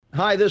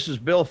Hi, this is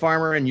Bill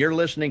Farmer, and you're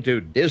listening to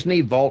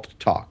Disney Vault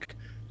Talk.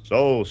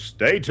 So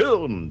stay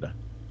tuned.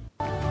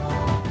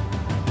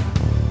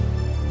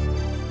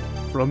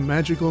 From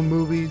magical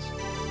movies.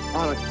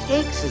 All it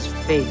takes is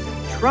faith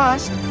and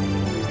trust.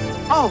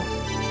 Oh,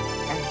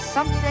 and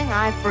something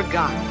I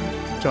forgot.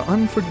 To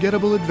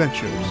unforgettable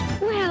adventures.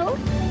 Well,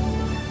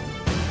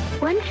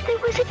 once there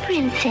was a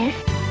princess.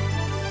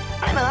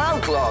 I'm an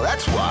outlaw,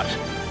 that's what.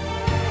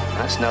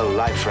 That's no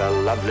life for a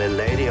lovely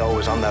lady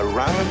always on the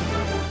run.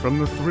 From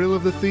the thrill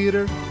of the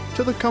theater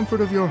to the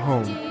comfort of your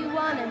home. Do you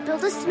want to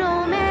build a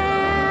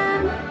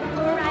snowman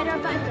or ride our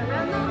bike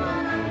around the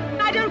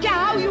hall? I don't care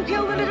how you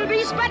kill the little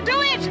beast, but do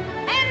it!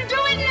 And do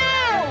it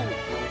now!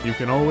 You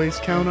can always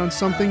count on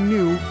something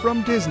new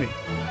from Disney.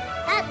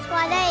 That's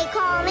why they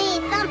call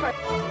me Thumper.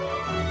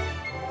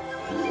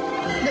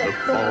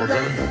 For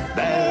the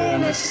bare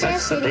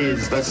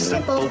necessities, the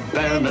simple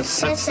bare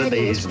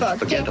necessities.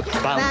 Forget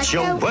about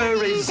your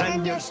worries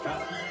and your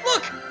strife.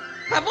 Look!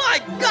 Have I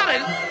got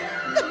it?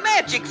 The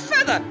magic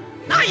feather!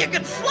 Now you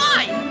can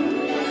fly!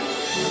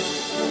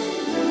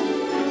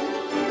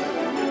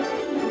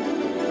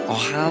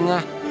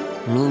 Ohana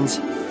means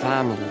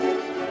family.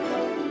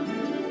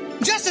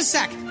 Just a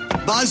sec!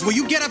 Buzz, will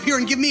you get up here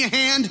and give me a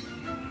hand?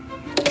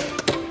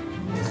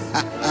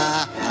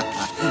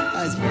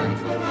 That's very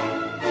funny.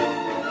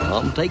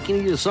 I'm taking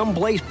you to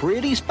someplace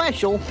pretty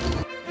special.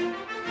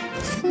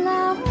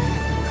 Flower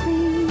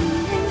clean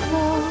and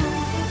glow.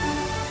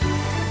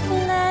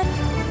 Let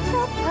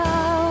the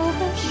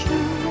powder show.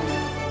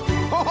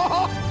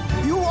 Oh,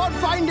 you won't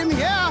find him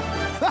here!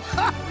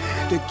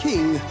 The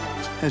king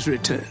has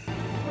returned.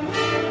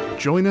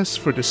 Join us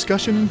for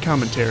discussion and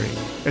commentary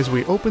as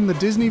we open the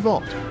Disney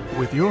Vault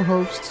with your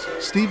hosts,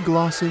 Steve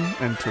Glosson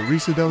and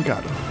Teresa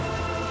Delgado.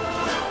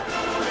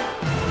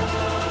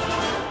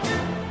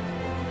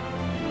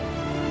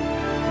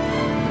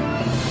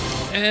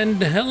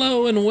 And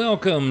hello and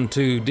welcome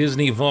to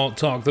Disney Vault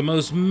Talk, the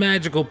most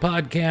magical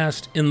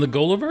podcast in the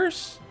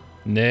Gulliverse?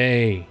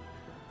 Nay,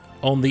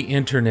 on the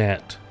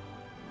internet.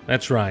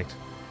 That's right.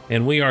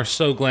 And we are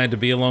so glad to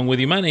be along with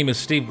you. My name is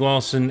Steve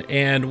Glosson,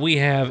 and we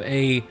have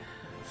a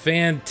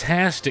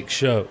fantastic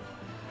show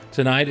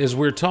tonight as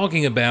we're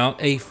talking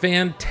about a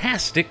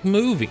fantastic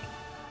movie.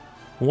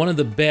 One of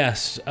the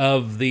best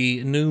of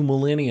the new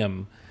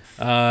millennium.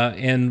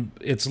 And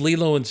it's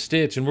Lilo and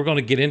Stitch, and we're going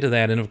to get into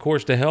that. And of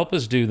course, to help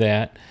us do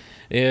that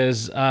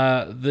is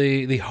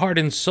the heart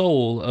and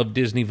soul of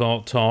Disney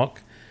Vault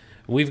Talk.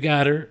 We've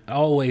got her,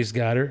 always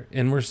got her,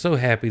 and we're so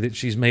happy that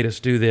she's made us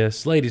do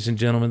this. Ladies and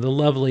gentlemen, the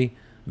lovely,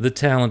 the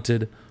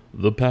talented,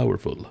 the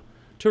powerful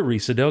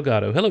Teresa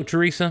Delgado. Hello,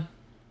 Teresa.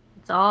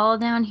 It's all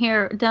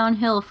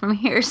downhill from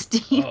here,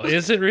 Steve. Oh,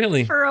 is it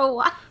really? For a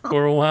while.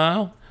 For a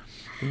while?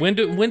 When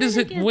does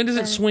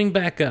it swing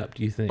back up,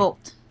 do you think?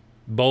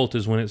 Bolt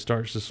is when it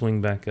starts to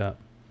swing back up.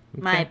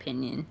 Okay. My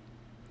opinion.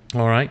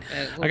 All right.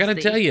 I got to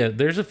tell you,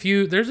 there's a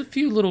few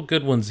little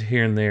good ones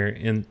here and there.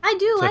 I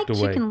do like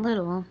away. Chicken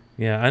Little.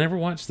 Yeah, I never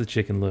watched the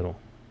Chicken Little.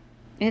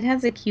 It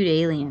has a cute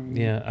alien.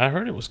 Yeah, I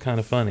heard it was kind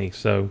of funny,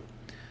 so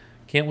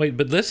can't wait.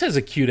 But this has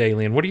a cute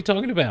alien. What are you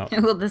talking about?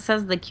 Well, this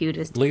has the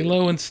cutest.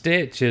 Lilo and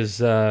Stitch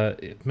is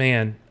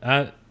man.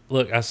 I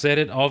said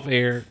it off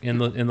air in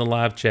the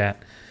live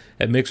chat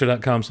at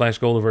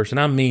mixer.com/Goldiverse, and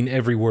I mean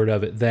every word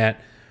of it.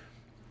 That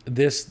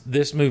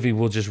this movie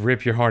will just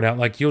rip your heart out.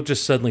 Like you'll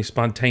just suddenly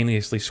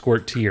spontaneously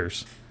squirt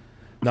tears,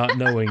 not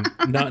knowing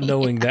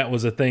that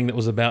was a thing that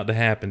was about to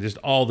happen. Just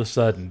all of a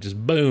sudden,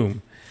 just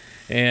boom,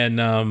 and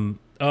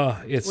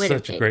it's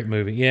such a great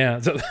movie. Yeah.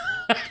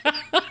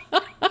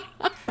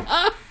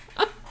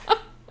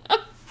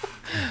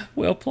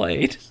 Well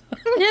played.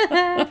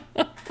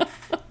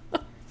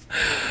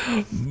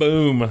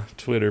 Boom.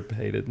 Twitter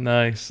paid it.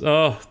 Nice.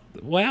 Oh,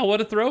 wow.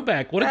 What a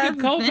throwback. What a good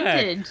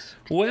callback. Vintage.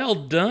 Well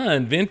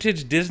done.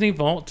 Vintage Disney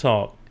Vault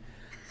Talk.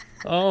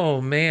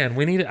 Oh, man.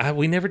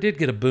 We never did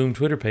get a Boom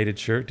Twitter pated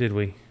shirt, did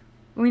we?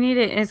 We need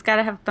it. It's got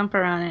to have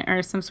Thumper on it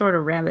or some sort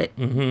of rabbit.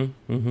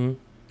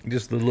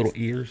 Just the little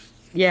ears.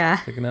 Yeah.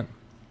 Picking up.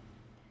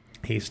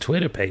 He's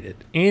Twitter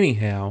pated.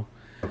 Anyhow.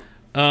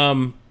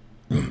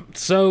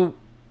 So,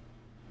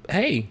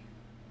 hey,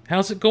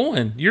 how's it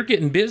going? You're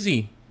getting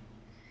busy.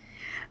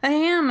 I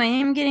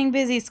am getting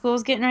busy.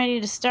 School's getting ready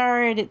to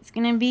start. It's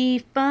going to be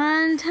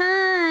fun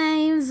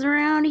times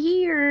around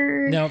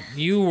here. Now,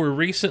 you were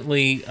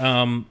recently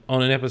on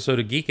an episode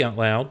of Geek Out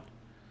Loud.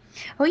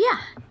 Oh, yeah.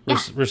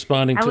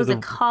 Responding to a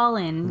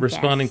call-in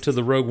Responding guest. to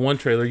the Rogue One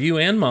trailer. You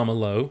and Mama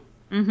Lo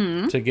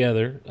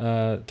together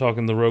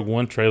talking the Rogue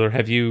One trailer.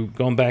 Have you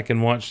gone back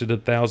and watched it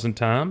 1,000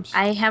 times?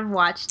 I have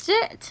watched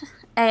it,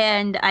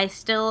 and I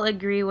still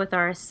agree with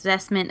our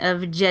assessment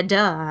of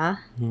Jeddah.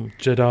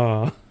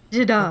 Jeddah.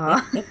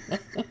 Jeddah.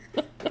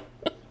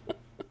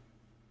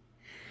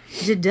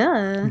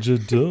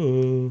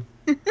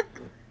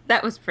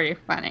 That was pretty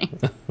funny.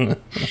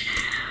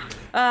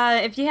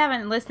 If you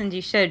haven't listened,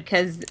 you should,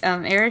 because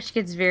Erish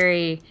gets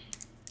very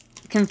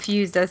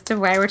confused as to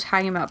why we're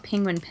talking about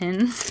penguin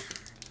pins.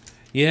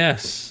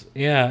 Yes.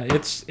 Yeah.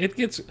 It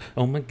gets.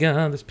 Oh my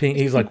God, this pink.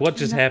 He's like, what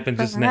just happened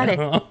just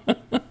now?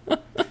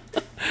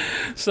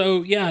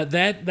 So yeah,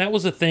 that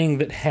was a thing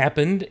that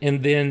happened,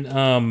 and then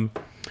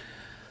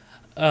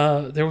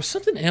there was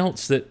something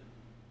else that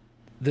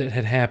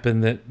had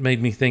happened that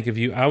made me think of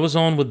you. I was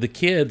on with the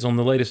kids on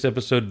the latest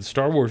episode of the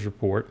Star Wars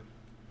Report.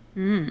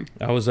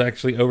 I was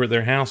actually over at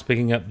their house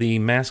picking up the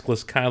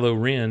maskless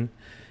Kylo Ren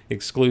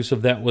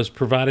exclusive that was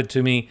provided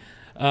to me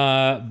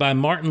by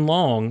Martin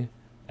Long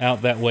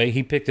out that way.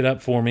 He picked it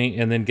up for me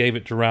and then gave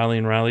it to Riley,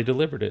 and Riley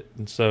delivered it.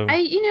 And so,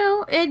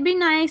 it'd be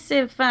nice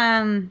if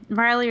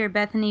Riley or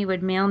Bethany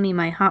would mail me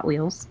my Hot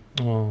Wheels.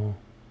 Oh,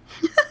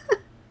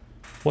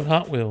 what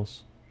Hot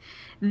Wheels?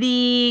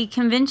 The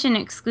convention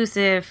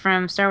exclusive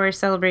from Star Wars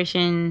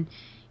Celebration.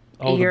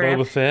 Oh, Europe.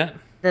 the Boba Fett.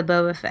 The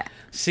Boba Fett.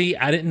 See,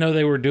 I didn't know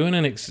they were doing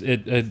an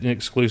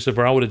exclusive,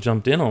 or I would have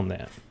jumped in on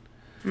that.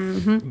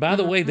 Mm-hmm. By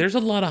the way, there's a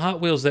lot of Hot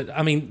Wheels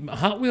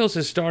Hot Wheels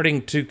is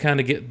starting to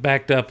kind of get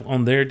backed up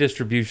on their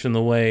distribution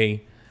the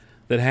way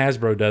that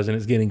Hasbro does, and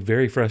it's getting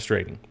very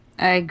frustrating.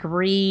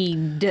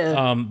 Agreed. There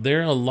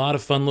are a lot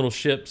of fun little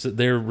ships that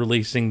they're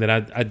releasing that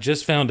I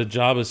just found a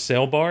Jabba's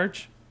sail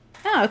barge.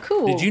 Oh,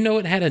 cool. Did you know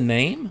it had a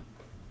name?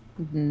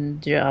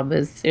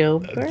 Jabba's sail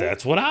barge?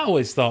 That's what I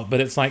always thought,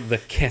 but it's like the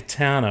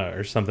Katana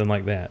or something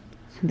like that.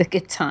 The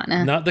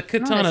katana. Not the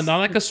katana, not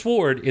like a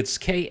sword. It's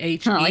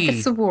K-H-E. Not like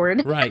a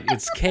sword. Right.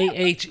 It's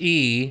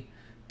K-H-E-T-A-N-N-A.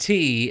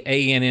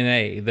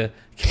 The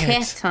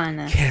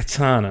Katana.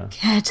 Katana.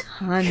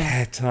 Katana.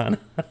 Katana.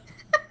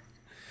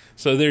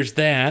 So there's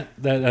that.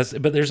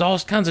 But there's all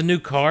kinds of new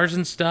cars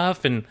and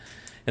stuff, and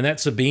that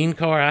Sabine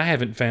car I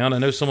haven't found. I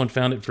know someone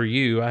found it for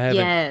you. I haven't.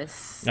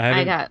 Yes.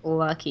 I got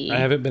lucky. I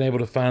haven't been able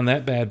to find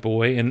that bad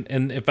boy. And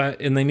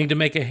they need to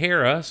make a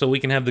Hera so we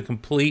can have the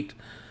complete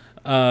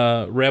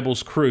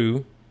Rebels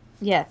crew.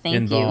 Yeah, thank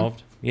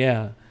involved. You.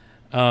 Yeah.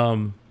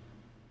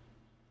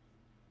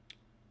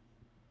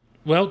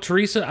 Well,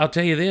 Teresa, I'll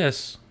tell you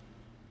this.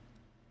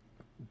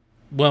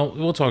 Well,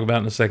 we'll talk about it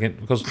in a second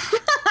because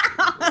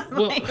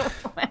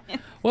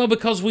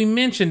because we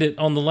mentioned it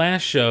on the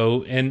last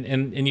show,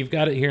 and you've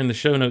got it here in the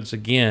show notes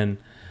again,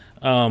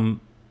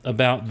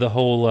 about the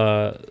whole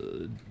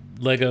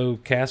Lego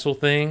castle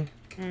thing.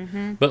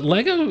 Mm-hmm. But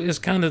Lego is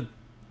kind of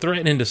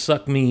threatening to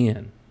suck me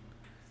in.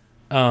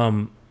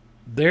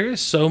 There is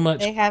so much.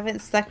 They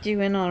haven't sucked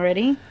you in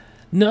already?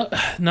 No,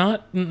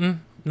 not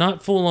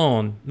full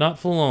on. Not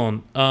full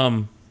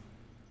on.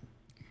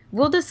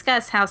 We'll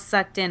discuss how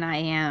sucked in I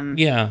am.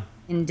 Yeah.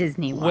 In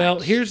Disney Watch. Well,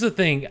 here's the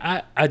thing.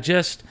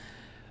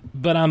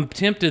 But I'm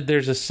tempted.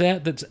 There's a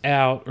set that's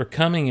out or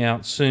coming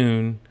out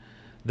soon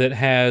that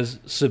has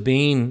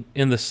Sabine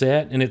in the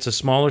set, and it's a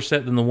smaller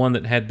set than the one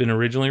that had been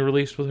originally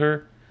released with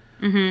her.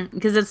 Mm-hmm.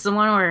 Because it's the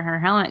one where her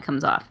helmet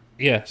comes off.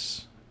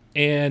 Yes.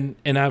 And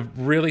I've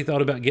really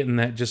thought about getting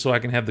that just so I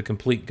can have the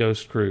complete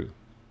Ghost crew.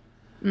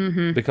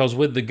 Mm-hmm. Because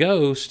with the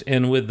Ghost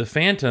and with the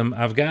Phantom,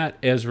 I've got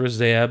Ezra,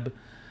 Zeb,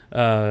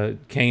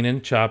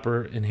 Kanan,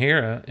 Chopper, and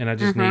Hera, and I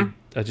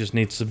just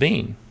need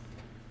Sabine,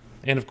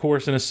 and of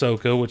course an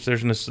Ahsoka, which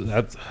there's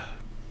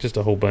just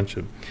a whole bunch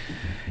of,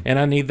 and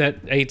I need that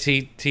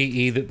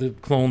AT-TE that the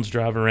clones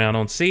drive around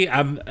on. See,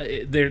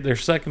 they're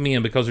sucking me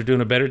in because they're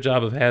doing a better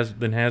job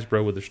than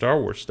Hasbro with their Star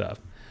Wars stuff.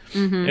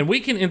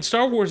 Mm-hmm. And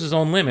Star Wars is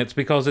on limits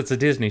because it's a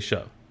Disney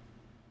show.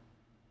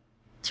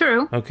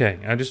 True. Okay,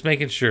 I'm just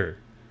making sure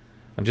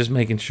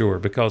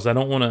because I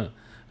don't want to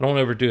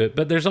overdo it.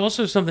 But there's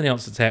also something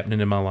else that's happening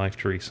in my life,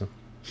 Teresa.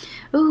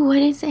 Ooh, what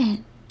is it?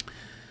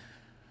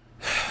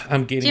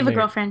 I'm getting. Do you have a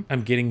girlfriend?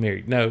 I'm getting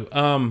married. No.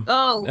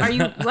 Oh, are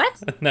you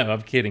what? No,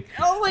 I'm kidding.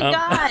 Oh my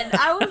God!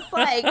 I was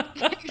like,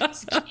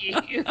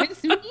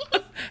 excuse me.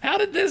 How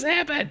did this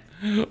happen?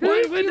 When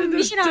did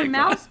this meet on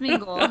Mouse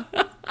Mingle?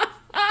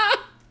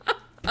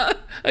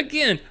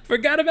 Again,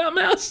 forgot about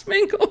Mouse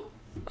Mingle.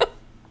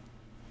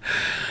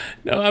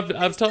 No, I've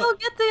told. Still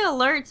get the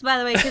alerts, by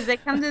the way, because they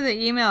come to the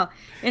email,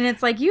 and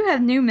it's like, you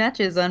have new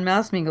matches on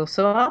Mouse Mingle,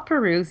 so I'll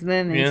peruse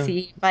them and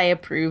see if I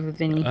approve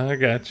of any. I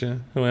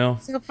gotcha. Well,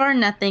 so far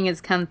nothing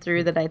has come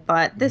through that I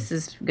thought this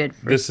is good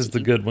for. This Steve. Is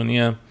the good one,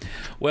 yeah.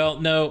 Well,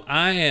 no,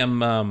 I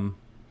am.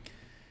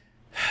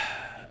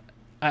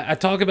 I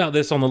talk about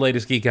this on the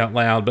latest Geek Out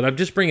Loud, but I'm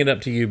just bringing it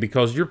up to you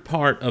because you're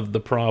part of the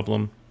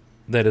problem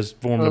that has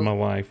formed in my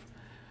life.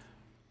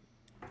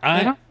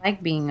 I don't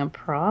like being a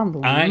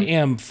problem. I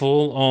am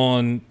full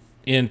on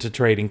into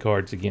trading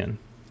cards again.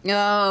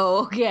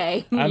 Oh,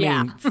 okay. I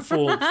mean,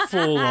 full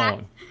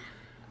on.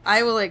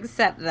 I will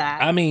accept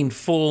that. I mean,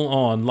 full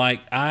on.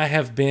 Like, I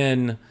have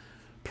been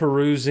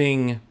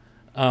perusing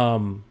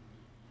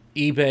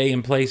eBay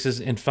and places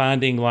and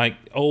finding, like,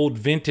 old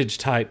vintage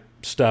type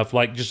stuff,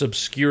 like just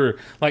obscure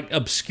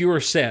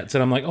sets.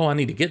 And I'm like, oh, I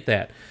need to get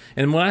that.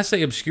 And when I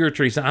say obscure,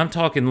 Teresa, I'm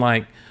talking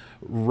like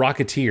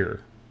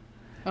Rocketeer.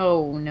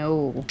 Oh,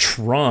 no.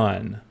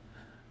 Tron.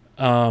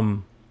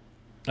 Robin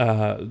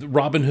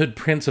Hood,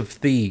 Prince of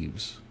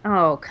Thieves.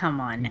 Oh, come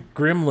on.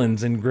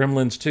 Gremlins and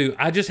Gremlins 2.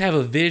 I just have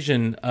a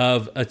vision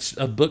of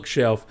a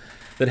bookshelf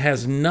that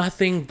has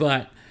nothing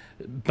but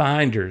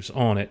binders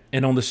on it,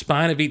 and on the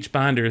spine of each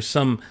binder is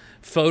some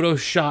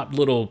photoshopped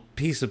little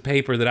piece of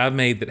paper that I've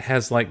made that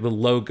has like the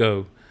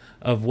logo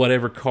of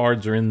whatever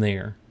cards are in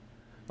there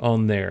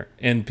on there,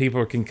 and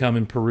people can come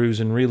and peruse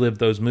and relive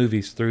those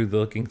movies through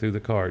looking through the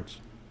cards.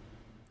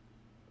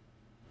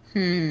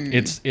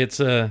 It's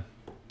a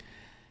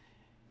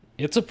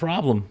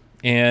problem,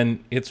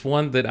 and it's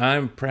one that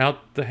I'm proud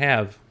to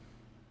have.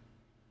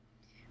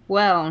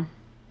 Well,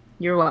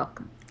 you're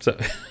welcome. So,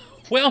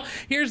 well,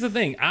 here's the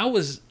thing. I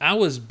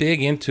was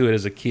big into it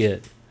as a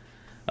kid,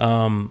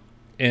 and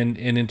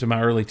into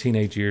my early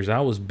teenage years. I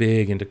was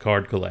big into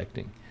card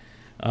collecting,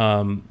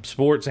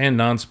 sports and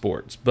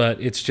non-sports. But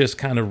it's just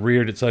kind of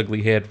reared its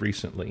ugly head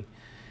recently.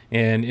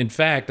 And in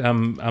fact,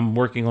 I'm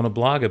working on a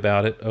blog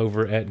about it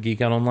over at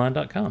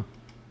geekoutonline.com.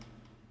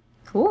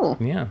 Cool.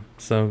 Yeah.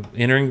 So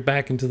entering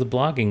back into the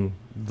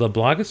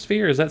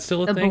blogosphere, is that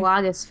still a thing? The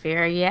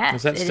blogosphere, yes.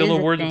 Is that still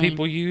a word that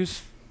people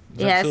use? Is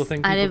that still a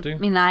thing people do? I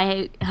mean,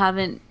 I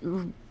haven't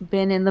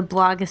been in the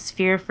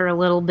blogosphere for a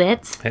little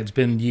bit. It's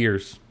been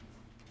years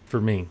for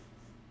me.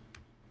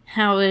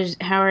 How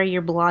are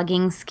your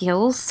blogging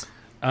skills?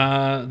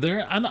 I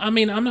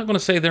mean, I'm not going to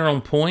say they're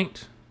on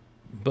point,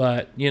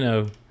 but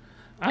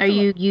Are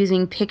you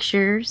using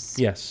pictures?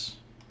 Yes.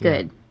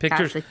 Good.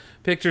 Yeah.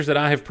 Pictures that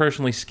I have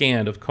personally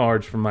scanned of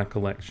cards from my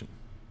collection.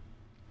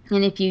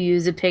 And if you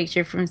use a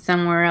picture from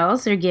somewhere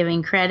else, you're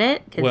giving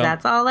credit, because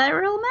that's all that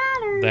real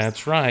matters.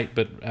 That's right.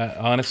 But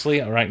honestly,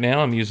 right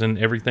now I'm using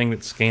everything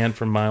that's scanned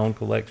from my own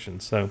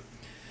collection. So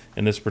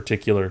in this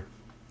particular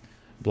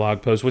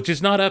blog post, which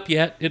is not up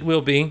yet, it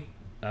will be.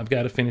 I've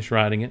got to finish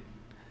writing it.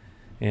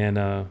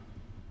 And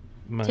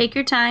take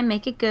your time,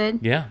 make it good.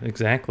 Yeah,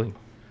 exactly.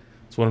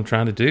 That's what I'm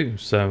trying to do.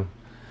 So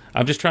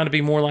I'm just trying to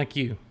be more like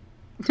you.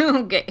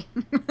 Okay.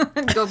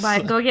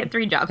 Go get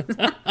 3 jobs.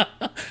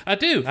 I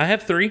do. I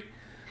have 3.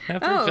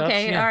 Jobs.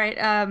 Okay. Yeah. All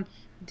right.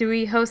 Do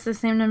we host the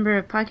same number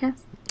of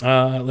podcasts?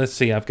 Let's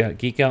see. I've got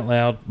Geek Out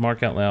Loud,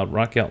 Mark Out Loud,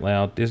 Rock Out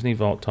Loud, Disney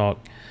Vault Talk,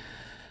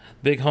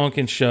 Big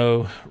Honkin'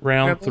 Show,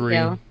 Round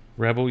 3,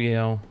 Rebel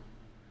Yell.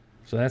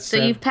 So that's so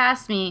 7. You've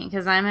passed me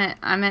because I'm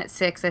at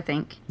 6, I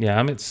think. Yeah,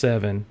 I'm at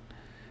 7,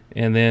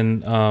 and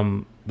then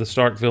the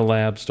Starkville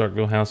Lab,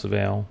 Starkville House of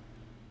Al.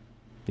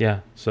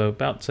 Yeah, so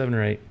about 7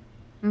 or 8.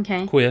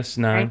 Okay. Quiz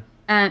 9.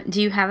 Right. Do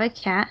you have a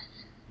cat?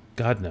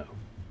 God, no.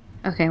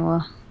 Okay,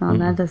 well,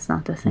 that's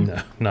not the same.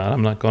 No,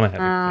 I'm not going to have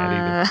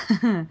a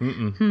cat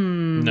either.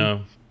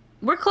 No.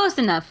 We're close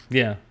enough.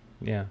 Yeah.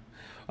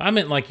 I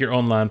meant like your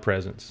online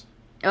presence.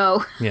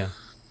 Oh. Yeah.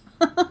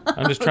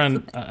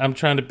 I'm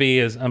trying to be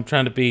as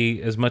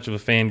much of a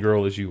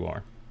fangirl as you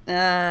are.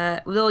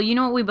 Well, you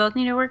know what we both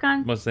need to work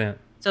on? What's that?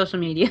 Social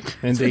media.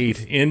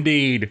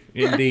 Indeed.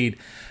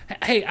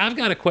 Hey, I've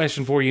got a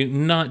question for you,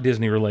 not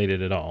Disney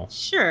related at all.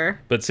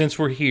 Sure. But since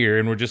we're here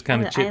and we're just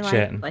kind of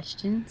chit-chatting. I like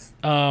questions.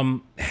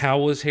 How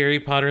was Harry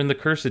Potter and the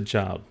Cursed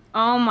Child?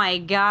 Oh my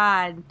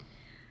God.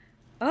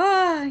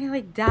 Oh,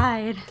 I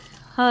died.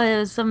 Oh, it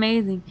was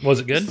amazing.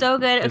 Was it good? So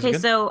good. Okay,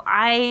 so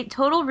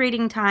total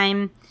reading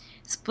time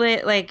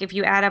split, if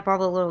you add up all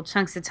the little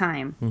chunks of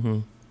time. Mm-hmm.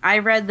 I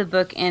read the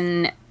book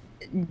in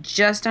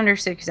just under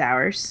 6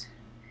 hours.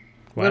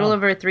 Wow. Little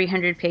over a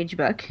 300-page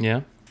book.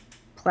 Yeah.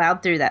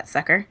 Plowed through that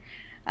sucker.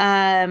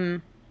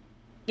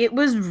 It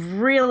was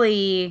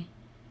really,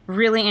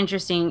 really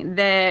interesting.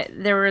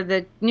 There were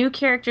the new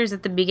characters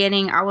at the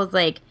beginning. I was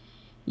like,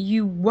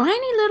 you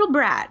whiny little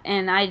brat.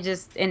 And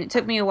it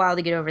took me a while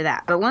to get over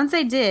that. But once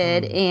I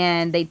did,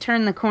 and they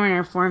turned the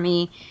corner for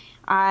me,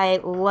 I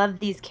love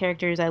these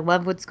characters. I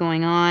love what's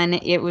going on.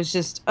 It was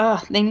just,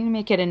 they need to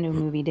make it a new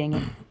movie, dang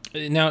it.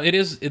 Now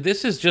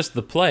this is just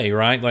the play,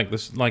 right?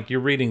 Like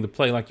you're reading the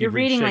play, like you're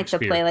reading like the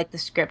play, like the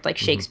script, like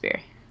Shakespeare.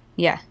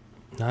 Yeah.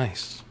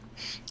 Nice.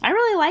 I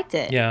really liked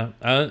it. Yeah,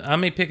 I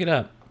may pick it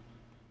up.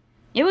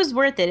 It was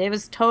worth it. It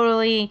was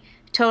totally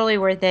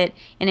worth it.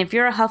 And if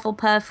you're a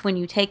Hufflepuff, when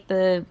you take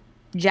the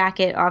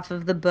jacket off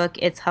of the book,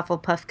 it's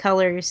Hufflepuff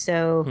colors.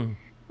 So,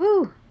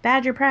 woo,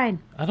 Badger pride.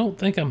 I don't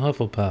think I'm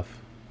Hufflepuff.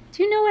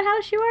 Do you know what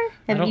house you are?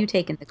 Have you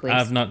taken the quiz?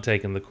 I've not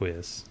taken the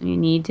quiz. You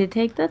need to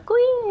take the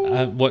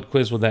quiz. What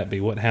quiz would that be?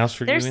 What house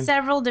are you in? There's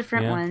several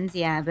different ones,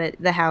 yeah, but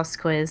the house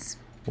quiz.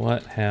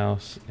 What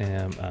house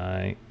am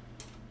I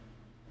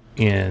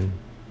in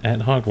at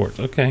Hogwarts?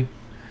 Okay.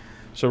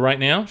 So right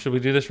now, should we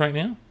do this right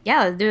now?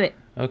 Yeah, let's do it.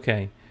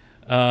 Okay.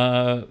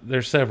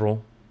 There's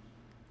several.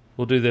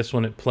 We'll do this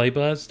one at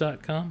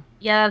playbuzz.com.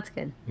 Yeah, that's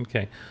good.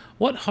 Okay.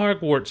 What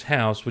Hogwarts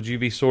house would you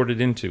be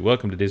sorted into?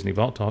 Welcome to Disney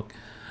Vault Talk.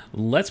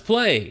 Let's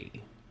play.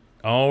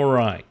 All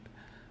right.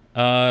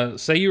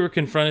 Say you were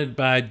confronted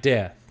by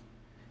death.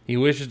 He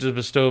wishes to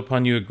bestow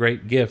upon you a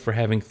great gift for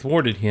having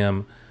thwarted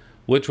him.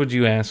 Which would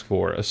you ask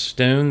for? A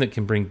stone that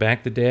can bring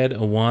back the dead,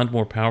 a wand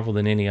more powerful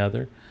than any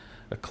other,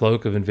 a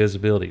cloak of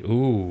invisibility.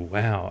 Ooh,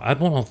 wow.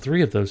 I'd want all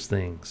 3 of those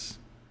things.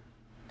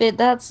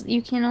 But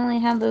you can only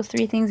have those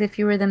 3 things if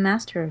you were the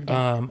master of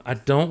death. I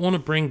don't want to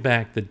bring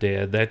back the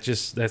dead.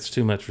 That's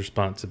too much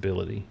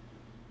responsibility.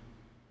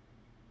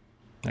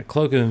 That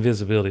cloak of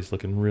invisibility is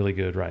looking really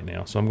good right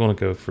now, so I'm going to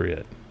go for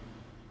it.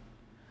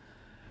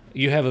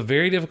 You have a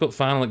very difficult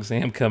final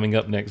exam coming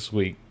up next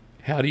week.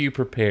 How do you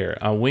prepare?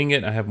 I wing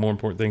it. I have more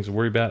important things to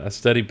worry about. I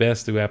study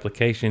best through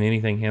application,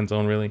 anything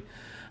hands-on really.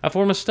 I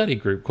form a study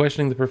group.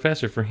 Questioning the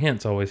professor for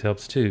hints always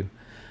helps too.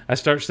 I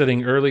start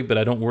studying early, but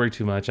I don't worry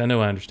too much. I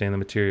know I understand the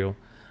material.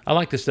 I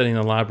like to study in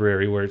the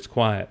library where it's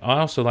quiet. I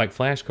also like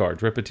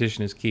flashcards.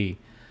 Repetition is key.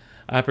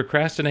 I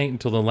procrastinate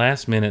until the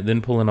last minute,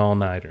 then pull an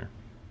all-nighter.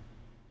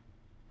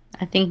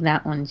 I think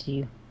that one's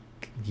you.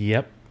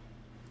 Yep.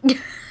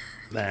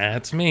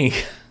 That's me.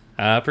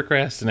 I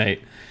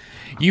procrastinate.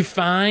 You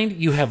find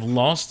you have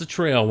lost the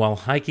trail while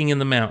hiking in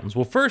the mountains.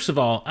 Well, first of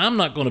all, I'm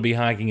not going to be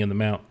hiking in the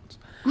mountains.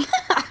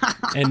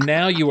 And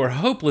now you are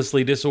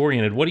hopelessly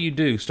disoriented. What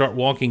do? Start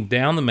walking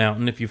down the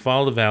mountain. If you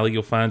follow the valley,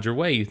 you'll find your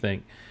way, you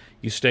think.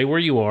 You stay where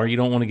you are. You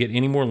don't want to get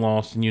any more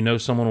lost, and you know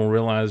someone will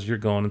realize you're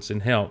gone and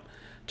send help.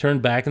 Turn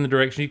back in the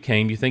direction you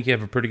came. You think you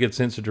have a pretty good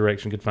sense of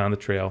direction, could find the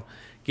trail.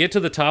 Get to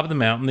the top of the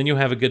mountain, then you'll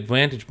have a good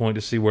vantage point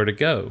to see where to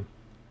go.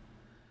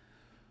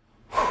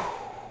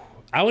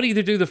 I would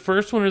either do the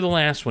first one or the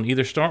last one.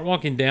 Either start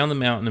walking down the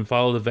mountain and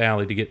follow the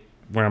valley to get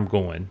where I'm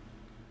going,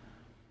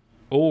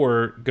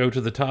 or go to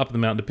the top of the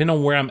mountain, depending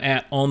on where I'm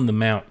at on the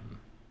mountain.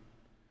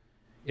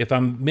 If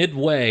I'm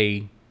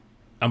midway,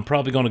 I'm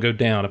probably going to go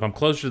down. If I'm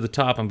closer to the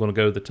top, I'm going to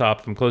go to the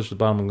top. If I'm closer to the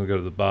bottom, I'm going to go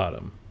to the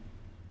bottom.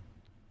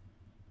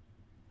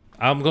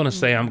 I'm going to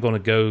say I'm going to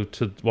go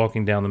to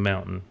walking down the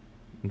mountain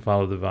and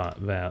follow the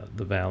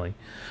valley.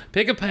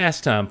 Pick a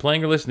pastime: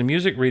 playing or listening to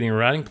music, reading or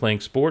writing, playing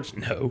sports,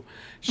 no,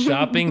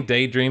 shopping,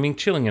 daydreaming,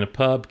 chilling in a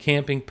pub,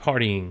 camping,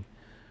 partying.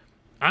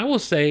 I will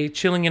say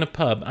chilling in a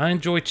pub. I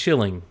enjoy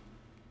chilling.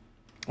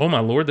 Oh my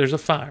Lord, there's a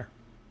fire.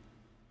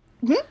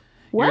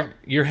 What?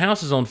 Your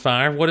house is on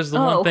fire. What is the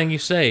one thing you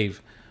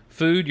save?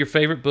 Food, your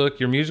favorite book,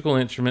 your musical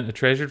instrument, a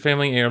treasured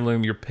family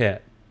heirloom, your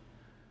pet.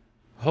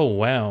 Oh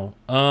wow.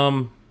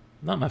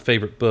 Not my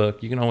favorite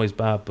book. You can always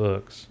buy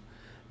books.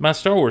 My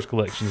Star Wars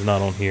collection's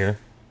not on here.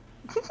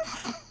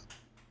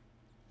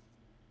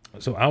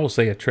 So I will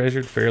say a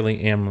treasured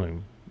family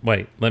heirloom.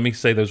 Wait, let me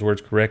say those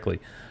words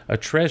correctly. A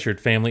treasured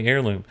family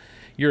heirloom.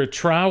 You're a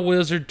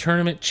Tri-Wizard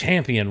Tournament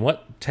champion.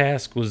 What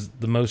task was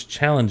the most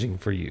challenging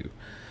for you?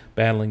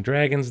 Battling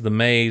dragons, the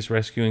maze,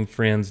 rescuing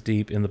friends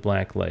deep in the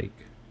Black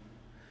Lake.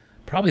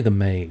 Probably the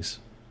maze.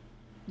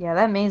 Yeah,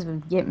 that maze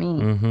would get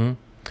me. Mm-hmm.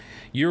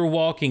 You're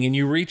walking and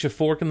you reach a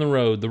fork in the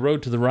road. The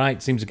road to the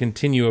right seems to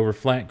continue over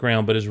flat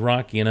ground but is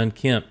rocky and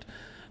unkempt.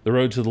 The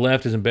road to the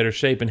left is in better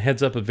shape and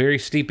heads up a very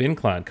steep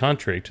incline,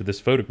 contrary to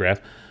this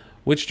photograph.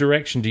 Which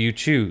direction do you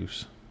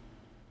choose?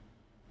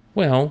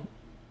 Well,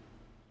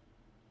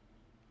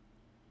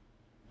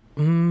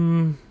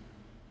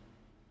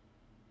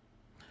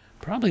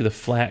 probably the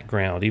flat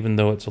ground, even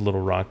though it's a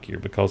little rockier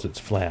because it's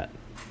flat.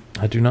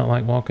 I do not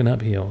like walking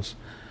up hills.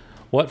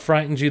 What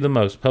frightens you the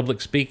most?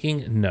 Public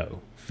speaking? No.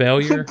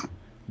 Failure?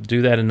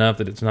 Do that enough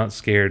that it's not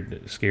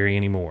scary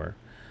anymore.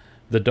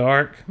 The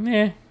dark?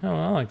 I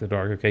like the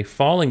dark. Okay.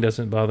 Falling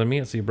doesn't bother me.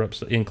 It's the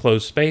abrupt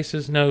enclosed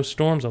spaces. No.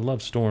 Storms? I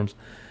love storms.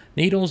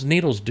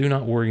 Needles do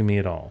not worry me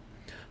at all.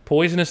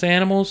 Poisonous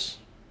animals?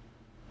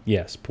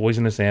 Yes,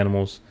 poisonous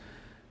animals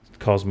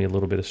cause me a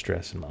little bit of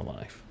stress in my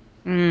life.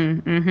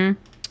 Mm-hmm.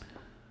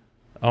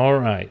 All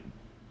right.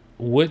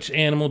 Which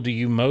animal do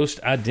you most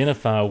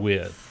identify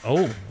with?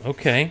 Oh,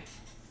 okay.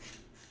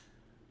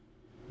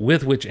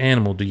 With which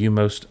animal do you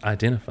most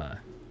identify?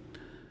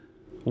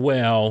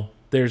 Well,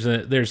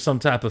 there's some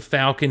type of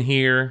falcon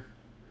here.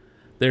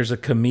 There's a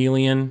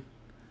chameleon.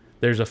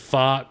 There's a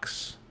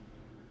fox.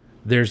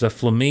 There's a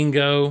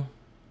flamingo.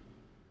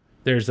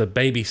 There's a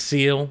baby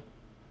seal.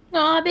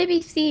 Aw,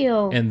 baby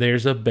seal. And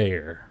there's a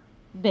bear.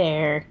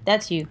 Bear.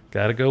 That's you.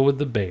 Gotta go with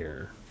the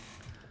bear.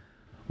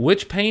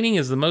 Which painting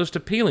is the most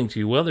appealing to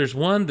you? Well, there's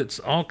one that's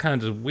all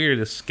kinds of weird.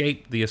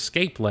 The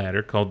Escape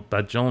Ladder, called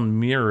by John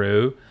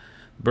Miro.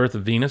 Birth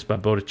of Venus by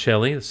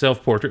Botticelli. The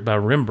Self-Portrait by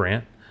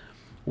Rembrandt.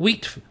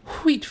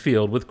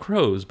 Wheatfield with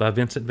Crows by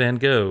Vincent van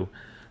Gogh.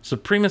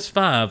 Supremus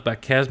 5 by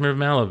Kazimir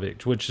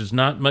Malevich, which is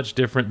not much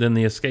different than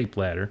The Escape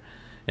Ladder.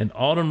 And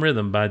Autumn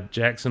Rhythm by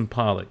Jackson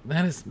Pollock.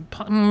 That is...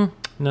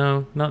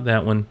 no, not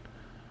that one.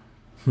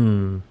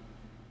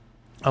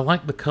 I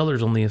like the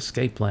colors on the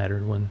Escape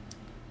Ladder one.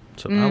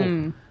 So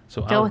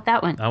go with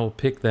that one. I will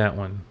pick that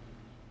one.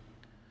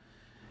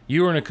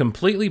 You are in a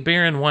completely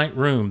barren white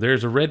room.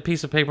 There's a red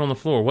piece of paper on the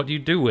floor. What do you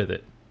do with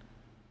it?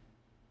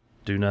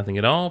 Do nothing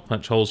at all.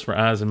 Punch holes for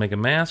eyes and make a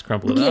mask.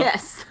 Crumple it up.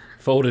 Yes.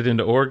 Fold it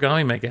into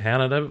origami. Make a hat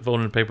out of it. Fold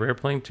it in a paper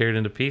airplane. Tear it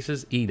into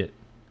pieces. Eat it.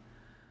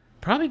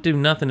 Probably do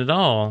nothing at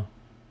all.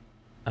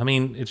 I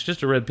mean, it's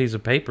just a red piece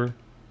of paper.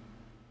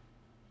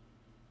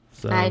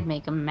 So, I'd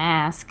make a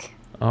mask.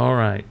 All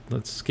right.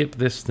 Let's skip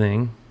this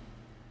thing.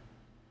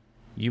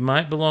 You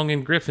might belong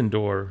in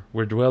Gryffindor,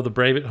 where dwell the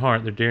brave at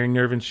heart. Their daring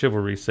nerve and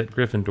chivalry set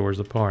Gryffindors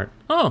apart.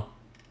 Oh,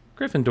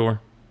 Gryffindor.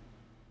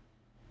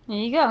 There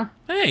you go.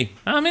 Hey,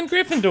 I'm in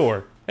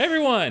Gryffindor.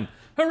 Everyone,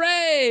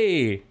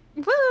 hooray!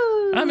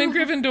 Woo! I'm in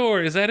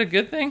Gryffindor. Is that a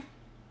good thing?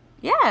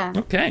 Yeah.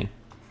 Okay.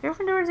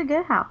 Gryffindor is a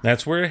good house.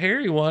 That's where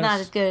Harry was. Not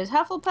as good as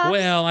Hufflepuff.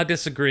 Well, I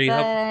disagree.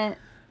 But,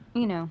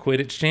 you know.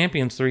 Quidditch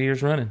champions 3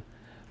 years running.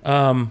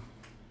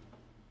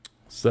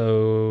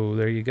 So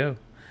there you go.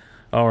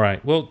 All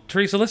right. Well,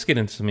 Teresa, let's get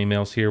into some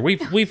emails here. We've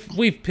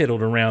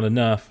piddled around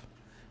enough.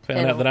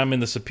 Found out that I'm in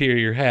the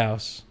superior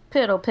house.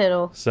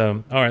 Piddle.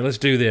 So, all right, let's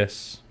do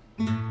this.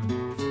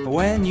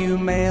 When you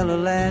mail a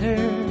letter,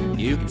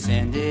 you can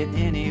send it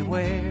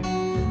anywhere.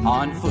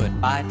 On foot,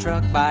 by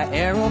truck, by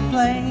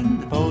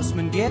aeroplane, the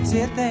postman gets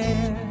it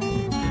there.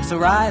 So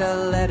write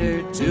a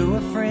letter to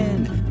a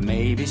friend,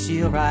 maybe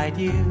she'll write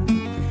you.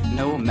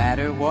 No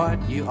matter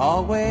what, you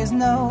always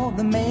know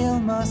the mail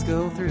must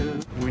go through.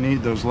 We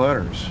need those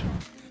letters.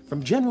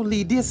 From General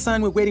Lee, dear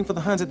son, we're waiting for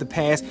the Huns at the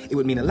pass. It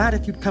would mean a lot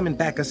if you'd come and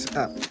back us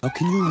up. How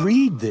can you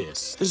read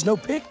this? There's no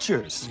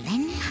pictures.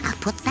 Then I'll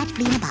put that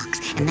flea in a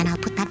box, and then I'll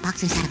put that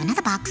box inside of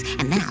another box,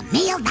 and then I'll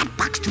mail that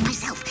box to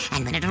myself.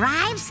 And when it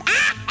arrives,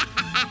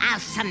 I'll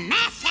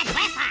smash it with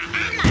a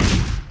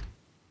hammer.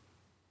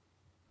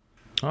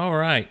 All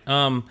right.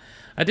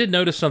 I did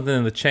notice something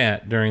in the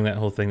chat during that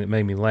whole thing that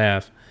made me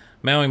laugh.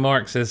 Maui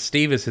Mark says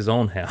Steve is his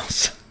own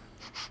house.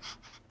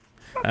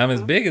 I'm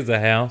as big as a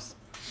house.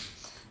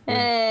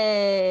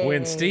 Hey.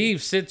 When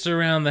Steve sits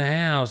around the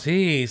house,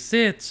 he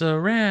sits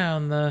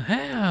around the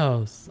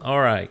house. All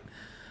right.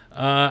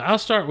 I'll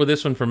start with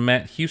this one from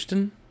Matt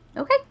Houston.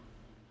 Okay.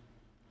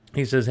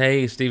 He says,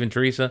 hey, Steve and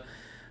Teresa.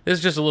 This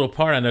is just a little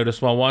part I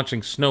noticed while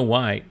watching Snow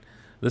White.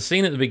 The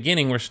scene at the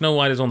beginning where Snow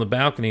White is on the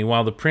balcony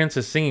while the prince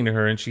is singing to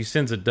her and she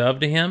sends a dove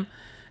to him.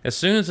 As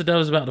soon as the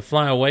dove is about to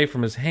fly away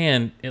from his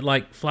hand, it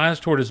flies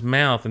toward his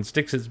mouth and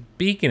sticks its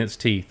beak in its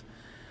teeth.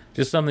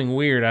 Just something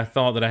weird. I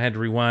thought that I had to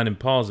rewind and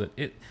pause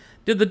it.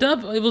 Did the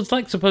dove? It was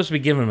supposed to be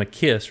giving him a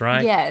kiss,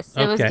 right? Yes,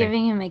 it was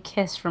giving him a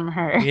kiss from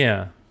her.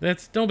 Yeah,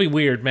 don't be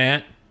weird,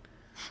 Matt.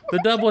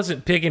 The dove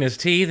wasn't picking his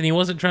teeth, and he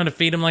wasn't trying to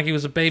feed him like he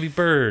was a baby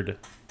bird.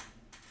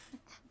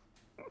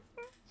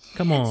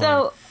 Come on.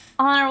 So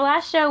on our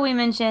last show, we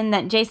mentioned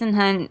that Jason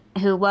Hunt,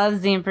 who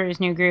loves The Emperor's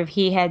New Groove,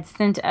 he had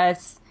sent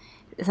us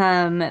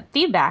some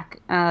feedback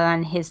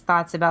on his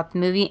thoughts about the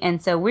movie,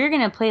 and so we're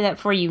going to play that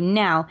for you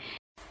now.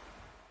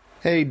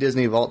 Hey,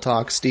 Disney Vault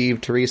Talk,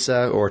 Steve,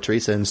 Teresa, or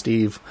Teresa and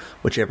Steve,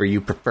 whichever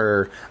you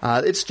prefer.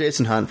 It's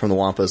Jason Hunt from the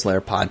Wampa's Lair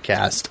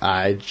podcast.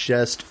 I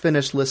just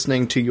finished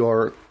listening to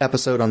your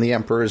episode on The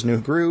Emperor's New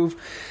Groove,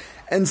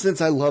 and since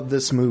I love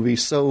this movie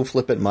so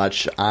flippin'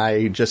 much,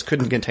 I just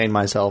couldn't contain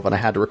myself, and I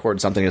had to record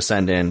something to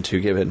send in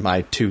to give it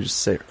my 2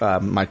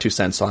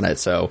 cents on it,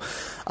 so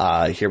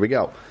here we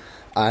go.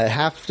 I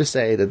have to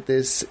say that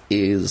this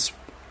is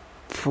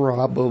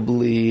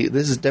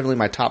definitely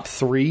my top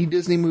 3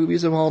 Disney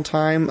movies of all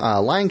time.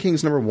 Lion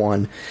King's number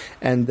 1,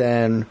 and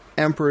then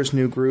Emperor's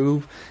New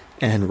Groove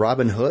and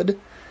Robin Hood.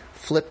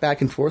 Flip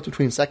back and forth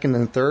between second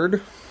and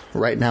third.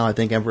 Right now, I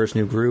think Emperor's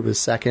New Groove is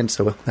second,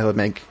 so that would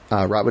make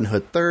Robin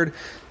Hood third.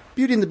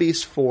 Beauty and the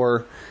Beast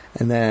 4,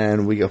 and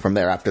then we go from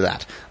there after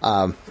that.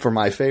 For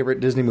my favorite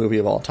Disney movie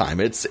of all time.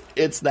 It's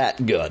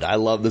that good. I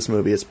love this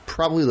movie. It's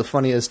probably the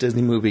funniest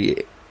Disney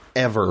movie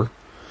ever.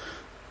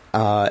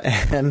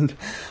 And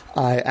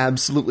I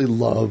absolutely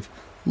love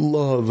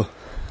the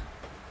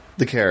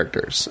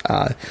characters.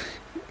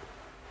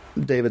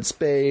 David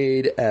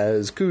Spade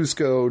as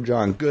Cusco,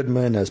 John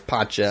Goodman as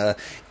Pacha,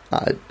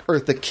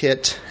 Eartha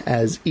Kitt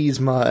as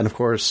Yzma, and of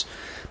course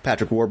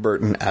Patrick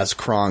Warburton as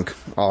Kronk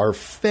are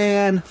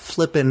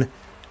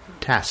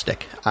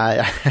fan-flippin'-tastic.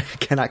 I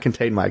cannot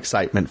contain my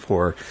excitement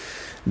for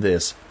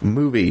this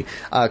movie.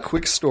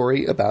 Quick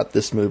story about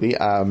this movie.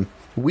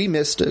 We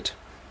missed it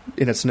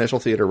in its initial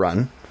theater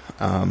run.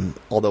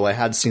 Although I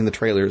had seen the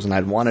trailers and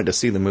I'd wanted to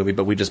see the movie,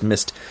 but we just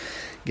missed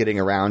getting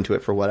around to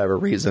it for whatever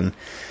reason.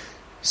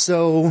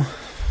 So,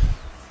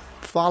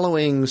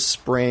 following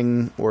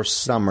spring or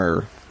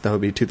summer, that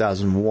would be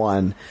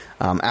 2001,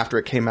 after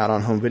it came out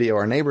on home video,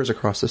 our neighbors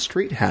across the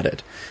street had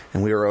it.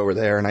 And we were over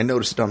there, and I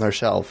noticed it on their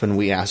shelf, and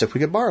we asked if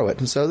we could borrow it.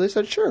 And so they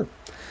said, sure.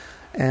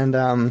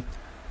 And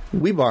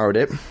we borrowed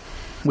it.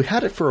 We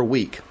had it for a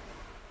week.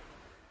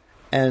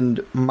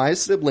 And my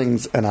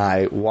siblings and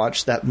I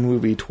watched that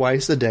movie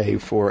twice a day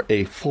for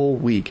a full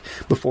week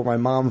before my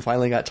mom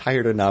finally got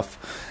tired enough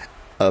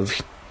of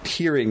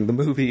hearing the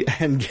movie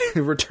and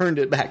returned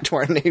it back to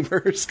our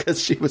neighbors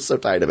because she was so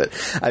tired of it.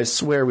 I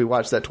swear we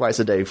watched that twice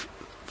a day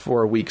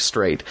for a week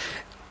straight.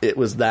 It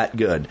was that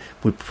good.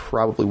 We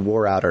probably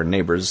wore out our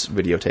neighbor's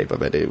videotape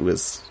of it. It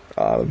was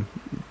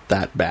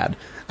that bad.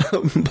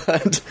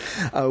 But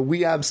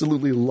we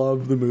absolutely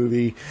love the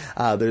movie.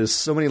 There's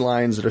so many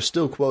lines that are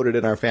still quoted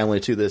in our family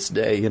to this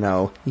day,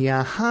 yaha,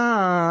 nah,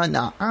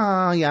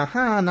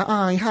 yaha,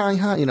 nah,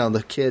 yaha,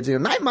 the kids,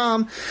 night,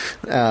 Mom.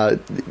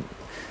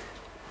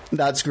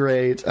 That's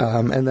great.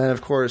 And then,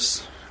 of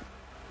course,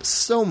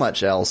 so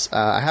much else.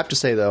 I have to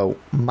say, though,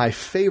 my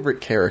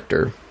favorite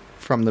character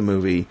from the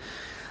movie,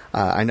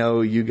 I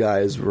know you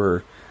guys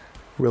were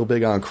real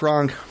big on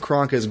Kronk.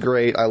 Kronk is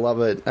great. I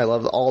love it. I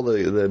love all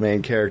the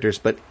main characters,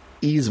 but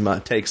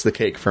Yzma takes the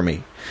cake for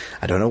me.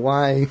 I don't know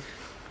why.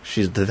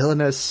 She's the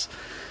villainess,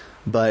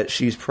 but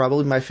she's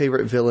probably my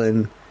favorite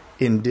villain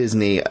in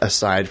Disney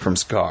aside from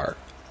Scar.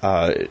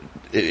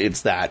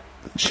 She's that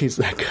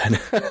good.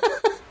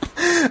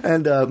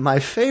 And my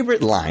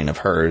favorite line of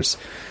hers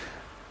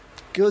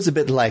goes a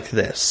bit like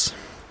this.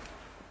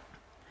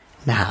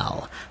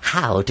 Now,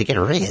 how to get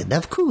rid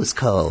of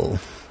Cusco?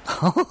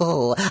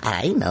 Oh,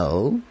 I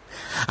know.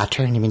 I'll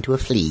turn him into a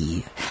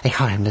flea, a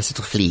harmless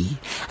little flea,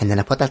 and then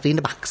I'll put that flea in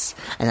a box,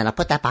 and then I'll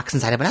put that box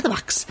inside of another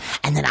box,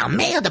 and then I'll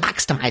mail the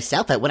box to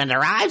myself, and when it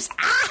arrives,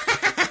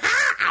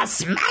 I'll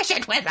smash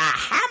it with a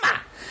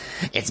hammer.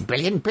 It's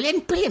brilliant,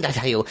 brilliant, brilliant, I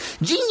tell you.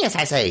 Genius,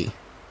 I say.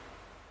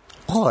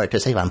 Or, to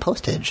save on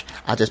postage,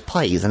 I'll just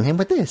poison him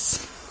with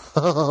this.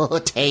 Oh,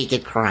 take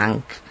it,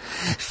 Kronk.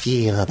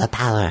 Feel the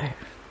power.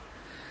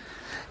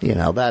 You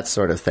know, that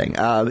sort of thing.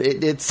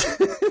 It's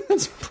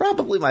it's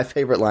probably my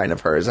favorite line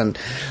of hers, and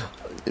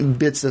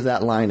bits of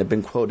that line have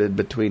been quoted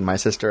between my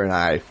sister and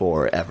I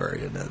forever.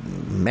 You know,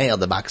 mail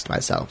the box to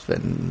myself,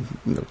 and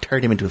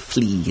turn him into a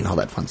flea, and all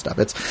that fun stuff.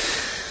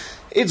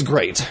 It's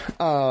great.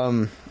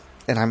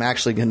 And I'm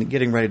actually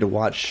getting ready to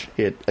watch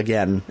it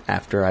again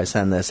after I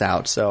send this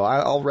out. So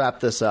I'll wrap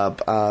this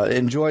up.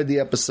 Enjoyed the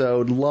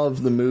episode,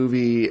 loved the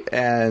movie,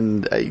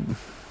 and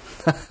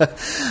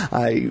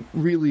I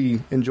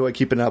really enjoy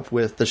keeping up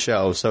with the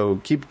show.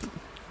 So keep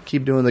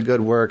doing the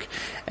good work.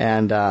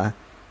 And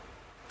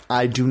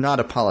I do not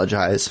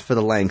apologize for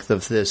the length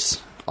of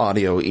this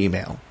audio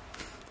email.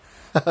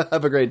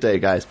 Have a great day,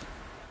 guys.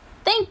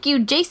 Thank you,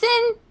 Jason.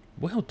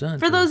 Well done.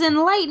 For those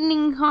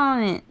enlightening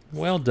comments.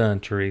 Well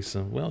done,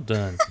 Teresa. Well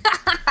done.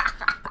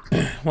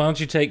 Why don't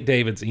you take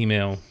David's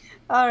email?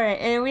 All right,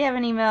 and we have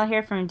an email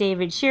here from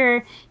David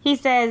Shearer. He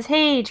says,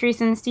 "Hey,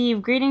 Teresa and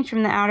Steve, greetings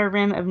from the outer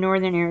rim of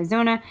northern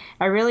Arizona.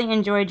 I really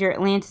enjoyed your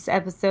Atlantis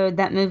episode.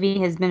 That movie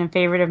has been a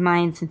favorite of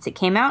mine since it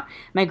came out.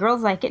 My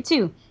girls like it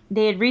too.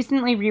 They had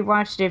recently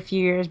rewatched it a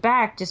few years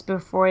back, just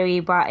before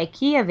we bought a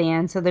Kia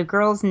van, so the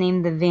girls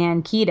named the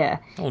van Kita,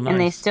 and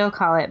they still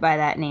call it by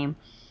that name.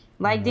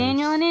 Like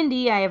Daniel and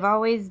Indy, I have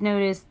always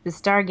noticed the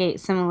Stargate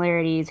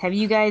similarities. Have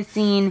you guys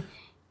seen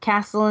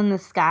Castle in the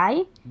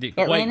Sky?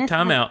 Wait,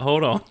 time out.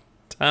 Hold on.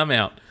 Time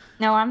out.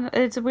 No,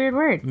 it's a weird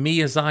word.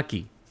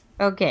 Miyazaki.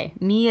 Okay,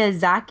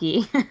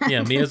 Miyazaki.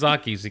 Yeah,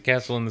 Miyazaki's The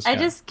Castle in the Sky. I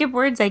just skip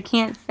words I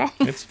can't say.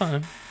 It's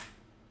fine.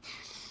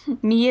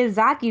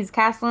 Miyazaki's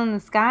Castle in the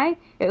Sky.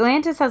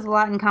 Atlantis has a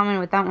lot in common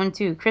with that one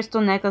too.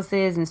 Crystal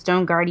necklaces and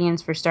stone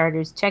guardians for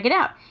starters. Check it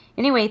out.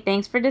 Anyway,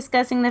 thanks for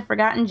discussing the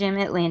Forgotten Gem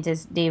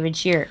Atlantis, David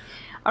Shearer.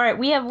 All right,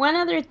 we have one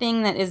other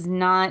thing that is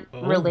not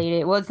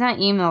related. Well, it's not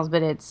emails,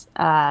 but it's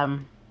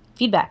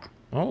feedback.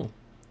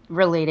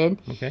 Related.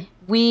 Okay.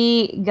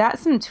 We got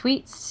some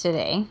tweets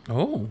today.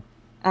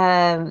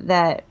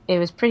 That it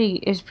was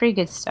pretty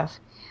good stuff.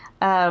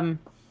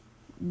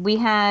 We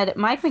had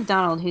Mike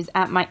McDonald, who's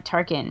at Mike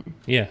Tarkin.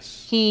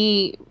 Yes.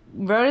 He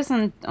wrote us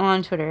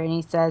on Twitter, and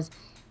he says,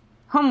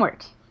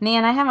 "Homework.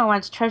 Man, I haven't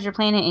watched Treasure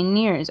Planet in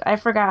years. I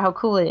forgot how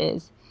cool it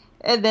is."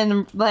 And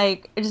then,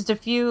 just a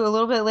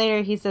little bit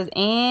later, he says,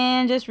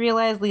 "And just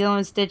realized Lilo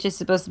and Stitch is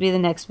supposed to be the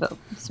next film.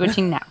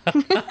 Switching now."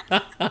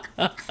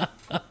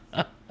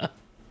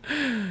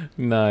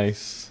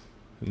 Nice.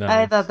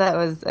 I thought that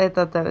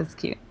was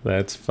cute.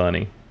 That's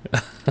funny.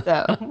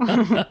 So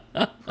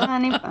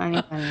funny.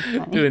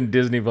 Doing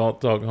Disney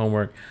Vault Talk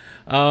homework.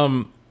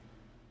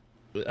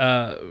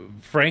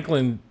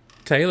 Franklin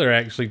Taylor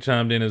actually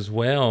chimed in as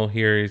well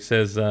here. He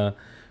says,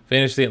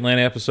 "Finished the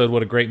Atlanta episode.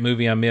 What a great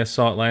movie. I missed.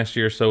 Saw it last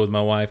year or so with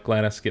my wife.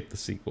 Glad I skipped the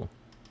sequel."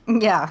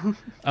 Yeah.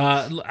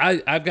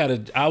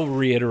 I'll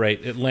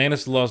reiterate,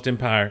 Atlantis the Lost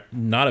Empire,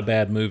 not a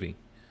bad movie.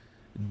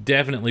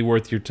 Definitely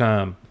worth your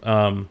time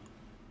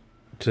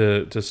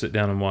to sit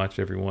down and watch,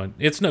 everyone.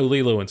 It's no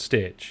Lilo and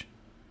Stitch,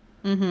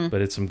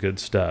 but it's some good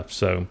stuff.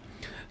 So,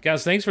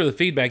 guys, thanks for the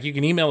feedback. You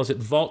can email us at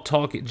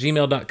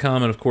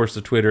vaulttalk@gmail.com, and of course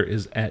the Twitter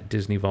is at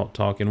Disney Vault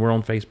Talk, and we're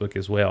on Facebook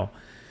as well.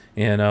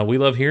 And we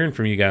love hearing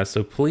from you guys,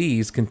 so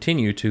please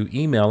continue to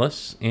email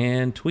us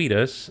and tweet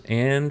us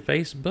and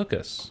Facebook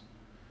us.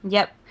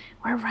 Yep.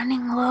 We're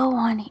running low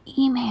on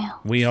email.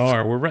 We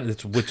are.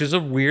 Which is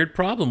a weird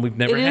problem. We've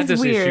never had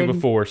this issue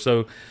before,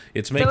 so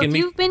it's making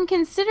me... So if you've been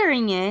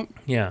considering it...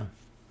 Yeah.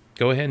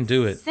 Go ahead and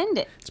do it. Send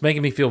it. It's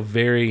making me feel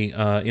very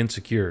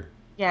insecure.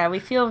 Yeah, we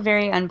feel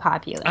very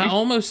unpopular. I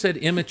almost said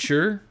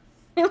immature,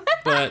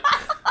 but...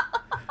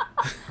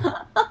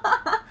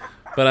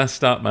 but I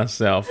stopped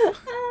myself.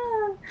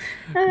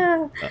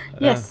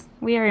 Yes,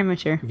 we are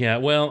immature. Yeah,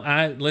 well,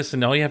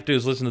 listen, all you have to do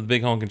is listen to the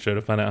Big Honkin' Show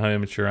to find out how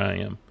immature I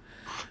am.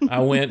 I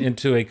went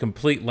into a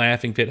complete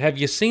laughing fit. Have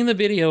you seen the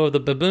video of the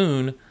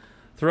baboon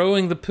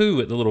throwing the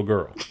poo at the little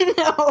girl?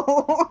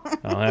 No.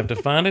 I'll have to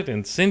find it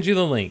and send you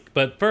the link.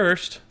 But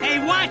first... Hey,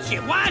 watch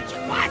it!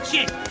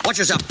 Watch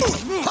yourself.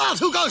 Halt!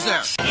 Who goes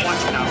there?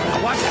 Watch it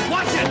now. Watch it!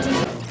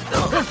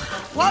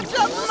 Watch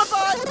out for my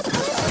butt!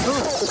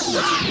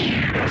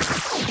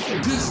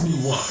 Disney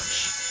Watch.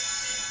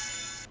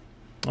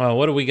 Oh,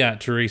 what do we got,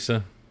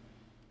 Teresa?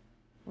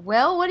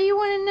 Well, what do you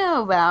want to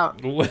know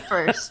about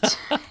first?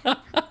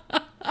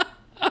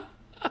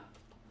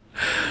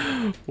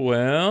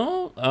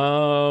 Well,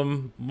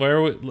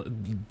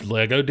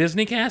 Lego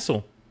Disney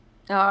Castle.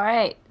 All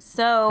right.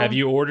 So have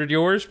you ordered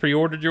yours?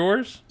 Pre-ordered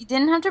yours? You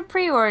didn't have to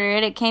pre-order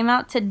it. It came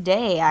out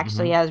today,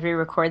 actually, as we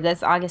record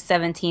this, August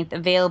 17th,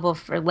 available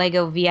for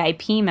Lego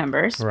VIP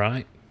members.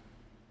 Right.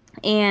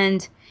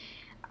 And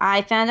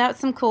I found out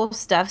some cool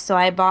stuff, so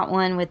I bought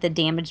one with the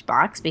damaged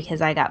box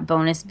because I got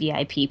bonus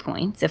VIP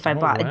points if I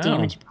bought a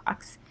damaged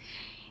box.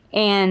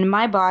 And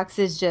my box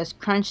is just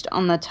crunched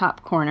on the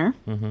top corner,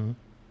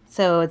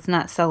 so it's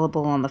not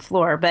sellable on the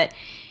floor. But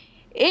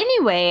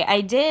anyway,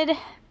 I did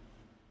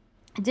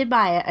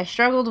buy it. I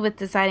struggled with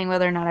deciding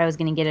whether or not I was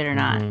going to get it or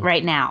not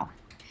right now.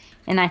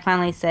 And I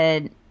finally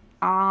said,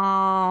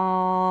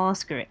 oh,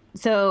 screw it.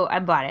 So I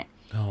bought it.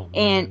 Oh, man.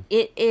 And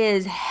it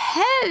is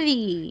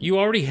heavy. You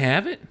already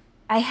have it?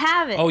 I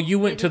have it. Oh, you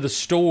went to the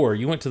store.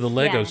 You went to the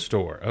Lego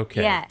store.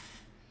 Okay. Yeah.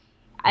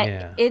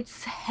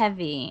 It's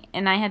heavy,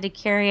 and I had to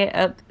carry it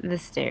up the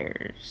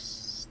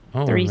stairs.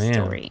 3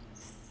 stories.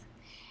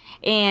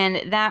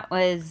 And that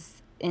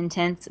was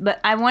intense. But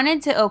I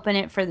wanted to open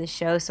it for the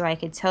show so I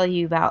could tell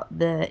you about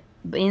the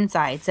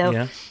inside.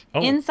 So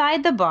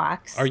inside the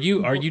box. Are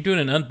you doing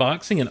an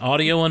unboxing, an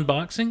audio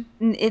unboxing?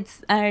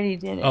 I already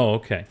did it. Oh,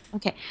 okay.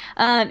 Okay.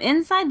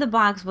 Inside the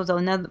box was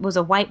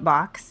a white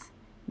box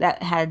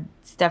that had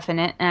stuff in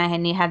it, and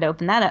I had to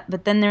open that up.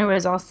 But then there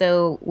was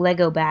also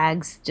Lego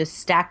bags just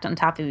stacked on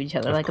top of each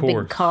other, a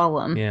big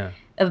column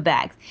of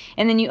bags.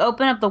 And then you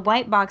open up the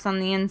white box on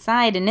the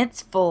inside, and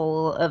it's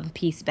full of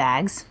piece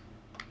bags.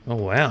 Oh,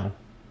 wow.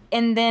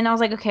 And then I was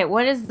like, okay,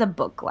 what is the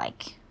book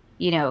like?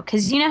 You know,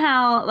 because you know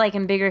how, like,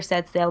 in bigger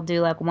sets, they'll do,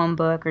 like, 1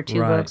 book or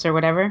 2 books or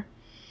whatever?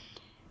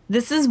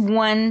 This is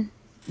one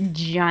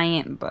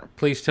giant book.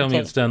 Please tell me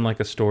it's done like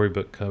a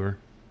storybook cover.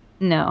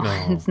 No,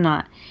 it's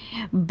not.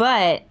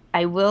 But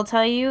I will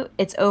tell you,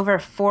 it's over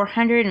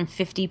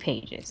 450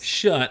 pages.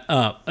 Shut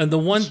up. And the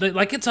one that,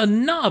 like, it's a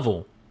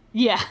novel.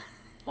 Yeah.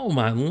 Oh,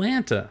 my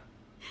Lanta.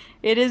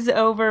 It is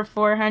over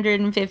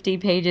 450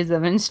 pages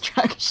of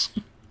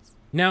instructions.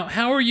 Now,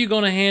 how are you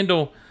going to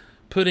handle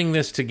putting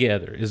this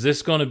together? Is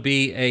this going to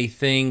be a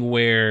thing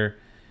where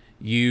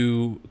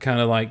you kind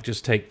of like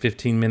just take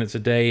 15 minutes a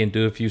day and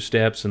do a few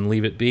steps and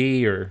leave it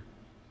be, or?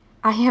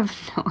 I have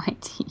no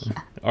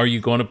idea. Are you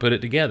going to put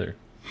it together?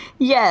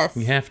 Yes.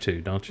 You have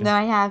to, don't you? No,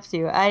 I have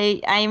to.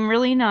 I'm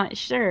really not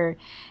sure.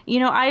 You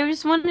know, I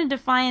just wanted to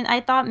I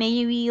thought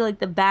maybe like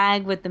the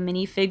bag with the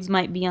minifigs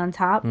might be on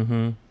top.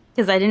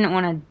 Because I didn't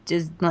want to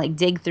just like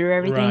dig through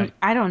everything. Right.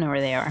 I don't know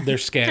where they are. They're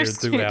scattered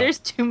throughout. There's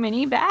too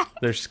many bags.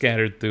 They're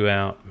scattered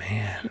throughout.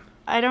 Man.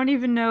 I don't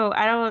even know.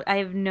 I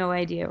have no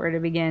idea where to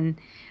begin.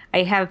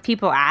 I have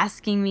people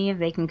asking me if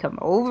they can come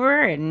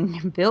over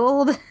and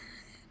build.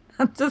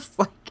 I'm just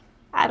like,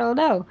 I don't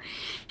know.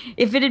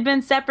 If it had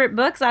been separate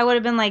books, I would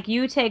have been like,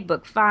 you take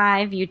book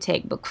 5, you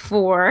take book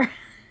 4,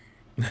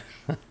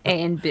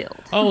 and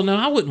build. Oh, no,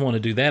 I wouldn't want to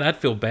do that. I'd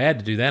feel bad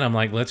to do that. I'm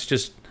like, let's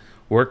just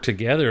work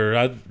together.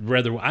 I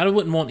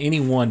wouldn't want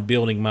anyone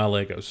building my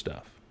Lego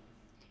stuff.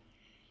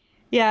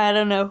 Yeah, I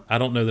don't know. I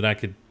don't know that I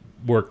could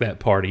work that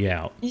party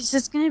out. It's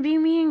just going to be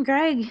me and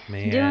Greg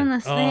doing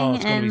this thing. Oh,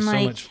 it's going to be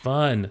so much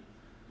fun.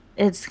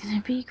 It's going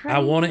to be great. I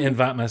want to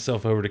invite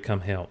myself over to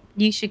come help.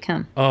 You should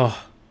come.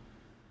 Oh,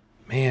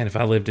 man, if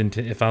I lived in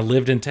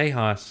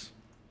Tejas.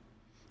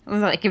 I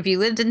was like, if you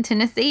lived in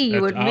Tennessee,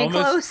 you would be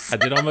close. I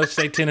did almost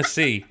say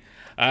Tennessee.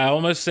 I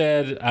almost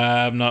said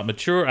I'm not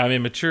mature. I'm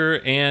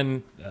immature,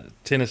 and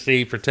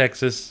Tennessee for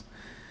Texas.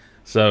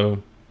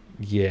 So,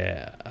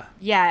 yeah.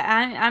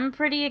 Yeah, I'm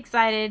pretty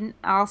excited.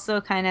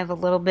 Also, kind of a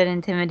little bit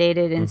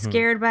intimidated and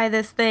scared by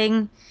this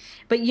thing.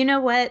 But you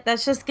know what?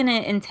 That's just gonna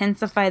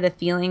intensify the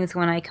feelings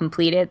when I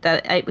complete it.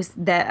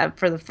 That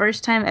for the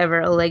first time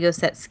ever, a Lego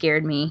set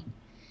scared me,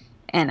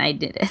 and I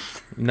did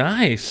it.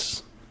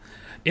 Nice.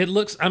 It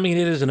looks. I mean,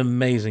 it is an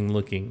amazing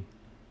looking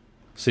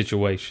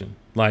situation.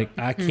 Like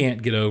I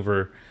can't get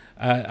over.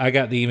 I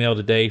got the email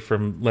today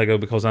from Lego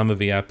because I'm a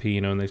VIP,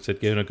 and they said,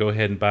 go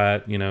ahead and buy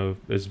it,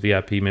 as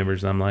VIP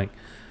members. And I'm like,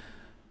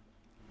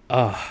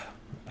 I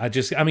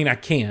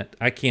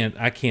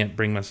can't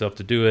bring myself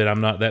to do it.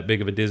 I'm not that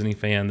big of a Disney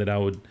fan that I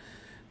would,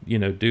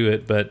 do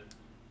it. But,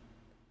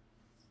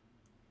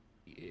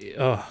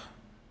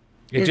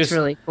 it's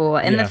really cool.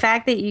 And the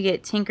fact that you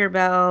get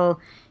Tinkerbell,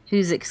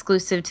 who's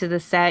exclusive to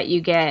the set,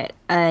 you get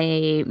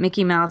a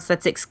Mickey Mouse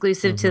that's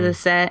exclusive to the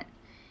set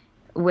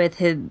with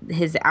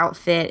his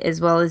outfit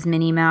as well as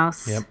Minnie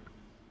Mouse. Yep.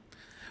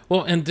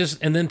 Well, and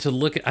then to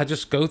look at, I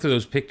just go through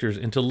those pictures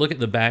and to look at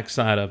the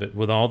backside of it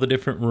with all the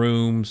different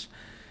rooms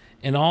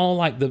and all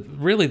like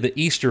the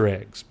Easter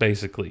eggs,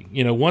 basically.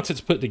 Once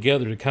it's put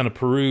together to kind of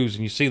peruse,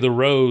 and you see the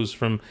rose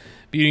from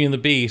Beauty and the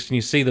Beast, and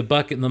you see the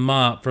bucket and the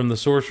mop from The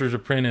Sorcerer's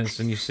Apprentice,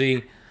 and you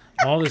see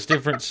all this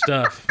different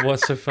stuff.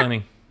 What's so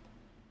funny?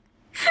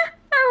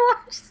 I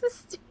watched the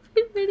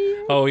stupid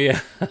video. Oh,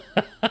 yeah.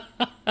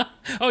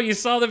 Oh, you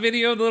saw the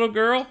video of the little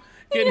girl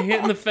getting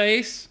hit in the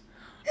face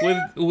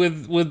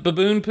with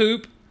baboon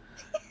poop?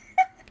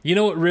 You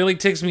know what really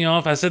ticks me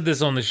off? I said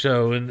this on the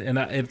show, and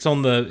it's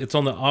on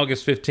the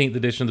August 15th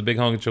edition of the Big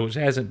Honkin' Show, which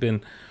hasn't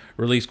been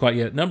released quite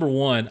yet. Number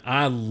one,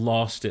 I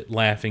lost it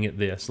laughing at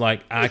this.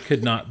 Like, I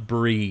could not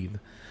breathe.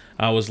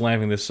 I was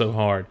laughing this so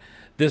hard.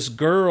 This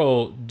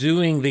girl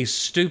doing these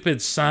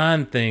stupid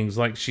sign things,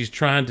 like she's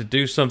trying to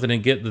do something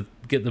and get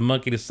the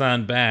monkey to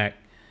sign back,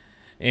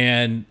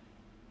 and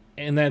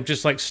then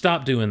just like,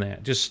 stop doing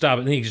that, just stop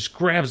it. And he just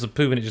grabs the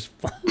poop and it just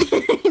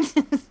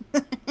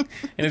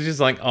and it's just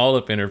like all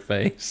up in her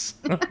face.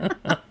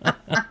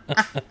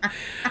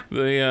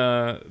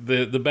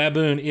 The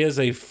baboon is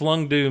a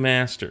flung-do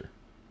master.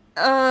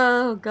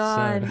 Oh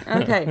God. So.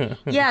 Okay.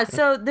 Yeah.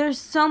 So there's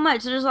so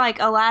much. There's like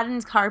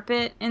Aladdin's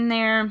carpet in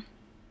there.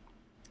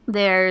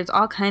 There's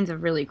all kinds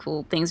of really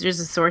cool things. There's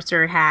a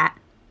sorcerer hat.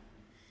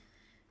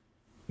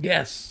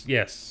 Yes.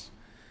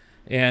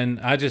 And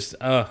I just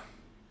want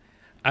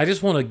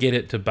to get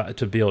it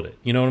to build it.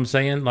 You know what I'm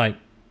saying? Like,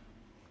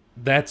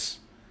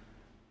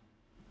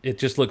 it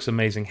just looks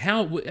amazing.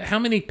 How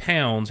many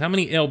pounds, how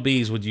many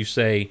lbs would you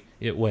say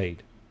it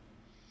weighed?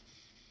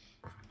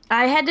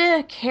 I had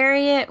to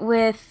carry it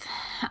with,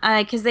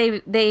 because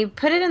they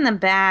put it in the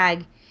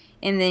bag,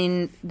 and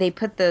then they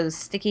put those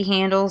sticky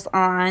handles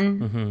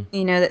on,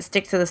 that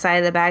stick to the side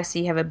of the bag so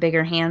you have a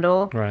bigger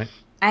handle. Right.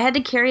 I had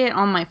to carry it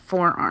on my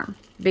forearm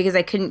because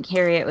I couldn't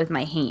carry it with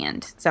my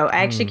hand. So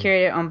I actually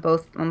carried it on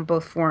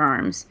both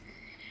forearms.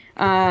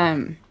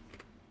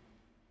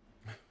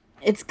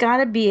 It's got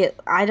to be,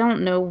 I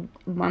don't know,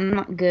 I'm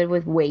not good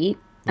with weight.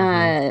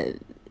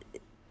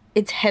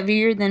 It's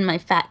heavier than my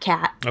fat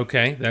cat.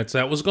 Okay,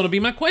 that was going to be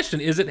my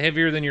question. Is it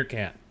heavier than your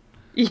cat?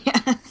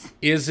 Yes.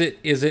 Is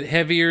it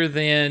heavier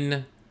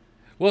than,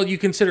 well, you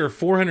consider a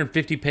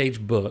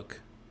 450-page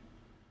book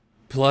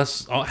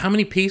plus, how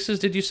many pieces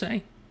did you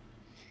say?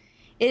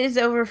 It is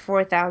over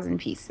 4,000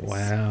 pieces.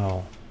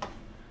 Wow.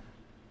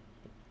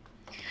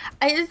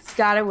 It's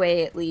got to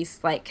weigh at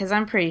least, because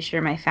I'm pretty sure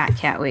my fat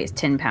cat weighs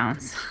 10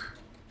 pounds.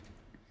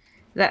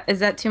 Is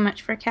that too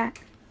much for a cat?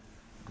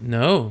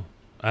 No.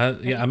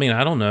 I mean,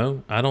 I don't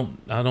know. I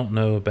don't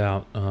know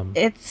about.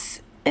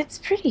 It's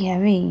pretty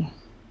heavy.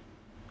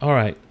 All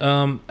right.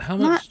 How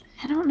much?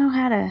 I don't know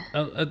how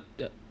to.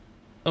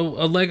 A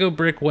Lego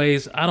brick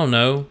weighs, I don't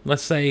know.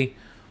 Let's say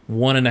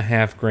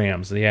 1.5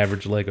 grams. The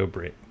average Lego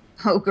brick.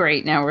 Oh,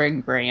 great! Now we're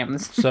in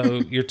grams.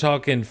 So you're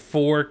talking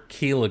 4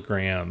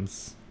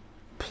 kilograms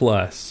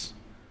plus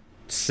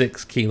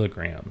 6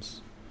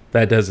 kilograms.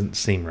 That doesn't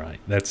seem right.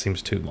 That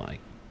seems too light.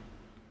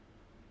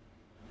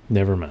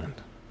 Never mind.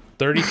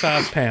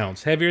 35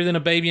 pounds. Heavier than a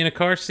baby in a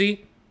car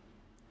seat?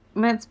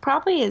 It's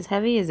probably as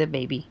heavy as a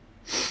baby.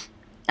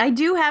 I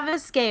do have a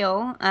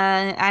scale.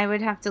 I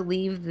would have to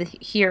leave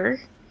the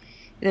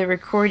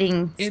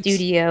recording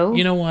studio.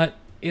 You know what?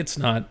 It's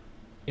not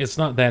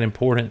that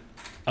important.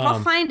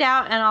 I'll find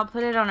out and I'll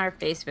put it on our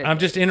Facebook. I'm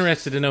just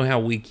interested to know how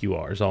weak you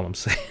are, is all I'm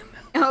saying.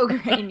 Oh,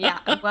 great. Yeah.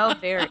 Well,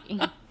 very.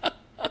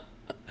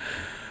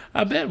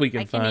 I bet we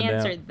can find out. I can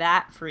answer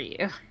that for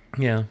you.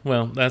 Yeah.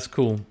 Well, that's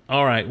cool.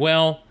 All right.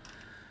 Well,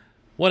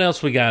 what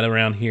else we got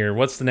around here?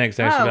 What's the next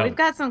action? Oh, we've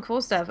got some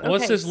cool stuff. Okay,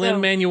 what's this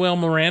Lin-Manuel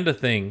Miranda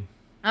thing?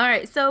 All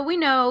right. So we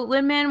know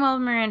Lin-Manuel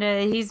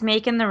Miranda, he's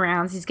making the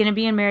rounds. He's going to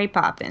be in Mary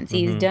Poppins.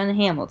 He's done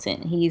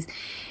Hamilton. He's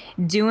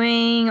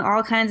doing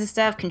all kinds of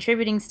stuff,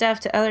 contributing stuff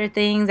to other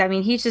things. I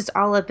mean, he's just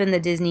all up in the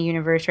Disney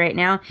universe right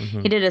now.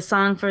 He did a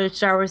song for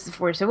Star Wars The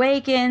Force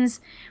Awakens.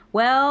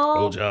 Well,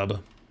 old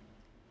job.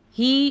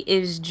 He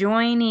is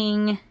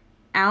joining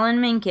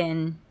Alan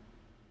Menken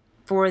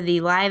for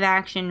the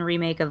live-action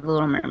remake of The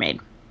Little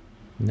Mermaid.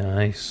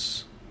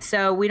 Nice.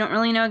 So we don't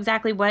really know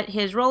exactly what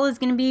his role is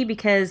going to be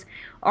because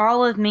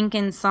all of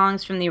Menken's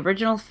songs from the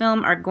original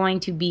film are going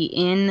to be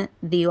in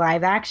the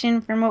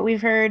live-action from what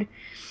we've heard.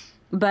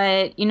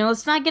 But,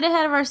 let's not get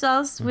ahead of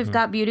ourselves. We've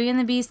got Beauty and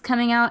the Beast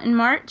coming out in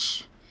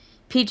March.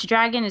 Peach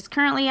Dragon is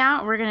currently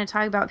out. We're going to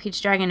talk about Peach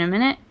Dragon in a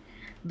minute.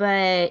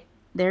 But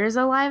there is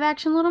a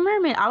live-action Little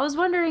Mermaid. I was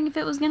wondering if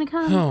it was going to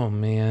come. Oh,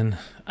 man.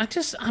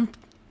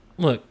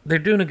 Look, they're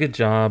doing a good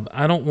job.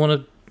 I don't want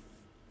to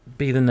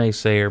be the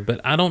naysayer, but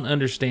I don't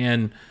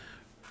understand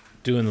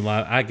doing the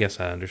live. I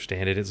guess I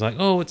understand it. It's like,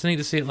 oh, it's neat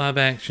to see it live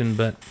action,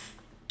 but...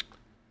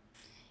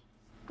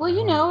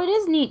 Well, it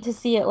is neat to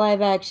see it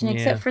live action,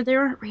 except for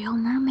there aren't real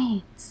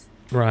mermaids.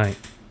 Right.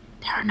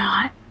 They're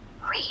not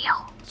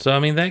real. So, I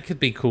mean, that could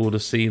be cool to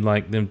see,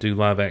 them do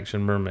live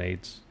action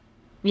mermaids.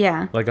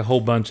 Yeah. Like a whole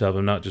bunch of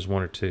them, not just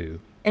one or two.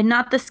 And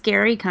not the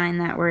scary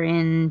kind that were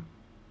in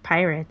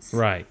Pirates.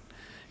 Right.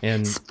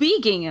 And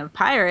speaking of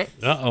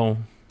pirates. Uh-oh.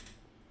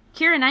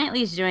 Keira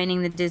Knightley's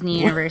joining the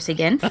Disney universe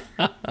again.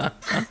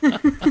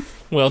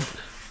 Well,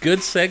 good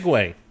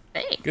segue.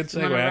 Thanks. Good segue.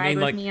 You wanna ride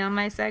with me on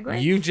my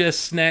segue? You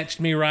just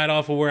snatched me right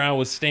off of where I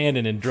was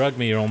standing and drugged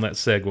me on that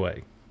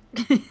segue.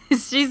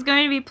 She's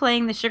going to be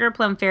playing the Sugar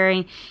Plum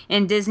Fairy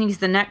in Disney's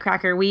The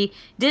Nutcracker. We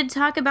did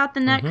talk about the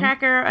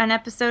Nutcracker an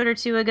episode or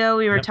two ago.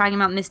 We were talking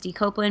about Misty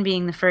Copeland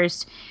being the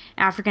first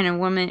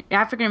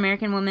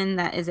African-American woman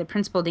that is a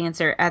principal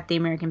dancer at the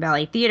American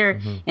Ballet Theater,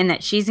 and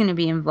that she's going to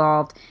be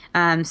involved.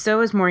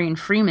 So is Morgan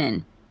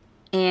Freeman.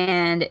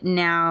 And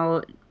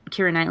now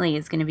Keira Knightley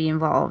is going to be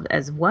involved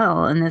as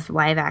well in this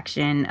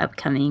live-action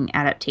upcoming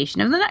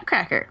adaptation of The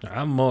Nutcracker.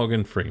 I'm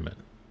Morgan Freeman.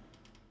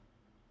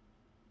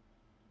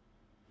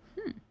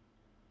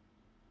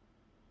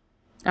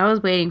 I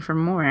was waiting for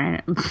more.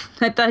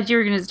 I thought you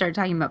were going to start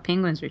talking about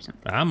penguins or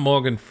something. I'm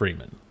Morgan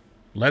Freeman.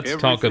 Let's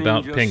talk Everything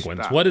about just penguins.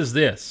 stopped. What is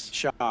this?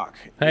 Shock.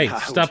 Hey, Yeah, I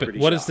stop was it. pretty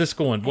What is shocked. this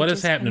going? What is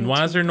just happening? wanted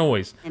Why is to- there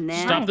noise? And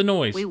then Stop the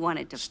noise. we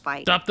wanted to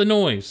fight. Stop the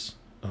noise.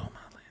 Oh, my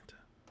Lanta.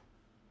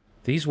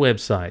 These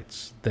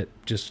websites that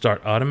just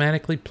start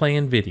automatically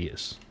playing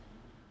videos.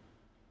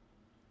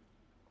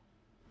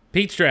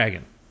 Pete's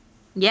Dragon.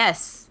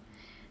 Yes.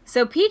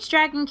 So Pete's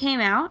Dragon came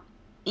out,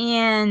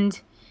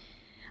 and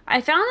I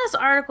found this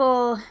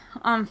article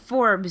on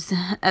Forbes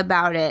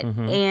about it.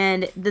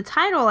 And the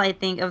title, I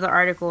think, of the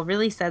article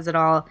really says it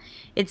all.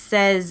 It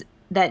says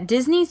that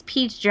Disney's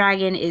Pete's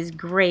Dragon is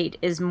great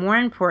is more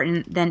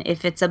important than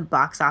if it's a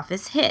box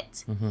office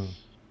hit.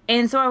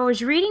 And so I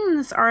was reading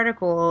this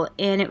article,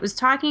 and it was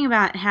talking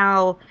about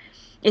how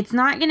it's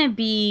not going to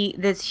be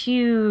this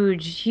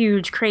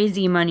huge,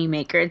 crazy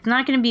moneymaker. It's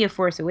not going to be a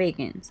Force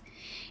Awakens.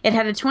 It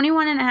had a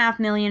 $21.5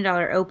 million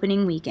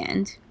opening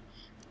weekend.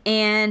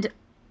 And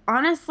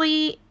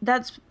honestly,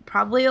 that's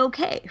probably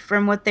okay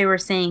from what they were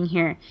saying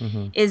here.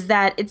 Is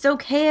that it's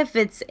okay if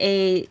it's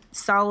a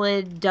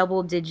solid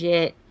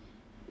double-digit,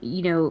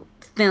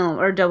 film,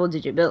 or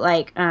double-digit, but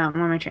like, what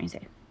am I trying to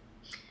say?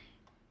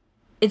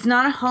 It's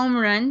not a home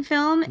run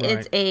film. Right.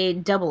 It's a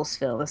doubles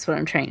film. That's what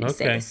I'm trying to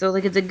say. Okay. So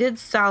like it's a good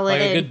solid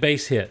Like a good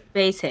base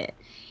hit.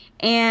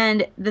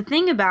 And the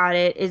thing about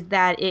it is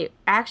that it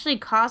actually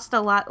cost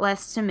a lot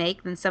less to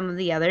make than some of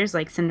the others,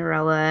 like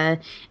Cinderella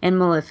and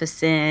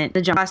Maleficent.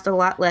 The cost a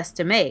lot less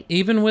to make.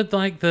 Even with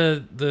like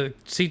the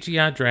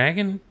CGI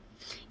dragon?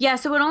 Yeah,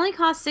 so it only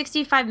cost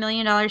 $65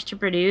 million to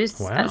produce.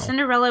 Wow.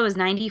 Cinderella was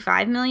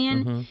 $95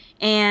 million.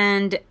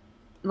 And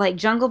like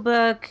Jungle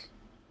Book,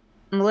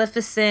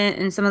 Maleficent,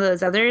 and some of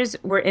those others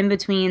were in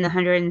between the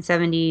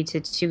 $170 to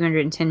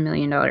 $210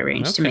 million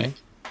range to make.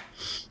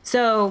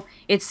 So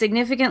it's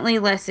significantly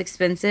less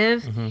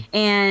expensive.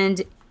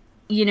 And,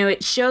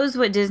 it shows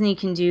what Disney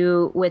can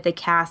do with a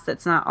cast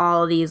that's not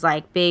all these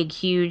like big,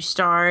 huge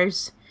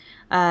stars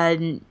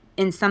in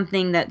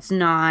something that's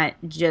not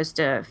just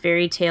a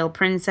fairy tale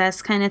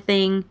princess kind of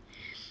thing.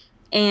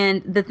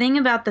 And the thing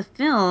about the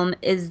film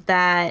is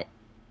that,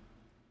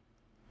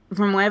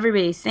 from what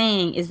everybody's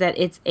saying, is that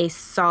it's a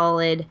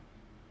solid,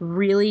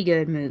 really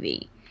good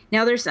movie.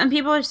 Now, there's some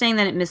people are saying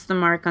that it missed the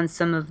mark on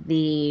some of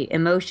the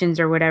emotions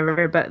or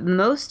whatever, but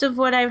most of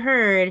what I've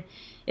heard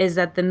is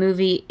that the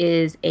movie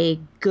is a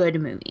good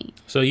movie.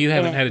 So you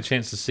haven't had a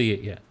chance to see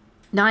it yet?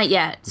 Not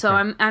yet. So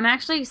I'm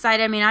actually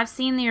excited. I mean, I've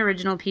seen the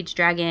original Pete's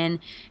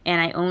Dragon,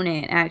 and I own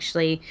it,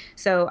 actually.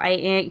 So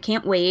I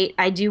can't wait.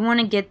 I do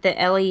want to get the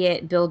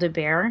Elliot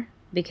Build-A-Bear,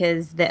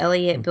 because the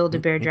Elliot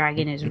Build-A-Bear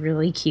dragon is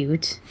really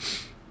cute.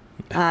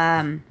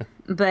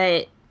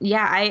 But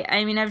yeah,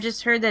 I mean, I've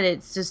just heard that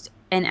it's just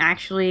an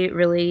actually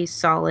really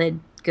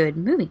solid, good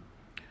movie.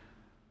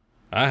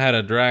 I had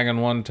a dragon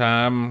one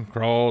time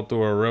crawl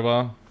through a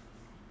river.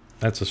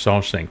 That's a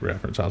Shawshank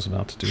reference I was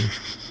about to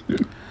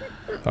do.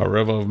 A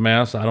river of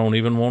mess I don't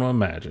even want to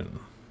imagine.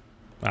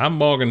 I'm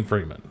Morgan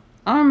Freeman.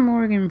 I'm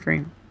Morgan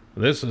Freeman.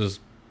 This is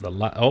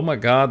oh my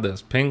God,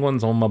 there's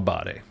penguins on my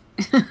body.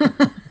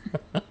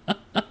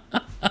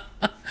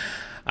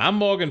 I'm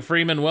Morgan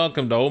Freeman.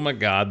 Welcome to Oh My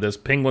God, there's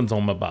penguins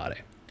on my body.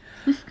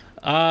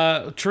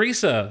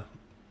 Teresa,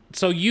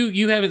 so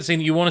you haven't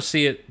seen it. You want to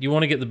see it. You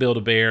want to get the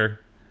Build-A-Bear.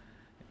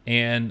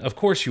 And of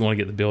course you want to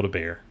get the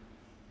Build-A-Bear.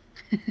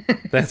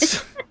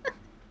 That's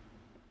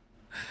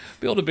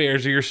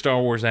Build-A-Bears are your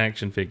Star Wars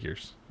action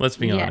figures. Let's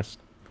be honest.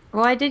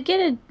 Well, I did get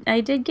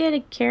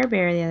a Care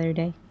Bear the other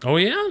day. Oh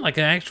yeah, like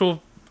an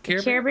actual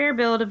Care Bear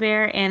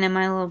Build-A-Bear and a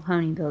My Little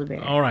Pony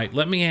Build-A-Bear. All right,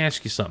 let me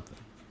ask you something.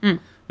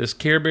 This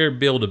Care Bear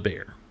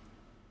Build-A-Bear.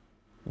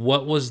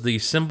 What was the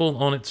symbol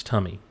on its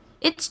tummy?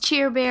 It's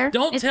Cheer Bear.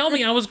 Don't tell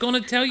me. I was going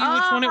to tell you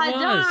which one it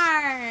was.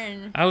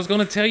 Darn. I was going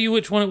to tell you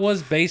which one it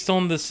was based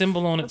on the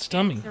symbol on its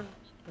tummy.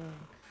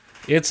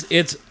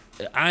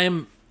 I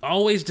am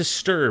always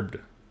disturbed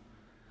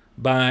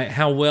by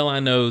how well I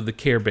know the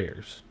Care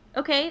Bears.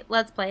 Okay,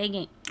 let's play a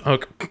game.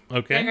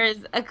 Okay.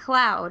 There's a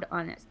cloud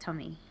on its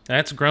tummy.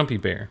 That's Grumpy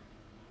Bear.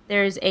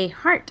 There's a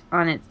heart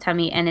on its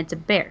tummy, and it's a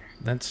bear.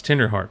 That's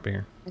Tenderheart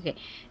Bear. Okay.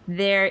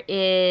 There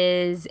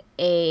is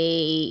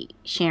a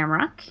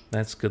shamrock.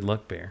 That's Good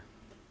Luck Bear.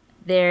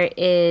 There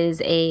is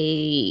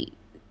a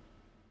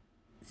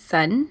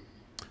sun.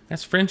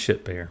 That's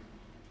Friendship Bear.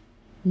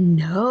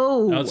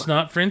 No. No, it's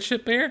not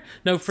Friendship Bear?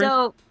 No,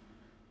 Friendship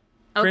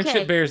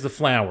Bear is the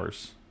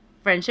flowers.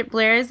 Friendship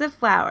Bear is the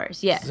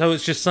flowers, yes. So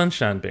it's just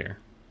Sunshine Bear.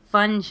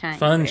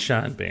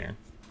 Funshine Bear.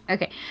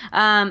 Okay.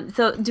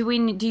 So do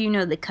you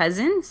know the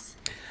cousins?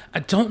 I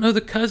don't know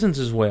the cousins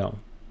as well.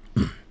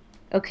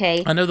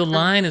 Okay. I know the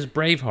lion is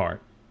Braveheart.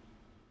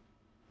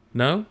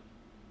 No?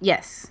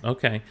 Yes.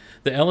 Okay.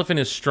 The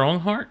elephant is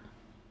Strongheart?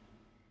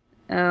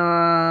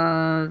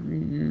 I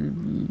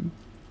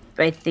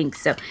think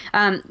so.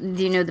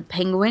 Do you know the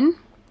penguin?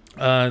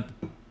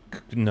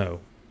 No.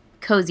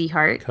 Cozy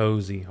Heart.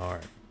 Cozy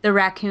Heart. The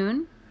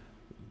raccoon?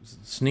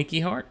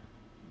 Sneaky Heart?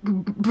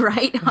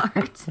 Bright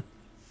Heart.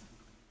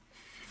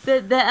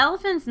 The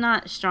elephant's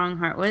not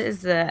Strongheart. What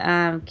is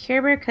the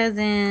Care Bear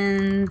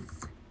Cousins?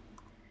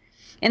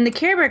 And the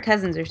Care Bear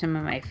Cousins are some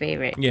of my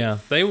favorite. Yeah,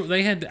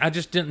 they had. I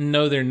just didn't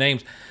know their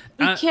names.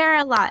 We care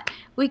a lot.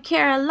 We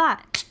care a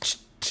lot.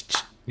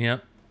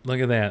 Yep. Look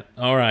at that.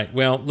 All right.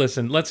 Well,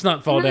 listen. Let's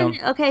not fall down.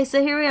 Okay,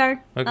 so here we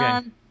are.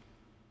 Okay.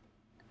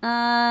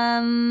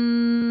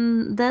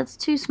 That's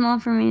too small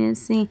for me to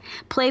see.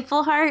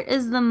 Playful Heart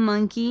is the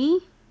monkey.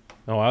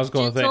 Oh, I was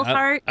going to say.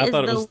 I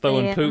thought it was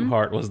Throwing Poop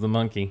Heart was the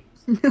monkey.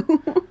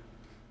 No.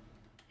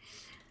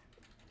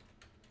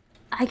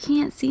 I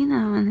can't see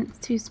that one. It's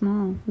too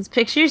small. This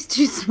picture's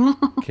too small.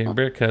 Care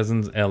Bear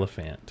Cousins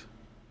elephant.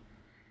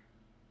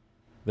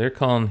 They're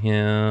calling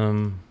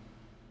him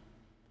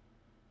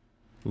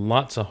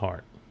Lots of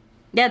Heart.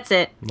 That's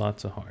it.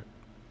 Lots of Heart.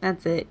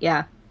 That's it.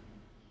 Yeah.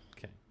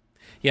 Okay.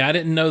 Yeah, I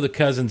didn't know the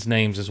cousins'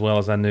 names as well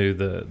as I knew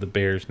the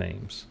bears'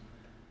 names.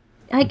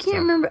 I can't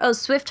remember. Oh,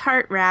 Swift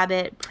Heart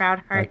Rabbit,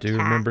 Proud Heart I do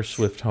remember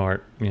Swift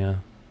Heart. Yeah.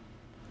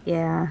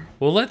 Yeah.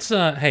 Well, let's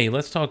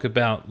talk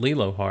about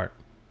Lilo Heart.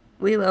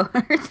 Lilo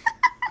Heart.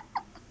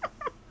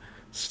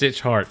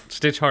 Stitch Heart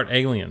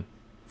Alien.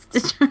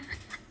 Stitch Heart.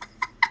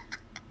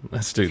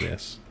 Let's do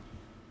this.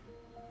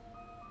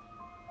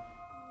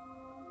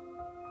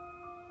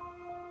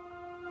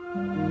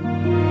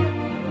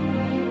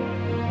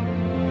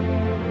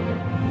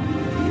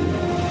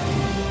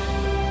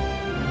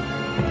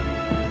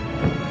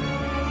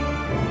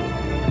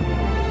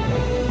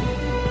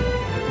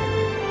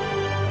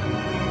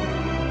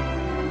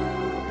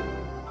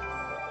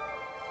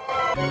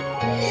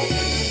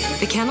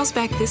 The kennel's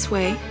back this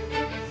way.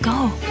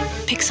 Go.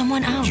 Pick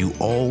someone out. You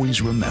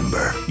always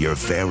remember your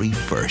very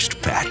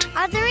first pet.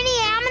 Are there any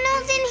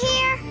aminals in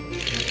here?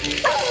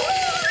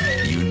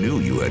 You knew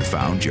you had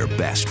found your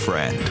best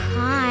friend.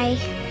 Hi.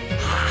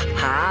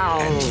 How?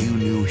 And you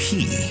knew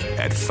he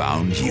had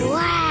found you.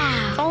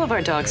 Wow. All of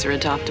our dogs are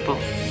adoptable.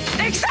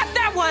 Except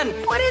that one!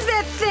 What is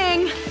that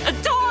thing? A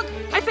dog,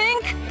 I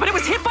think. But it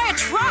was hit by a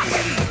truck.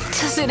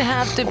 Does it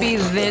have to be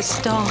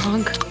this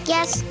dog?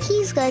 Yes,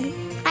 he's good.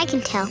 I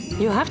can tell.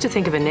 You'll have to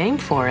think of a name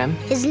for him.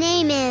 His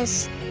name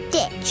is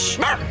Stitch.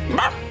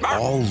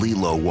 All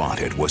Lilo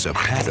wanted was a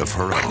pet of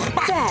her own.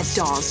 Bad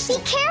dog. Be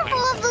careful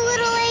of the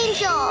little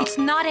angel. It's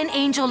not an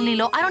angel,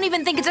 Lilo. I don't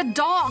even think it's a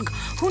dog.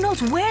 Who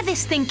knows where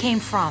this thing came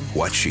from?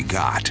 What she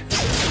got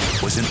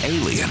was an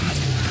alien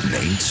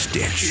named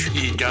Stitch.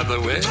 He got the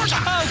wish?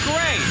 Oh,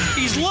 great!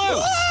 He's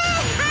loose!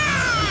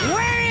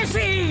 Where is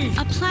he?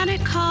 A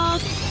planet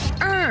called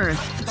Earth.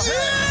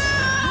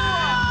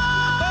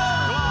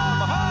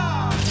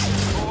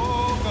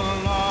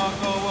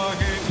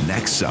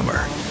 Next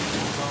summer,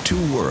 two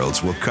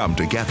worlds will come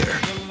together,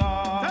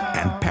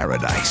 and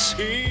paradise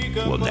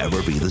will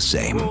never be the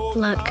same.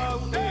 Look.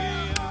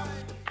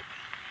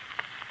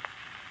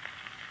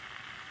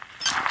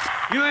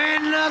 You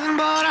ain't nothing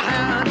but a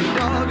hound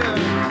dog.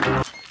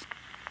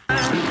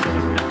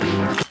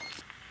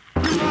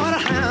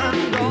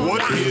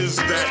 What is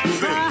that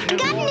thing? I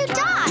got a new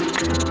dog.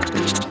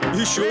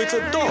 You sure it's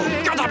a dog?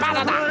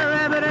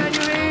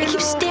 It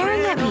keeps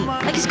staring at me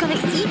like it's gonna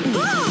eat me.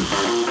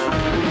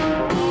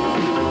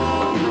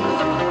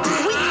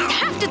 We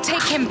have to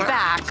take him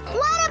back.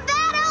 What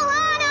about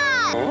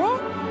Ohana?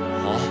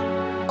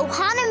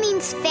 Ohana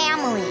means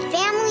family.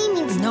 Family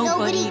means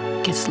nobody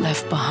gets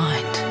left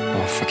behind.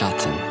 Or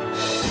forgotten.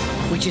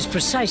 Which is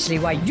precisely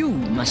why you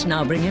must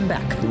now bring him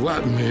back.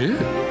 What, me?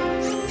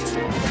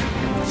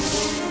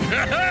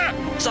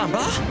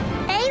 Samba?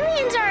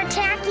 Aliens are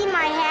attacking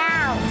my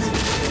house.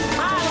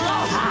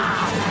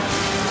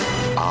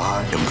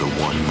 I am the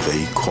one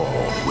they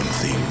call when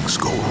things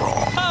go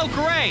wrong. Oh,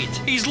 great!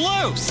 He's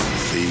loose!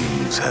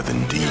 Things have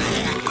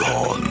indeed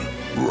gone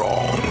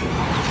wrong.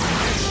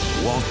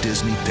 Walt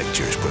Disney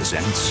Pictures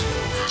presents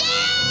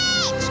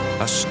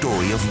a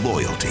story of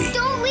loyalty.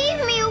 Don't leave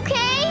me,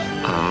 okay?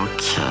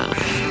 Okay.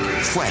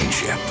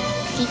 Friendship.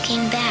 He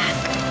came back.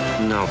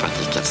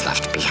 Nobody gets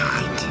left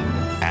behind.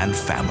 And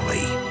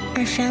family.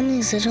 Our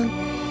family's little,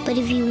 but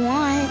if you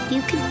want,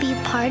 you could be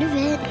a part of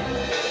it.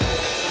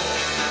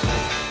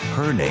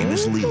 Her name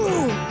is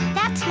Lilo.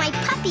 That's my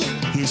puppy.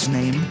 His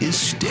name is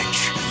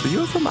Stitch. So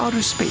you're from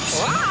outer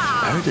space.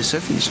 Married to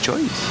Sophia's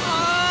choice.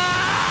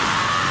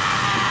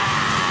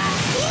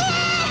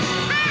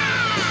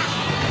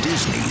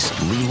 Disney's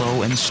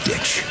Lilo and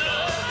Stitch.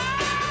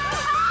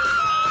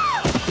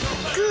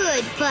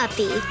 Good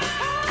puppy.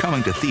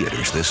 Coming to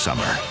theaters this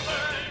summer.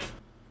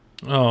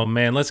 Oh,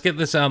 man, let's get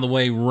this out of the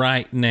way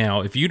right now.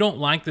 If you don't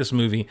like this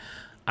movie,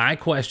 I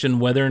question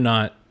whether or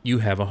not you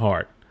have a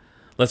heart.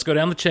 Let's go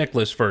down the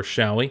checklist first,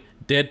 shall we?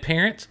 Dead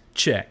parents?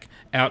 Check.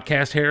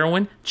 Outcast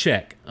heroine?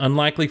 Check.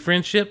 Unlikely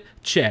friendship?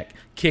 Check.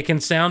 Kicking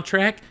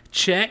soundtrack?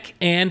 Check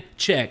and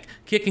check.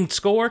 Kicking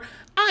score?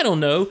 I don't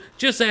know.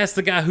 Just ask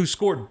the guy who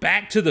scored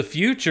Back to the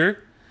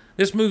Future.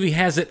 This movie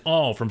has it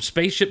all, from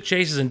spaceship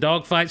chases and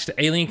dogfights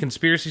to alien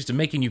conspiracies to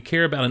making you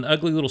care about an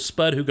ugly little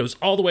spud who goes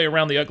all the way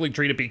around the ugly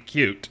tree to be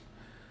cute.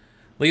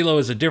 Lilo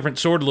is a different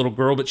sort of little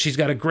girl, but she's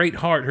got a great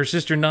heart. Her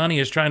sister Nani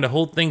is trying to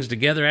hold things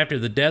together after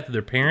the death of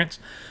their parents.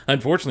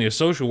 Unfortunately, a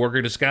social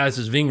worker disguised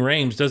as Ving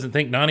Rhames doesn't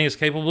think Nani is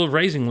capable of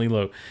raising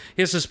Lilo.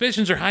 His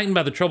suspicions are heightened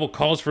by the trouble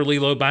caused for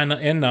Lilo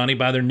and Nani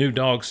by their new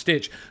dog,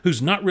 Stitch,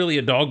 who's not really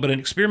a dog, but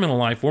an experimental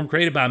life form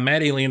created by a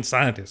mad alien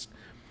scientist.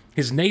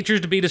 His nature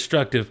is to be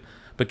destructive,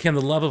 but can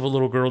the love of a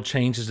little girl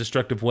change his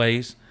destructive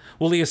ways?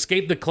 Will he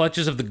escape the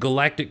clutches of the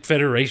Galactic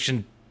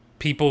Federation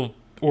people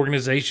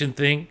organization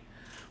thing?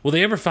 Will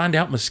they ever find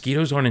out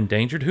mosquitoes aren't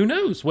endangered? Who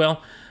knows?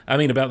 Well, I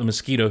mean about the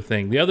mosquito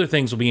thing. The other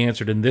things will be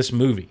answered in this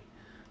movie.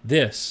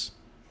 This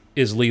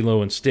is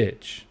Lilo and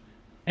Stitch.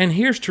 And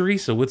here's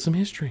Teresa with some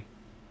history.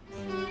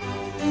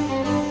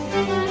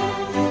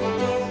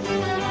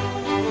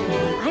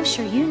 I'm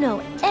sure you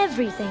know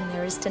everything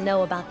there is to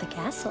know about the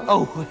castle.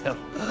 Oh, well,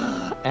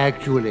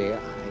 actually,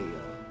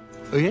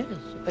 yes,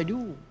 I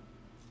do.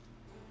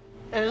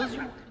 As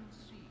you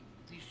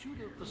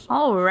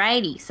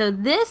Alrighty, so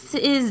this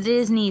is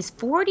Disney's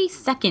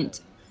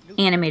 42nd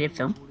animated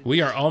film.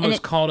 We are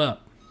almost caught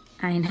up.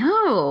 I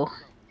know.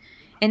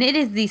 And it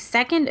is the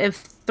second of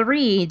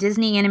 3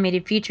 Disney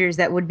animated features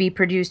that would be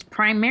produced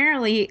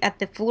primarily at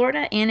the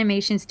Florida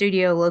Animation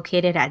Studio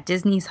located at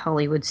Disney's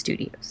Hollywood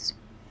Studios.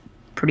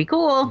 Pretty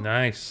cool.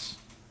 Nice.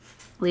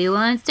 Lilo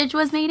and Stitch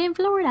was made in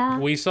Florida.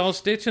 We saw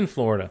Stitch in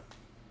Florida.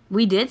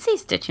 We did see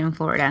Stitch in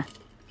Florida.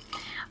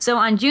 So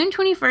on June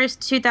 21st,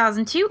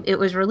 2002, it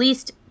was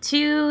released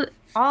to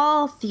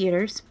all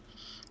theaters,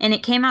 and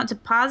it came out to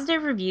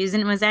positive reviews,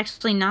 and it was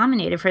actually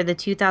nominated for the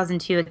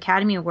 2002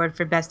 Academy Award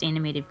for Best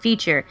Animated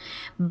Feature,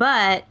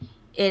 but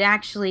it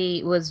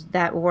actually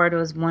that award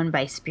was won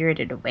by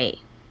Spirited Away.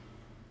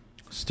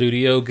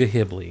 Studio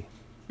Ghibli.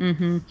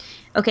 Mm-hmm.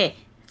 Okay,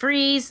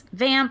 freeze,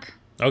 vamp.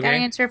 Okay. Gotta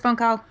answer a phone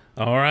call.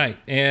 All right,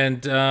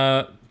 and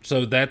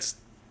so that's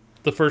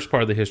the first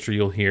part of the history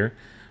you'll hear.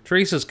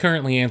 Teresa's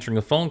currently answering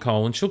a phone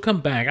call, and she'll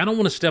come back. I don't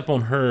want to step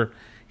on her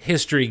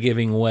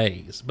history-giving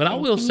ways, but I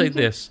will say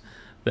this.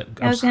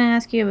 I was going to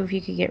ask you if you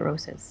could get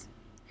roses.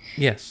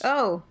 Yes.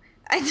 Oh,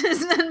 I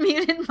just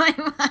unmuted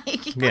my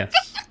mic. Yes.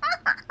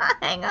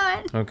 Hang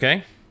on.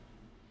 Okay.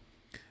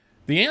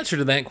 The answer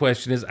to that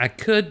question is I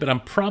could, but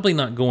I'm probably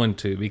not going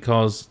to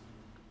because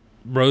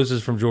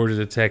roses from Georgia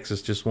to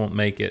Texas just won't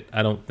make it,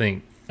 I don't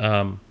think.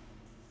 I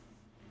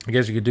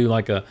guess you could do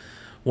like a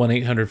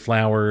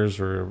 1-800-Flowers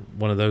or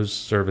one of those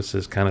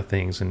services kind of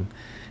things and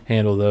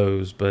handle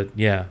those. But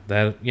yeah.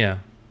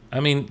 I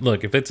mean,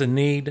 look, if it's a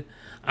need,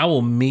 I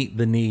will meet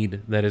the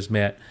need that is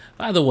met.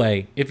 By the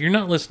way, if you're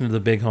not listening to the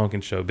Big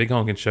Honkin' Show,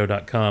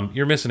 BigHonkinShow.com,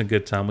 you're missing a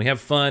good time. We have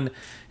fun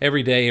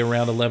every day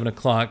around 11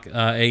 o'clock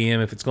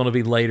a.m. If it's going to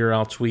be later,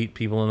 I'll tweet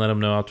people and let them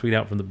know. I'll tweet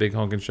out from the Big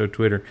Honkin' Show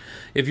Twitter.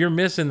 If you're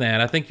missing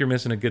that, I think you're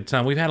missing a good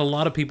time. We've had a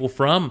lot of people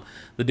from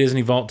the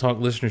Disney Vault Talk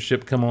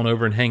listenership come on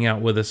over and hang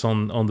out with us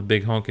on the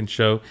Big Honkin'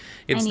 Show.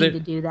 I need to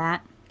do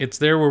that. It's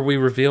there where we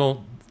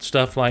reveal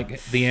stuff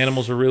like the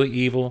animals are really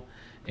evil,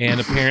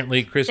 and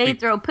apparently Crispy... They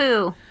throw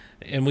poo.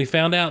 And we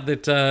found out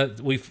that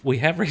we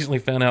have recently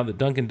found out that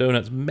Dunkin'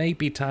 Donuts may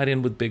be tied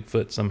in with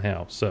Bigfoot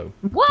somehow. So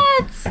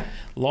what?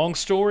 Long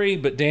story,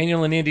 but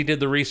Daniel and Indy did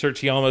the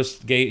research. He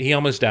almost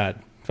died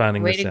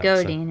finding this out. Way to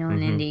go, Daniel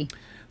and Indy.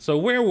 So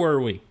where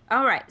were we?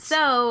 All right.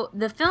 So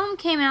the film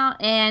came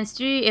out and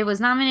it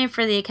was nominated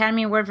for the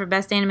Academy Award for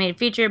Best Animated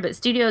Feature, but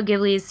Studio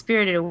Ghibli's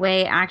Spirited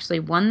Away actually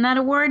won that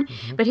award.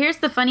 Mm-hmm. But here's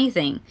the funny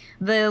thing.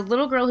 The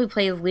little girl who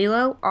plays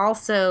Lilo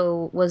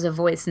also was a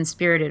voice in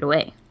Spirited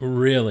Away.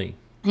 Really?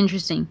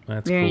 Interesting.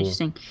 That's very cool.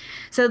 Interesting.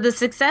 So the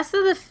success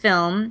of the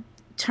film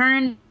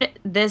turned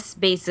this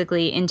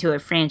basically into a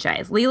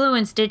franchise. Lilo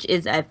and Stitch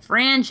is a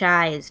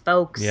franchise,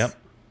 folks. Yep.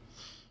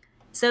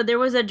 So there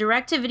was a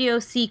direct-to-video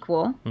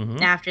sequel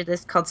after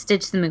this called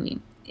Stitch the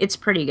Movie. It's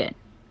pretty good.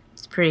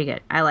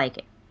 I like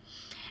it.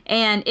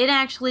 And it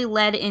actually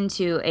led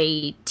into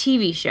a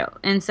TV show.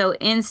 And so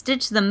in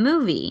Stitch the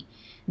Movie,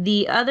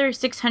 the other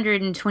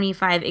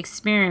 625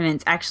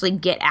 experiments actually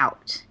get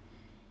out.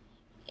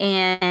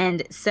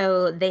 And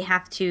so they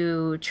have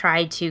to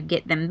try to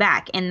get them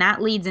back. And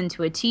that leads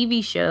into a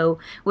TV show,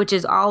 which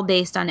is all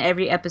based on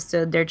every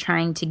episode they're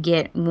trying to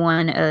get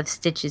one of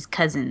Stitch's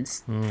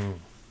cousins.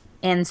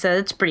 And so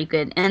it's pretty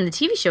good. And the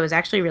TV show is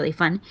actually really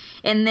fun.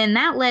 And then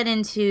that led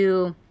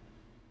into...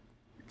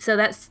 So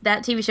that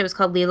TV show was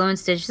called Lilo and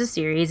Stitch the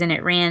Series, and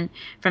it ran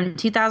from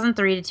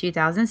 2003 to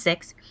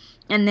 2006.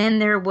 And then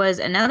there was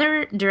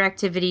another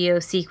direct-to-video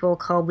sequel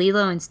called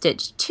Lilo and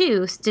Stitch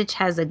 2, Stitch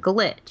Has a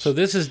Glitch. So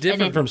this is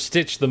different from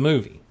Stitch the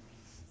Movie.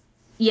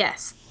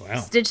 Yes. Wow.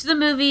 Stitch the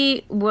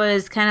Movie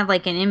was kind of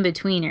like an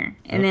in-betweener.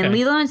 And then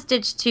Lilo and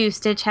Stitch 2,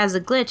 Stitch Has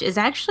a Glitch is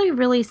actually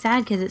really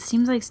sad because it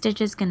seems like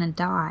Stitch is going to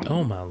die.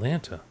 Oh, my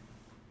Lanta.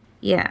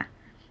 Yeah.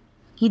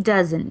 He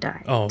doesn't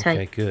die. Oh,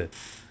 okay, good.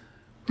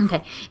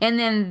 Okay. And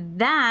then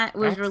that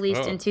was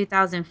released in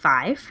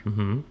 2005.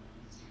 Mm-hmm.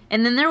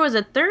 And then there was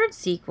a third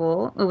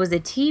sequel. It was a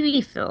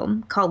TV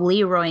film called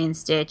Leroy and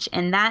Stitch,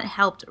 and that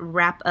helped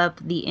wrap up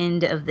the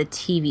end of the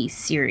TV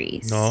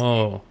series.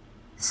 Oh.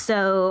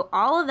 So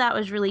all of that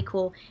was really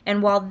cool.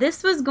 And while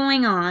this was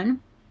going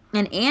on,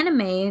 an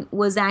anime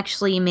was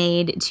actually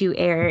made to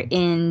air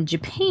in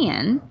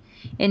Japan,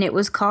 and it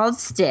was called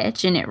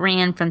Stitch, and it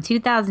ran from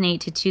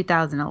 2008 to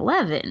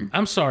 2011.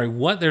 I'm sorry,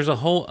 what? There's a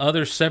whole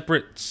other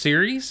separate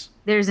series?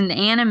 There's an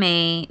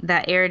anime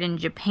that aired in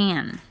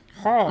Japan.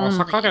 That's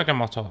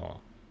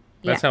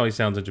Yeah. how he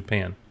sounds in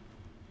Japan.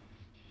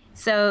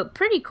 So,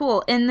 pretty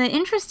cool. And the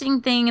interesting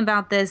thing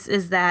about this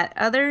is that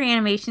other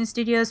animation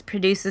studios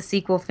produce the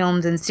sequel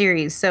films and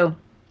series. So,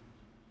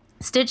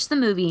 Stitch the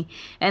movie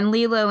and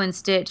Lilo and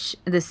Stitch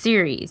the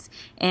series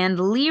and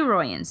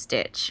Leroy and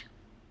Stitch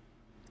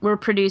were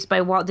produced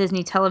by Walt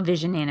Disney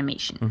Television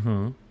Animation.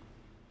 Mm-hmm.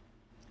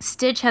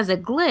 Stitch Has a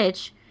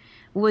Glitch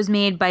was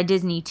made by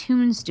Disney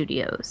Toon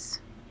Studios.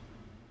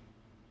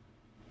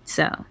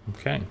 So,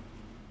 okay.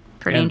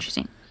 Pretty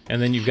interesting.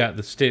 And then you've got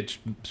the Stitch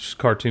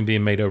cartoon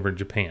being made over in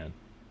Japan.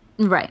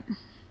 Right.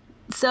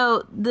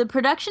 So the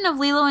production of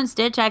Lilo and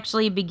Stitch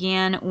actually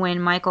began when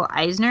Michael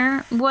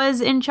Eisner was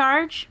in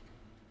charge.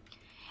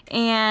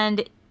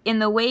 And in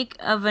the wake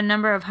of a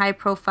number of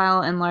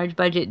high-profile and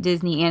large-budget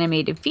Disney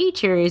animated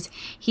features,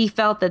 he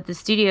felt that the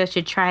studio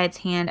should try its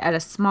hand at a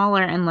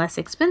smaller and less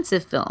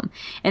expensive film.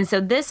 And so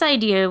this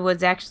idea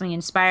was actually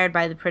inspired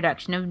by the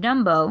production of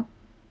Dumbo,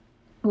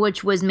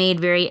 which was made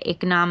very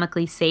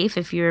economically safe,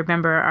 if you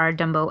remember our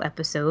Dumbo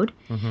episode,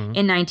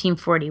 in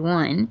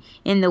 1941,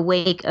 in the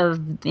wake of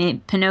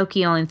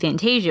Pinocchio and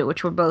Fantasia,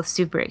 which were both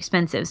super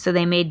expensive. So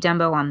they made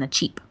Dumbo on the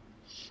cheap.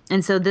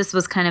 And so this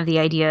was kind of the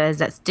idea, is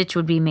that Stitch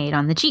would be made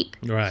on the cheap.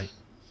 Right.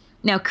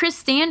 Now, Chris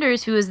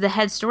Sanders, who was the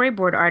head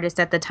storyboard artist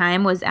at the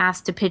time, was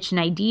asked to pitch an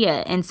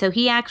idea. And so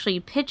he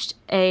actually pitched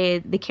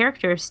the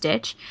character of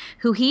Stitch,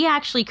 who he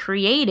actually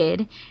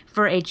created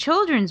for a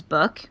children's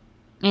book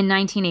in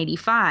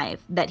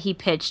 1985 that he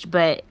pitched,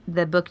 but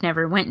the book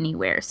never went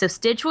anywhere. So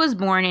Stitch was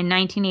born in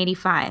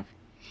 1985.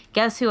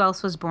 Guess who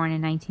else was born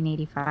in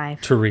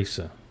 1985?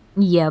 Teresa.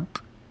 Yep.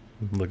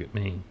 Look at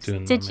me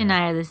doing Stitch and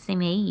I are the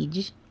same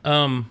age.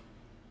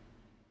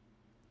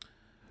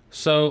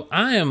 So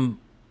I am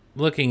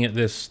looking at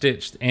this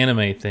Stitch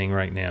anime thing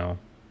right now.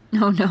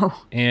 Oh no.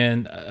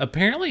 And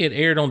apparently it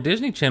aired on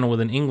Disney Channel with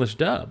an English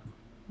dub.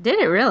 Did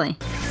it really?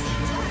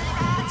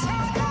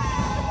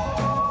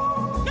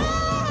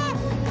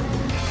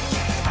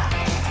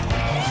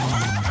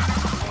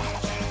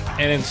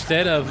 And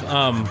instead of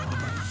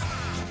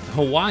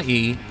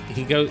Hawaii,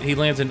 he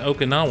lands in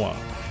Okinawa.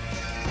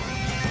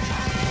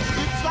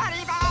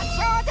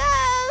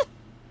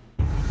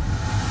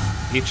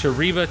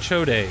 Ichiriba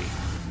Chode.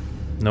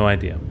 No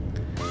idea.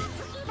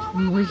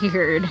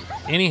 Weird.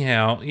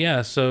 Anyhow,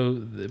 yeah, so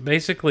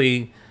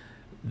basically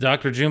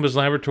Dr. Jumba's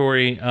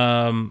laboratory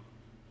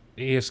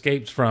he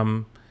escapes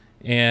from,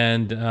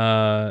 and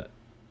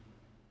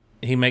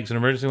he makes an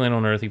emergency land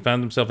on Earth. He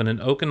finds himself in an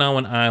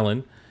Okinawan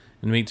island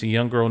and meets a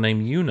young girl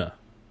named Yuna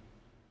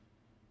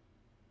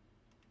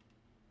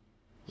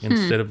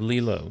instead of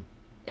Lilo.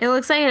 It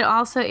looks like it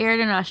also aired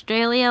in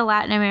Australia,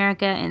 Latin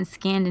America, and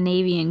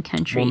Scandinavian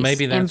countries. Well,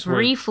 maybe that's and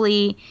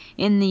briefly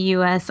in the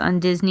U.S. on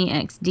Disney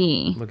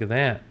XD. Look at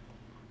that.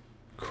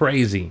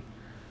 Crazy.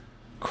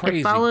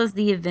 It follows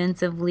the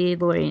events of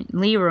Leroy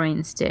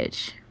and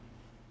Stitch.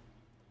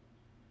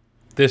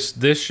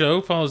 This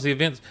show follows the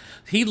events.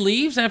 He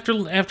leaves after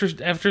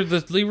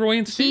the Leroy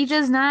and Stitch? He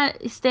does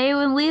not stay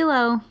with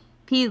Lilo.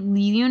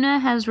 Yuna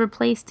has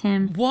replaced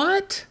him.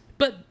 What?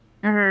 But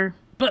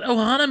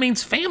Ohana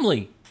means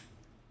family.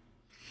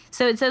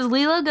 So it says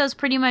Lilo goes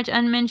pretty much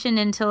unmentioned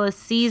until a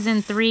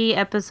season 3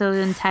 episode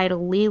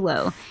entitled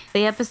Lilo.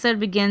 The episode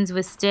begins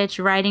with Stitch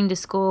riding to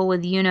school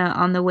with Yuna.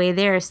 On the way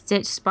there,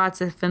 Stitch spots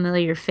a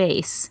familiar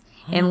face,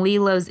 and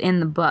Lilo's in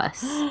the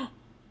bus.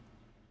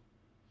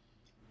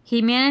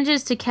 He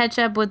manages to catch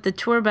up with the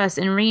tour bus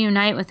and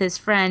reunite with his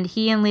friend.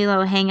 He and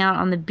Lilo hang out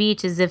on the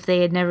beach as if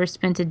they had never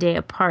spent a day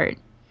apart.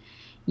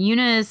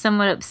 Yuna is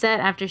somewhat upset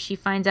after she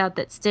finds out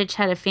that Stitch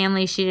had a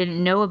family she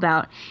didn't know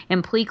about,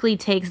 and Pleakley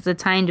takes the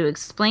time to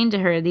explain to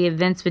her the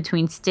events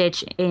between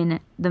Stitch in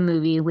the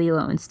movie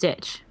Lilo and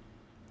Stitch.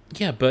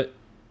 Yeah, but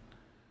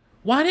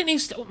why didn't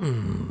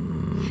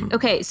he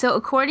Okay, so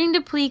according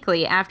to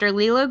Pleakley, after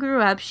Lilo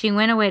grew up, she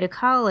went away to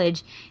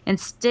college, and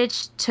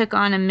Stitch took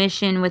on a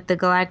mission with the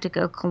Galactic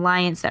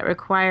Alliance that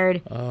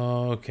required...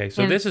 Oh, okay.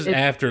 So this is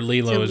after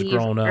Lilo has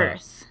grown up.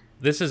 Earth.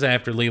 This is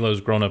after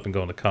Lilo's grown up and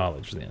going to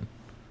college then.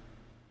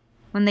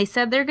 When they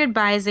said their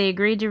goodbyes, they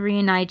agreed to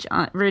reunite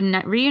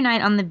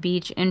on the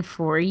beach in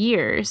 4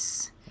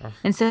 years. Oh.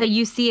 And so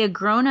you see a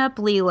grown-up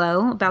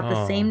Lilo, about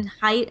the same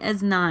height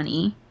as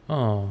Nani.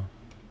 Oh.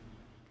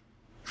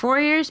 4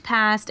 years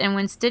passed, and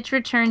when Stitch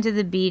returned to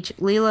the beach,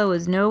 Lilo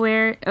was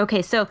nowhere.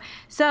 Okay, so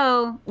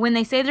when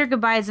they say their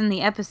goodbyes in the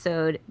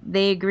episode,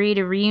 they agree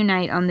to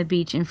reunite on the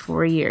beach in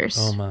 4 years.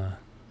 Oh, my.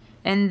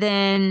 And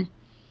then...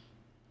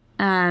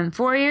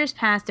 4 years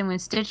passed, and when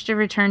Stitch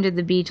returned to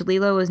the beach,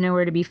 Lilo was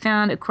nowhere to be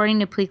found. According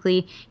to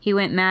Pleakley, he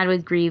went mad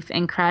with grief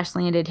and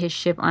crash-landed his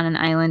ship on an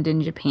island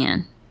in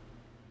Japan.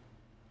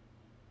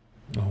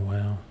 Oh,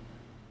 wow.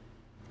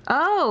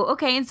 Oh,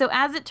 okay, and so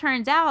as it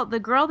turns out, the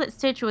girl that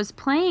Stitch was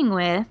playing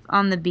with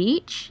on the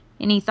beach,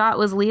 and he thought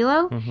was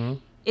Lilo,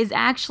 is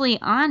actually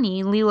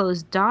Ani,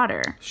 Lilo's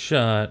daughter.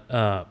 Shut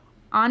up.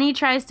 Ani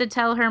tries to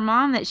tell her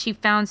mom that she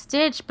found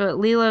Stitch, but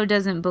Lilo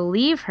doesn't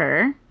believe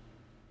her.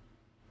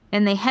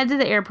 And they head to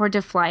the airport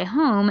to fly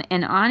home,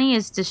 and Ani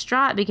is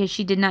distraught because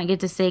she did not get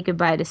to say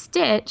goodbye to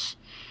Stitch.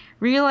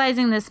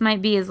 Realizing this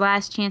might be his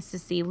last chance to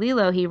see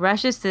Lilo, he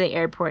rushes to the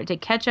airport to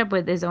catch up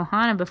with his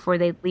Ohana before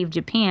they leave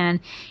Japan.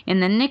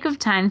 In the nick of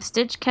time,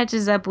 Stitch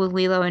catches up with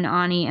Lilo and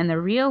Ani, and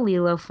the real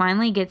Lilo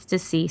finally gets to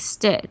see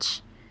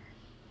Stitch.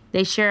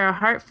 They share a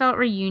heartfelt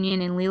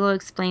reunion, and Lilo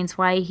explains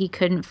why he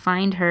couldn't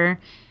find her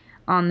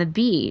on the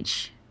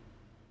beach.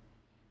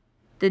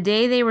 The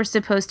day they were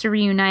supposed to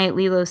reunite,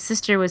 Lilo's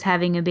sister was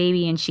having a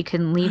baby, and she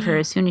couldn't leave her.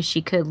 As soon as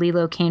she could,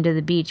 Lilo came to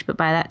the beach, but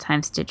by that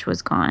time, Stitch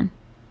was gone.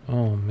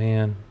 Oh,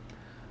 man.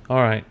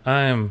 All right,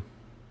 I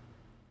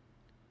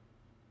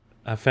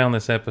found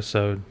this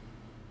episode.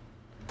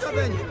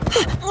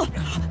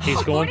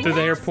 He's going through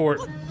the airport,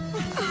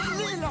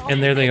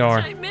 and there they are.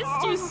 I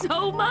missed you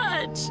so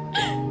much.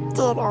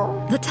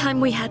 The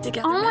time we had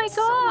together. Oh my meant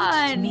so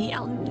much to me.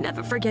 I'll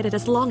never forget it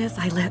as long as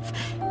I live.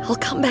 I'll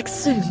come back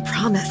soon,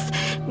 promise.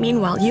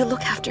 Meanwhile, you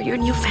look after your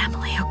new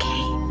family,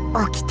 okay?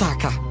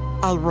 Okitaka,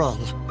 I will.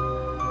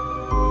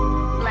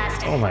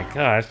 Oh my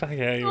gosh, I can't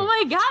even. Oh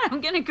my god,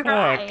 I'm gonna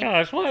cry. Oh my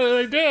gosh, what are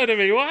they doing to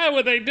me? Why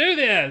would they do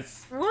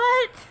this?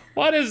 What?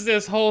 What is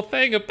this whole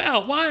thing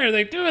about? Why are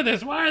they doing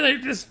this? Why are they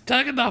just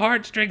tugging the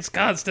heartstrings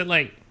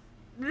constantly?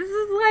 This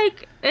is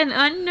like an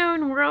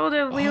unknown world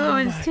of Lilo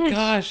and Stitch. Oh my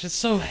gosh, it's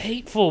so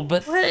hateful,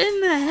 but... What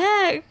in the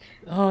heck?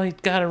 Oh, he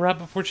got her right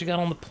before she got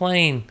on the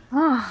plane.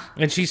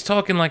 And she's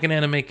talking like an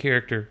anime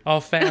character,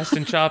 all fast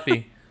and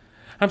choppy.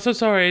 I'm so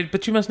sorry,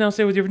 but you must now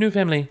stay with your new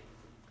family.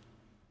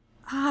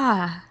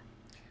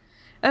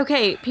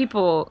 Okay,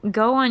 people,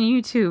 go on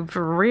YouTube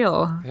for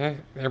real.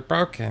 They're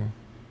broken.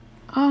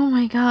 Oh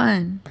my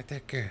god. But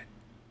they're good.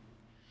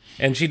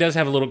 And she does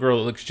have a little girl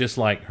that looks just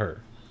like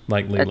her,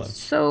 like Lilo. That's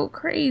so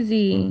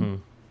crazy. Mm-hmm.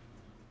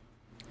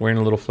 Wearing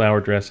a little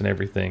flower dress and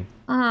everything.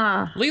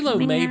 Lilo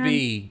man. may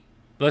be...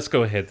 Let's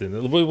go ahead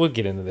then. We'll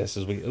get into this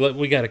as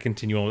we got to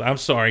continue on. I'm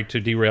sorry to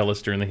derail us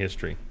during the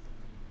history.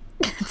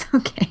 It's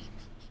okay.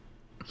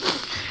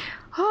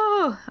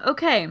 Oh,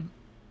 okay.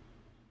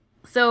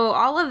 So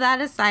all of that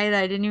aside,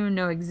 that I didn't even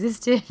know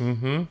existed.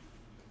 Mm-hmm.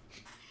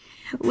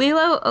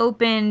 Lilo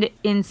opened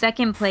in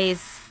second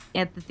place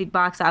at the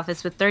box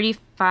office with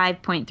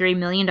 $35.3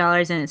 million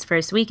in its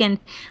first weekend,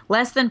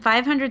 less than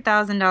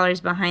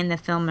 $500,000 behind the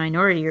film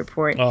Minority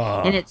Report.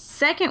 In its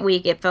second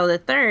week, it fell to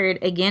third,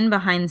 again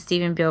behind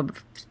Steven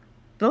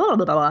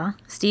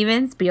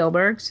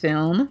Spielberg's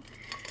film.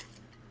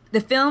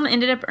 The film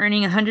ended up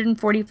earning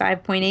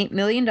 $145.8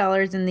 million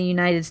in the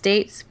United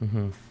States.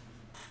 Mm-hmm.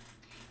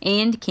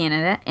 And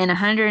Canada, and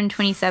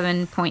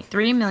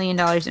 $127.3 million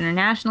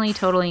internationally,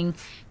 totaling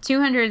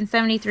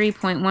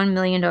 $273.1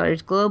 million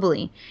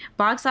globally.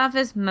 Box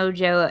Office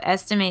Mojo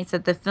estimates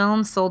that the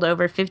film sold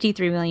over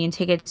 53 million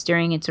tickets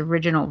during its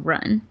original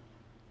run.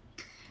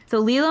 So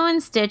Lilo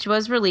and Stitch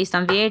was released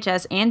on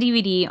VHS and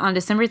DVD on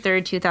December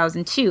 3rd,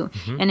 2002.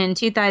 And in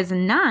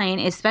 2009,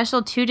 a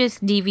special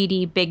 2-disc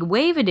DVD Big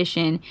Wave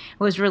edition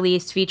was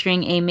released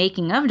featuring a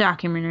making-of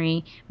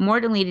documentary, more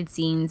deleted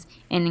scenes,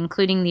 and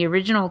including the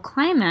original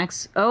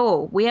climax.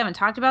 Oh, we haven't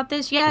talked about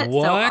this yet?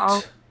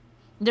 What?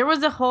 There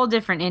was a whole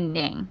different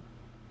ending.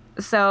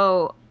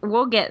 So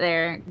we'll get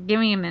there. Give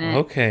me a minute.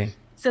 Okay.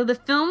 So the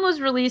film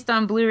was released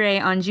on Blu-ray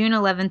on June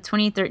 11th,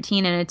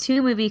 2013 in a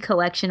 2-movie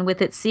collection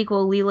with its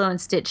sequel, Lilo and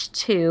Stitch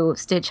 2,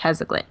 Stitch Has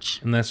a Glitch.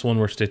 And that's one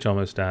where Stitch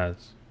almost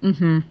dies.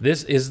 Mm-hmm.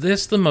 Is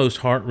this the most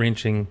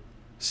heart-wrenching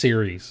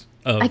series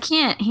of... I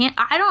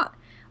don't...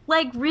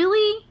 Like,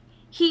 really?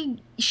 She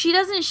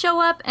doesn't show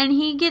up, and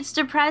he gets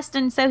depressed,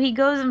 and so he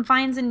goes and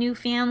finds a new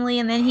family,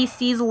 and then he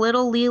sees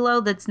little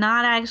Lilo that's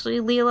not actually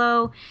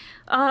Lilo.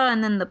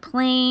 And then the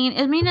plane.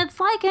 I mean, it's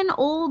like an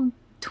old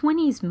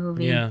 20s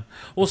movie. Yeah.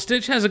 Well,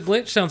 Stitch Has a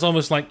Glitch sounds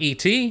almost like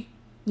E.T.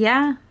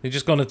 Yeah. He's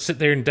just going to sit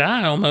there and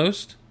die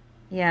almost.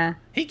 Yeah.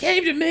 He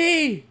came to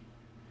me!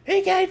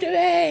 He came to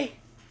me!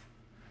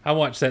 I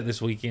watched that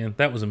this weekend.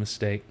 That was a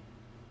mistake.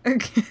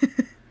 Okay.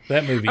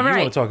 That movie, you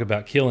want to talk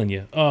about killing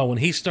you. Oh, when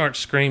he starts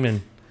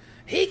screaming,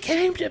 he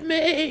came to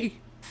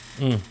me!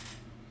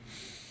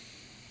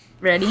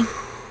 Ready?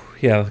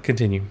 Yeah,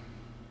 continue.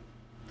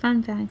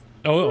 Fun fact.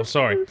 Oh,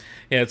 sorry.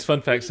 Yeah, it's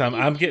fun facts time.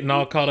 I'm getting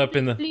all caught up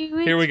in the...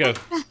 Here we go.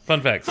 Fun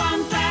facts.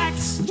 Fun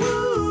facts.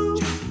 Woo!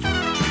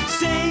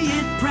 Say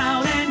it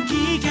proud and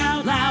geek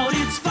out loud.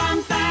 It's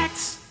fun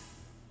facts.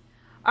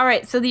 All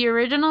right, so the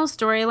original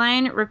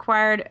storyline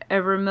required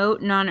a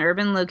remote,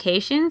 non-urban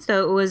location,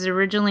 so it was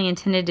originally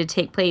intended to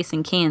take place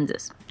in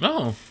Kansas.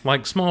 Oh,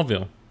 like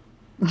Smallville.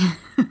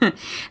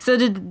 So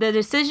the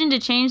decision to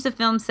change the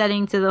film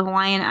setting to the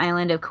Hawaiian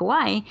island of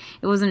Kauai,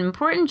 it was an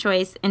important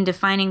choice in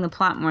defining the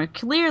plot more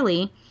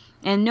clearly.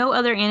 And no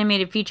other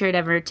animated feature had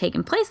ever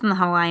taken place in the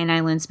Hawaiian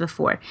Islands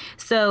before.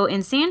 So,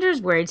 in Sanders'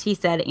 words, he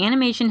said,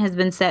 animation has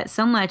been set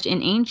so much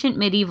in ancient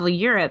medieval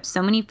Europe,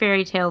 so many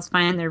fairy tales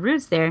find their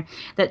roots there,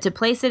 that to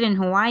place it in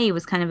Hawaii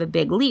was kind of a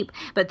big leap.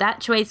 But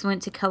that choice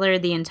went to color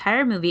the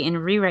entire movie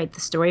and rewrite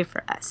the story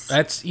for us.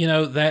 That's,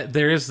 that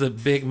there is the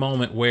big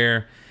moment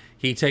where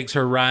he takes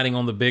her riding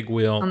on the big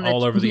wheel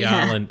all over the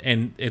island,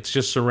 and it's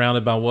just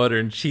surrounded by water.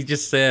 And she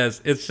just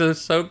says, it's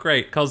just so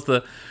great, because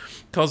the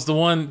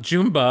one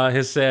Jumba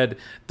has said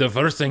the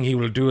first thing he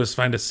will do is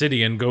find a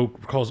city and go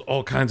cause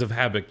all kinds of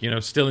havoc,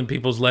 stealing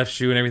people's left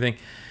shoe and everything.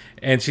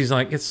 And she's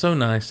like, it's so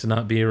nice to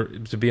not be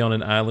on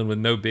an island with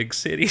no big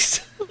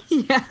cities.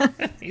 Yeah.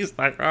 He's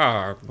like,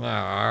 All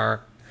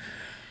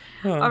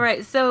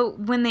right, so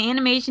when the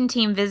animation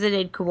team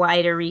visited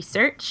Kauai to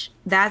research,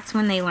 that's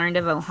when they learned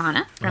of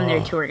Ohana from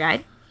their tour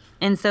guide.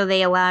 And so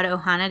they allowed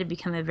Ohana to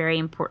become a very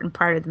important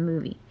part of the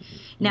movie.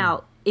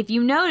 Now, if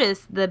you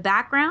notice, the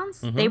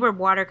backgrounds, they were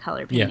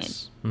watercolor painted.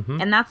 Yes.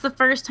 Mm-hmm. And that's the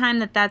first time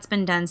that that's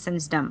been done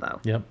since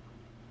Dumbo. Yep.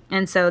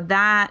 And so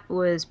that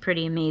was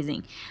pretty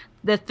amazing.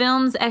 The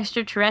film's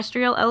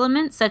extraterrestrial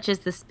elements, such as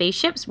the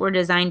spaceships, were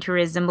designed to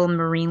resemble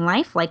marine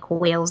life, like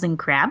whales and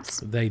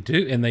crabs. They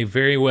do, and they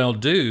very well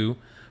do.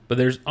 But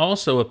there's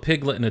also a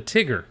piglet and a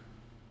tiger.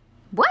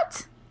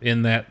 What?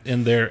 In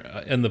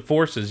the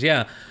forces,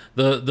 yeah.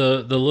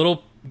 The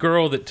little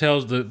girl that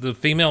tells the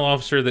female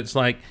officer that's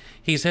like,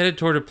 he's headed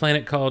toward a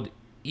planet called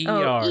ER.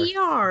 Oh,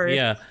 ER.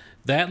 Yeah,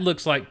 that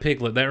looks like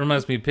Piglet. That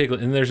reminds me of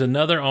Piglet. And there's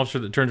another officer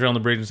that turns around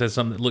the bridge and says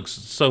something that looks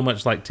so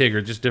much like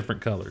Tigger, just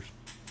different colors.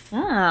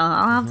 Oh,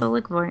 I'll have to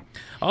look for it.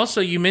 Also,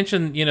 you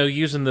mentioned,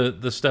 using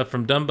the stuff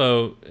from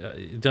Dumbo.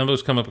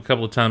 Dumbo's come up a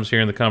couple of times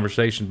here in the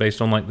conversation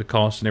based on like the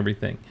cost and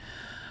everything.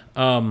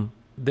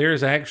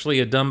 There's actually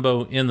a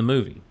Dumbo in the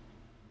movie.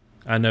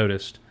 I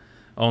noticed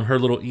on her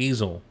little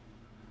easel.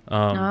 In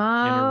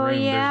her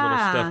room, there's a little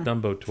stuffed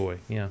Dumbo toy.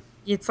 Yeah.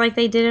 It's like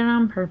they did it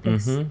on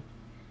purpose. Mm-hmm.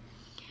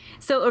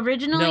 So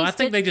originally... No, I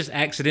think they just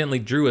accidentally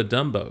drew a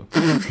Dumbo.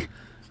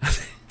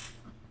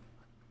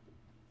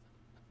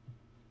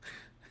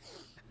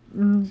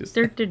 It's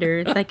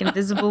like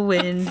invisible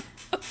wind.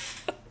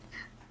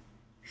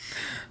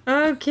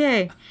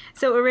 Okay.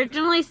 So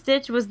originally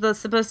Stitch was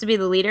supposed to be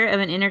the leader of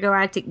an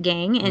intergalactic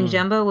gang, and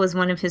Jumbo was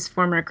one of his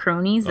former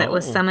cronies that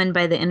was summoned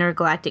by the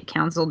Intergalactic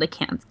Council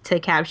to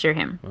capture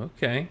him.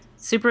 Okay.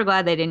 Super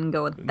glad they didn't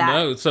go with that.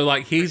 No, so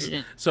he's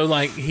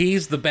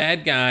the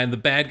bad guy, and the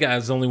bad guy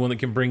is the only one that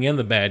can bring in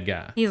the bad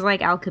guy. He's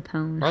like Al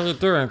Capone. What are you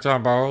doing,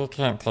 Jumbo? You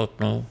can't take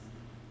me.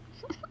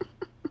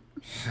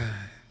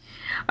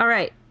 All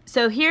right,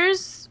 so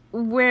here's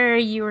where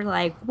you were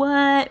like,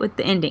 what? With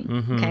the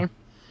ending, okay?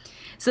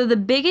 So the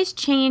biggest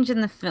change in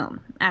the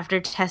film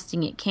after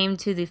testing it came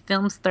to the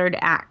film's third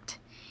act.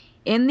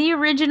 In the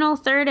original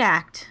third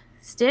act,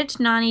 Stitch,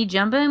 Nani,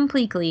 Jumbo, and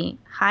Pleakley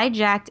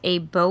hijacked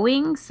a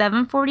Boeing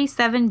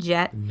 747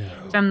 jet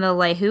from the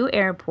Laihu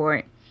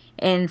airport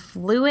and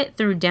flew it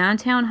through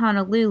downtown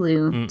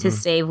Honolulu to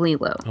save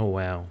Lilo. Oh,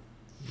 wow.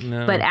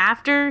 No. But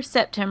after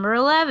September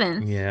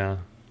 11th,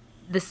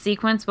 the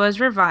sequence was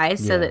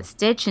revised so that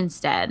Stitch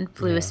instead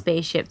flew a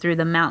spaceship through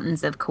the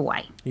mountains of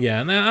Kauai.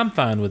 Yeah, no, I'm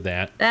fine with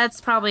that. That's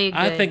probably a good...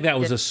 I think that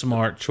was a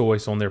smart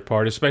choice on their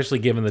part, especially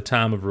given the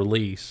time of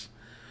release.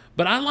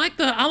 But I like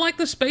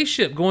the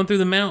spaceship going through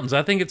the mountains.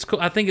 I think it's cool.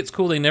 I think it's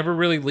cool. They never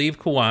really leave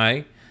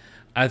Kauai.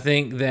 I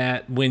think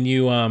that when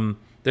you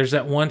there's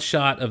that one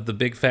shot of the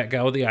big fat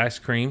guy with the ice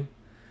cream,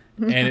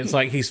 and it's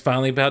like he's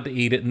finally about to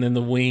eat it, and then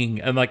the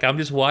wing, and like I'm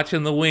just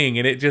watching the wing,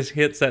 and it just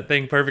hits that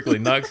thing perfectly,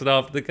 knocks it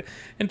off.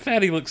 And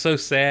Fatty looks so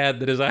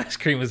sad that his ice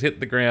cream has hit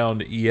the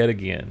ground yet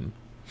again.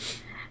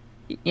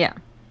 Yeah.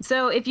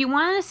 So if you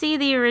want to see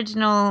the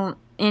original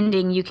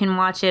ending, you can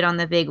watch it on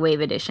the Big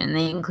Wave edition.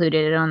 They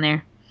included it on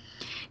there.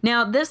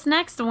 Now, this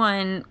next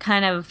one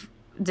kind of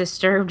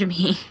disturbed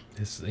me.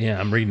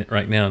 I'm reading it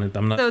right now, and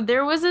I'm not... So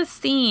there was a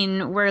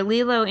scene where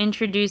Lilo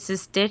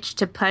introduces Stitch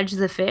to Pudge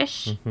the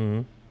fish,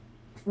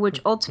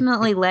 which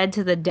ultimately led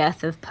to the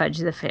death of Pudge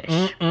the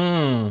fish.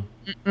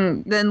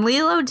 Then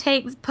Lilo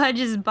takes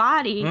Pudge's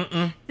body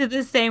to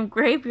the same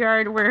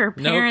graveyard where her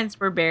parents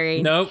were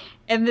buried.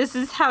 And this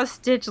is how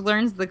Stitch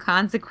learns the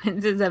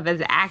consequences of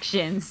his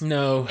actions.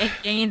 And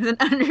gains an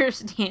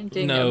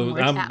understanding of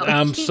mortality.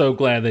 I'm so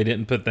glad they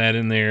didn't put that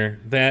in there.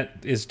 That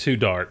is too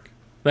dark.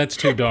 That's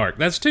too dark.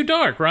 That's too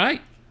dark,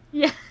 right?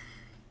 Yeah.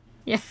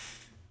 Yeah.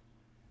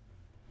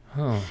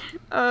 Oh.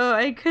 Oh,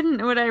 I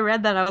couldn't. When I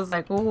read that, I was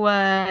like,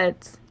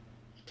 what?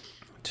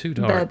 Too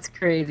dark. That's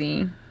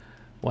crazy.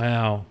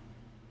 Wow.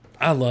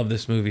 I love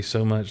this movie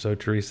so much, though,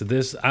 Teresa.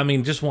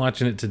 Just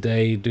watching it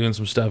today, doing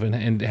some stuff,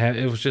 and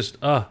it was just,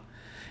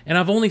 and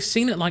I've only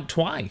seen it like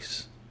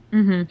twice.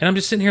 And I'm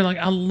just sitting here like,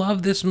 I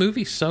love this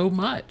movie so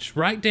much.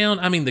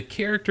 The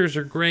characters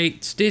are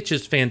great. Stitch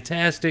is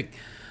fantastic.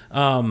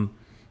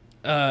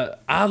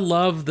 I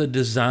love the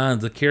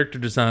designs, the character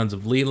designs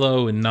of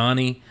Lilo and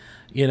Nani.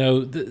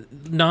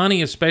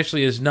 Nani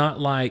especially is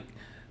not like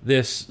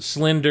this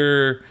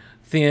slender,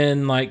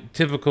 thin, like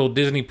typical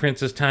Disney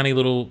princess, tiny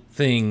little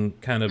thing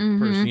kind of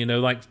person. You know,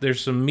 like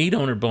there's some meat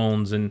on her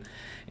bones, and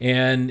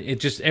it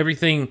just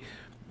everything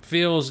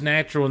feels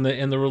natural,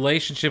 and the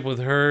relationship with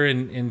her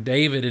and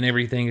David and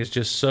everything is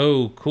just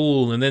so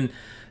cool. And then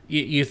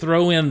you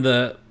throw in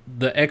the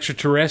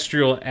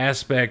extraterrestrial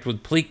aspect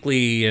with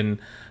Pleakley and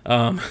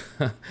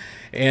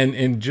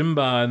and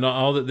Jimba and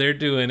all that they're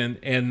doing,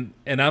 and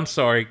I'm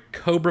sorry,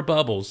 Cobra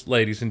Bubbles,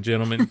 ladies and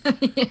gentlemen.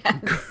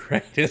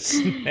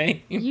 Greatest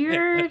name.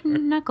 Your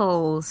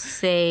knuckles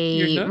say.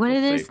 Your knuckles what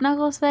did his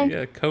knuckles say?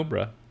 Yeah,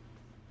 Cobra.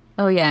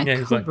 Oh yeah,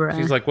 Yeah, Cobra.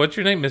 She's like, what's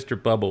your name,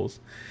 Mr. Bubbles?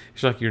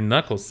 She's like, your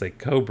knuckles say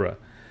Cobra.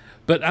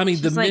 But I mean,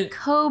 She's like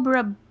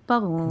Cobra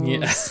Bubbles.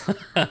 Yeah.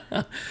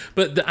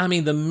 But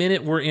the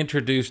minute we're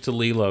introduced to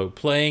Lilo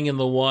playing in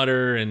the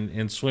water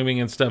and swimming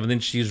and stuff, and then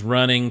she's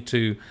running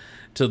to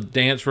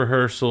dance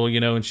rehearsal, you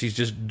know, and she's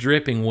just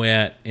dripping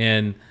wet,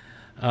 and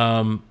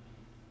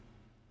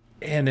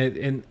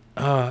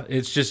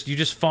it's just, you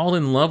just fall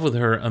in love with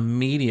her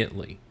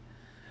immediately.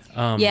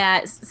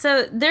 Yeah,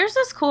 so there's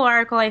this cool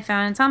article I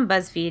found. It's on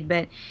BuzzFeed,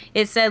 but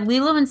it said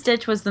Lilo and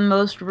Stitch was the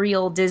most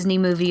real Disney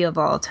movie of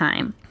all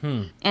time.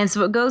 And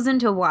so it goes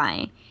into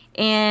why.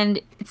 And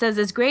it says,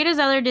 as great as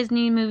other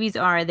Disney movies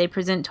are, they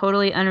present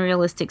totally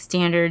unrealistic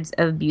standards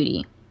of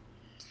beauty.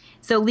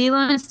 So Lilo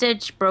and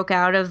Stitch broke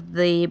out of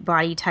the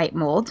body type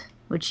mold,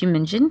 which you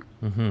mentioned.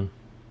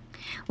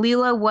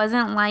 Lilo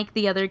wasn't like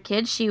the other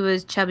kids. She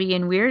was chubby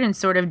and weird and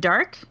sort of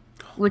dark,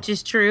 which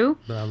is true.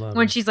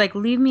 When she's like,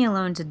 leave me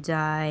alone to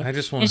die. I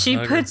just want and she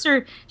puts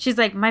her, she's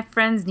like, my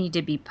friends need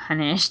to be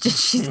punished. And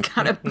she's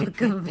got a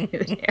book of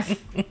voodoo.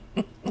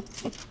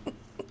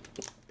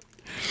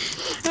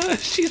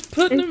 She's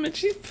putting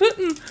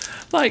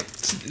like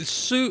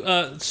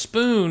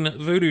spoon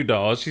voodoo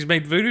dolls. She's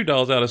made voodoo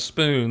dolls out of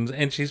spoons,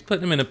 and she's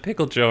putting them in a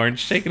pickle jar and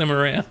shaking them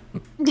around.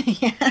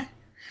 Yeah.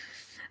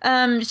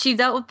 She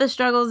dealt with the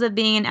struggles of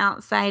being an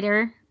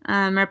outsider,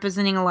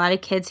 representing a lot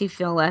of kids who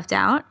feel left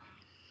out.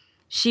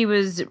 She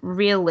was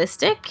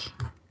realistic,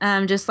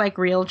 just like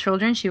real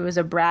children. She was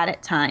a brat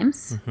at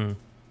times.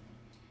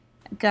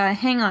 God,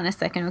 hang on a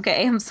second,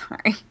 okay? I'm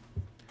sorry.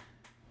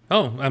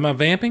 Oh, am I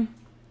vamping?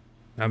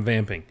 I'm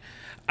vamping.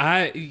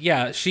 From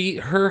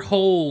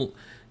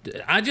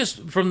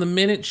the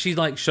minute she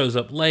like shows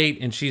up late,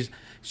 and she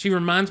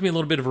reminds me a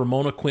little bit of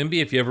Ramona Quimby,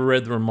 if you ever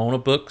read the Ramona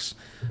books.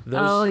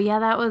 Oh yeah,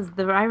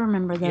 I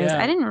remember those.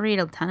 Yeah. I didn't read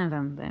a ton of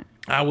them, but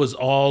I was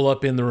all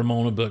up in the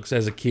Ramona books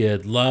as a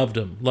kid. Loved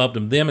them.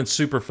 Them and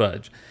Super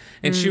Fudge.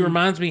 And she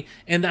reminds me,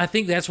 and I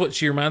think that's what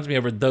she reminds me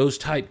of, are those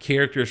type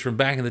characters from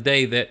back in the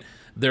day, that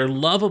they're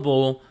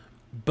lovable,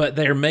 but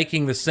they're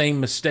making the same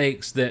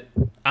mistakes that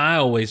I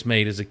always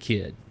made as a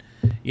kid.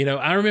 You know,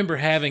 I remember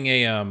having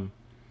a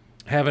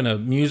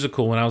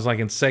musical when I was like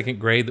in second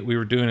grade that we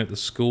were doing at the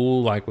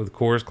school, like with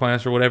chorus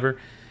class or whatever.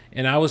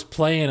 And I was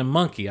playing a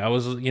monkey. I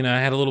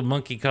had a little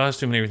monkey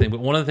costume and everything.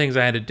 But one of the things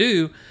I had to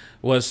do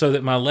was, so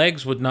that my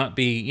legs would not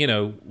be,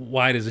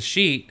 white as a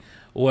sheet,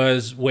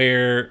 was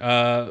wear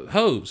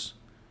hose,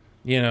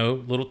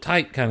 little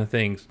tight kind of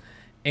things.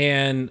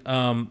 And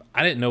I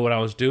didn't know what I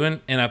was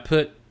doing. And I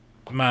put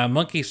my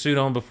monkey suit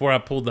on before I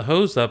pulled the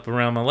hose up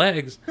around my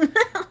legs.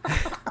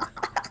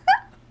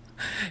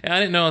 And I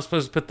didn't know I was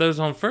supposed to put those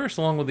on first,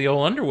 along with the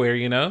old underwear,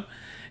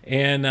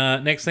 And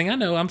next thing I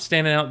know, I'm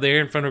standing out there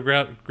in front of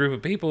a group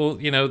of people,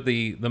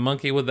 the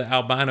monkey with the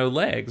albino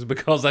legs,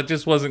 because I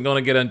just wasn't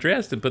going to get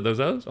undressed and put those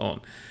hose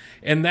on.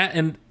 And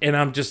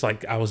I'm just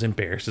like, I was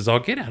embarrassed as all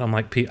get out. I'm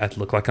like, I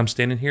look like I'm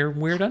standing here in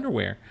weird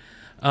underwear.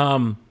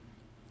 And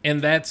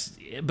that's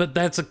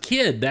a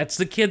kid. That's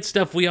the kid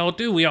stuff we all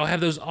do. We all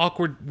have those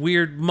awkward,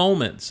 weird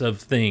moments of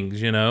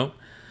things,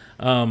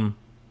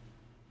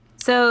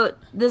 So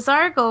this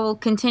article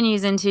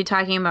continues into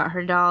talking about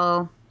her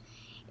doll,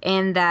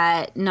 and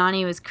that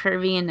Nani was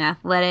curvy and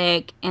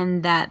athletic,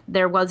 and that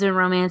there was a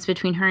romance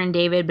between her and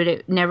David, but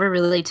it never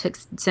really took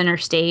center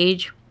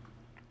stage.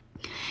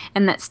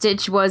 And that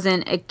Stitch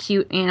wasn't a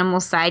cute animal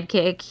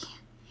sidekick,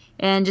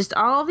 and just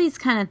all these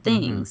kind of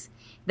things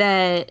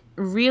that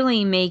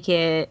really make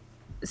it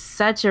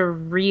such a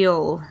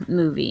real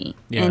movie,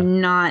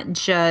 and not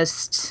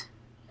just,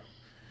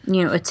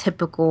 a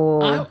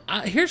typical...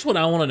 Here's what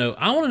I want to know.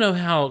 I want to know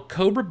how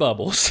Cobra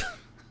Bubbles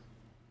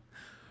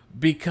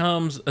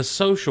becomes a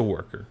social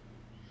worker.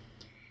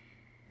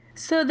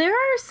 So there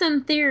are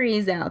some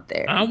theories out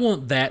there. I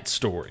want that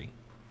story.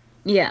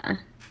 Yeah.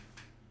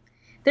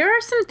 There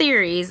are some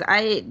theories.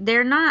 I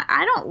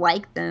don't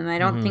like them. I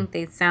don't think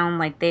they sound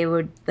like they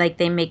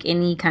make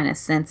any kind of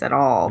sense at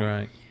all.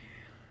 Right.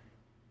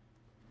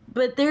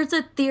 But there's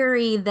a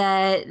theory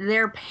that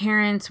their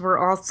parents were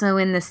also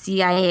in the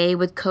CIA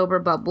with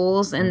Cobra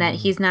Bubbles, and that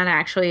he's not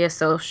actually a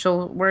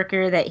social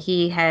worker, that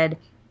he had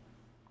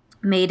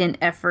made an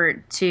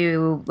effort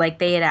to, like,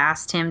 they had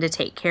asked him to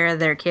take care of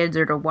their kids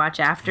or to watch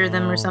after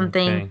them or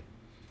something. Okay.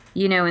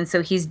 And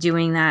so he's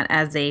doing that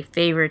as a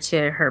favor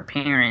to her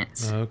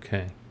parents.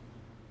 Okay.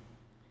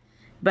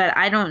 But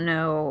I don't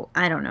know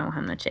how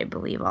much I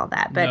believe all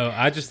that. But no,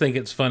 I just think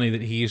it's funny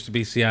that he used to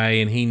be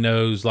CIA and he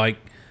knows, like,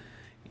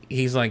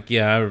 he's like,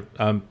 yeah,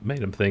 I made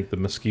him think the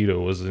mosquito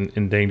was an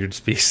endangered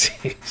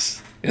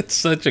species. It's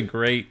such a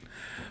great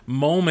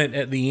moment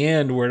at the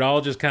end where it all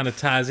just kind of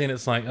ties in.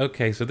 It's like,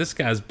 okay, so this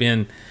guy's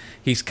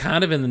he's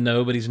kind of in the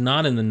know, but he's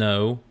not in the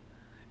know,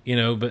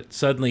 but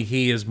suddenly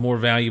he is more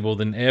valuable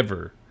than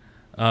ever.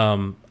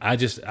 I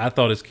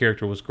thought his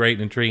character was great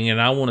and intriguing,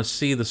 and I want to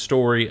see the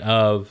story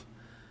of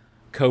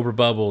Cobra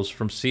Bubbles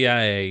from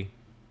CIA,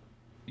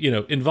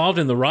 involved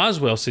in the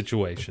Roswell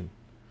situation.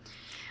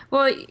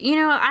 Well,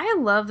 I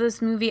love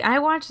this movie. I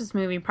watch this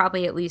movie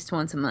probably at least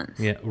once a month.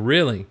 Yeah,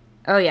 really?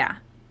 Oh, yeah.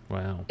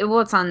 Wow.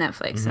 It's on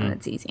Netflix, so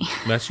it's easy.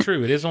 That's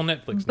true. It is on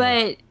Netflix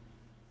But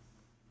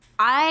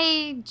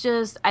I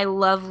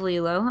love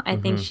Lilo. I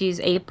think she's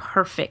a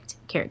perfect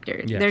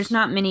character. Yes. There's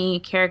not many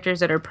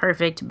characters that are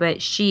perfect,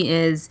 but she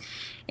is.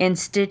 And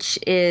Stitch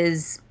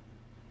is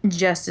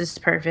just as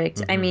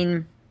perfect. I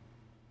mean,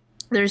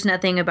 there's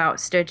nothing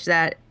about Stitch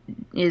that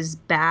is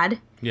bad.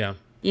 Yeah.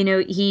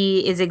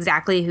 He is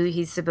exactly who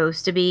he's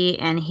supposed to be,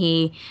 and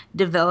he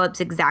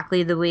develops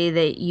exactly the way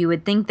that you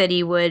would think that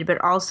he would,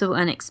 but also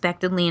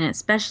unexpectedly, and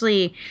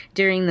especially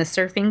during the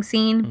surfing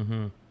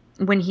scene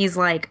when he's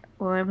like,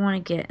 well, I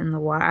want to get in the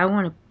water. I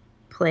want to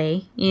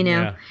play,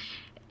 Yeah.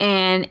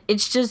 And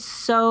it's just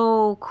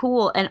so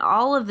cool. And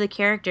all of the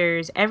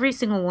characters, every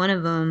single one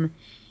of them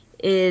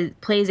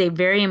plays a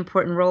very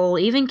important role,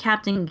 even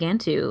Captain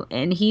Gantu.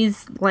 And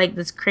he's like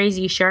this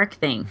crazy shark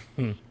thing.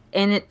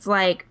 And it's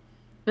like,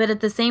 but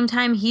at the same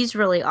time, he's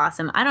really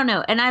awesome. I don't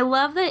know. And I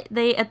love that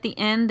at the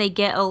end, they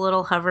get a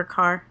little hover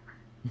car.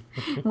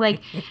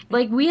 like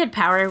we had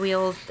Power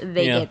Wheels.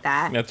 They get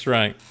that. That's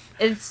right.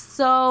 It's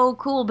so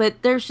cool,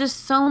 but there's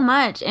just so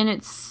much, and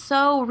it's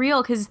so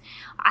real, because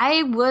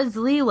I was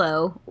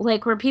Lilo,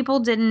 where people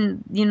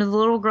didn't, the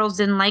little girls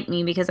didn't like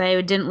me because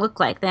I didn't look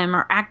like them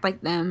or act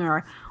like them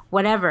or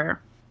whatever,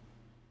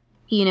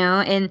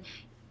 and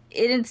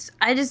I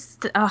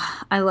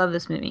love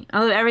this movie. I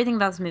love everything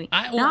about this movie.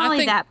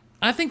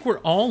 I think we're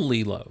all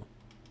Lilo.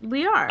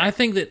 We are. I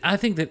think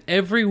that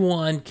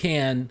everyone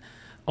can,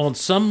 on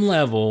some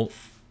level,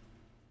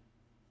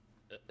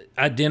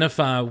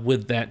 identify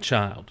with that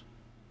child.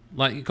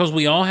 Because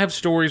we all have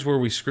stories where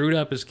we screwed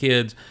up as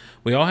kids.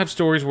 We all have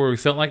stories where we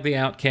felt like the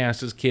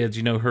outcast as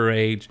kids, her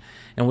age.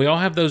 And we all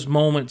have those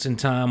moments in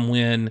time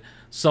when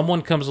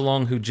someone comes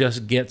along who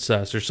just gets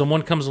us, or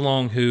someone comes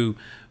along who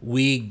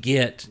we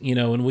get,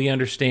 and we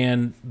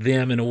understand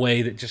them in a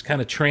way that just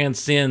kind of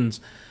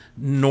transcends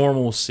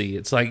normalcy.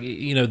 It's like,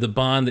 the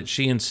bond that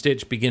she and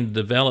Stitch begin to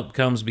develop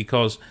comes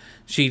because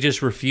she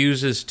just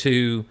refuses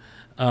to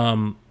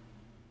give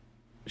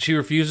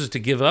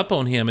up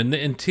on him, and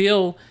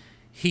until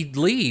he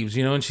leaves,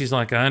 and she's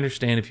like, I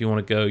understand if you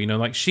want to go,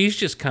 she's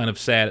just kind of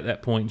sad at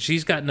that point, and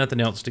she's got nothing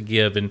else to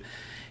give, and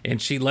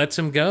she lets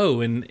him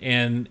go,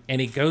 and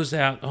he goes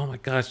out. Oh my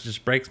gosh, it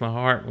just breaks my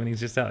heart when he's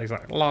just out. He's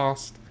like,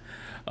 lost.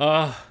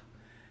 And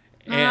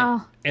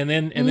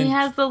then he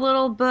has the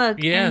little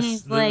book. Yes, and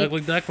he's the like,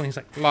 ugly duckling. He's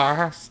like,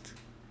 lost.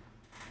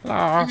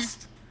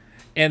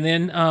 And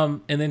then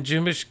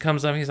Jumbish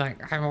comes up. He's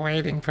like, I'm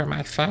waiting for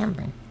my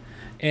family.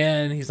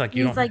 And he's like,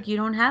 you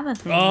don't have a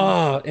family.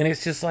 Oh, and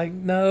it's just like,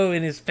 no.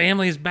 And his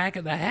family is back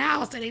at the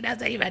house, and he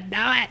doesn't even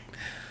know it.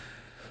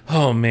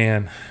 Oh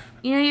man.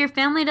 Your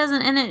family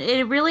doesn't, and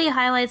it really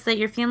highlights that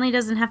your family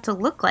doesn't have to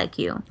look like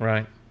you.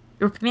 Right.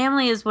 Your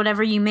family is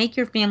whatever you make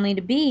your family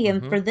to be,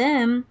 and for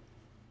them,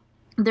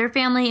 their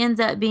family ends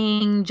up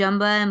being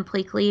Jumba and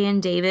Pleakley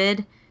and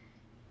David,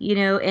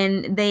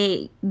 and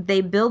they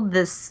build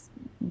this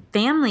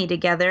family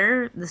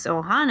together, this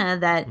Ohana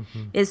that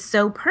is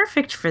so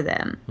perfect for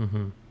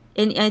them.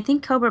 And I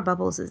think Cobra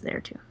Bubbles is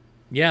there too.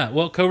 Yeah,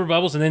 well, Cobra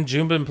Bubbles, and then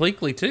Jumba and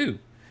Pleakley too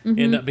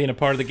end up being a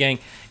part of the gang.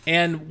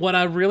 And what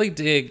I really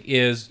dig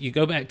is, you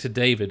go back to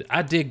David.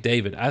 I dig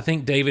David. I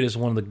think David is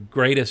one of the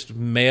greatest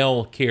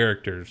male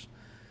characters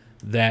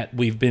that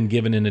we've been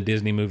given in a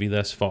Disney movie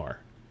thus far,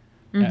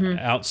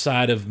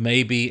 outside of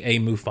maybe a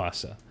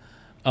Mufasa,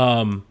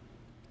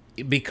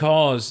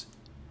 because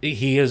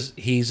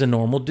he's a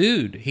normal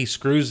dude. He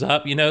screws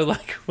up,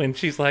 like when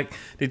she's like,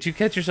 did you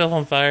catch yourself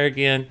on fire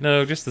again?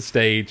 No, just the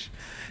stage.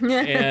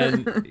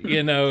 And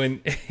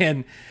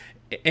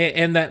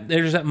and that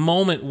there's that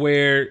moment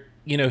where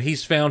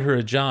he's found her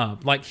a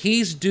job. Like,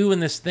 he's doing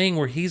this thing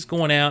where he's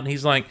going out and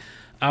he's like,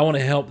 I want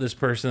to help this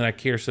person that I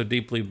care so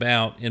deeply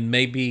about, and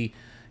maybe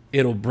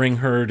it'll bring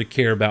her to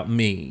care about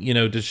me,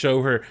 to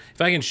show her,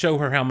 if I can show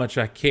her how much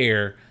I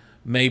care,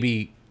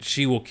 maybe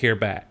she will care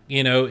back,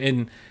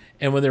 and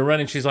when they're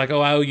running, she's like,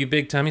 oh, I owe you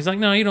big time. He's like,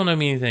 no, you don't owe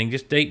me anything.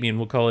 Just date me and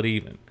we'll call it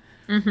even.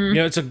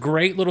 It's a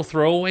great little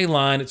throwaway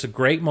line. It's a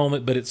great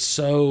moment, but it's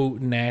so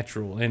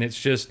natural. And it's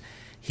just,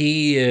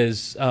 he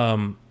is,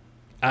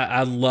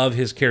 I love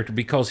his character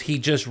because he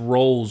just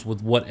rolls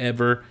with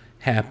whatever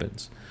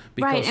happens.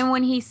 Right, and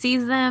when he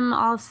sees them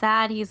all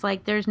sad, he's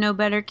like, there's no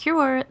better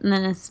cure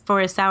for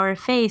a sour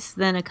face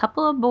than a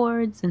couple of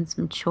boards and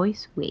some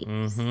choice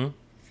waves.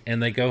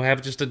 And they go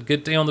have just a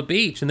good day on the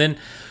beach. And then,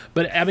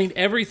 but I mean,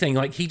 everything,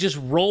 like, he just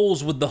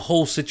rolls with the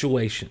whole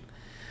situation.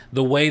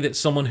 the way that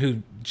someone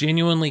who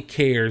genuinely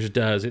cares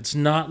does. It's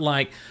not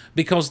like,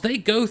 because they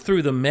go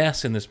through the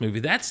mess in this movie.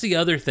 That's the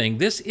other thing.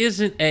 This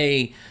isn't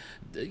a,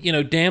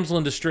 damsel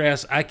in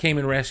distress, I came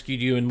and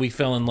rescued you and we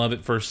fell in love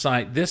at first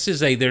sight. This is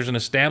there's an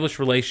established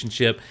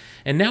relationship,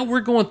 and now we're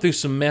going through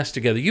some mess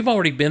together. You've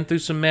already been through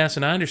some mess,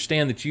 and I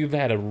understand that you've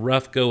had a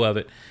rough go of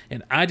it,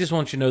 and I just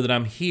want you to know that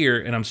I'm here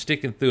and I'm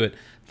sticking through it.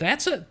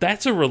 That's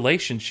a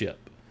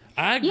relationship.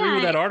 I agree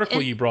with that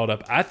article you brought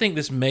up. I think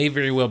this may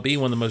very well be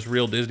one of the most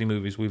real Disney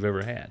movies we've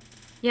ever had.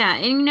 Yeah,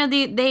 and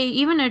they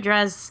even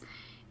address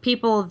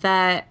people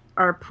that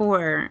are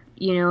poor,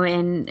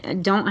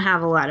 and don't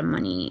have a lot of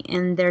money,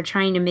 and they're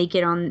trying to make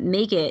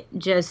it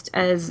just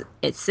as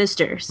its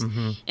sisters.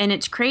 Mm-hmm. And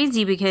it's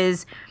crazy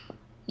because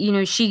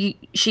she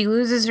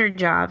loses her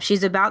job.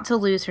 She's about to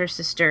lose her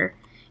sister.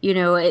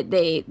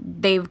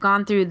 They've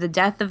gone through the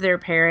death of their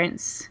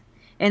parents,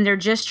 and they're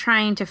just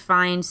trying to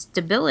find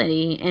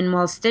stability. And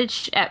while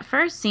Stitch at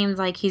first seems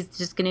like he's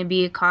just going to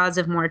be a cause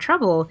of more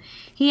trouble,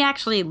 he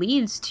actually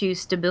leads to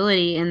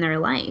stability in their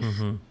life.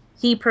 Mm-hmm.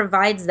 He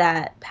provides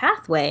that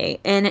pathway,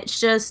 and it's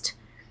just,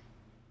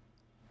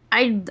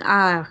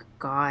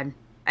 God,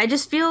 I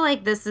just feel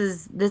like this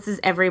is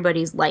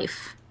everybody's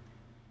life.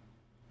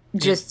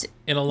 Just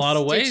in a lot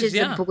of ways, Stitch is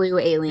a blue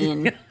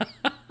alien.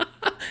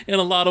 In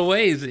a lot of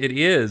ways, it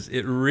is.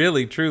 It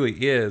really,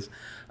 truly is.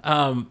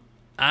 I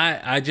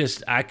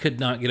could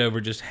not get over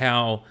just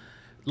how,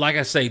 like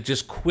I say,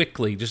 just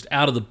quickly, just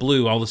out of the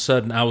blue, all of a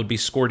sudden I would be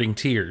squirting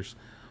tears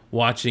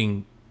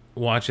watching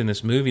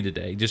this movie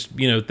today. Just,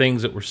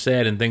 things that were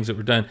said and things that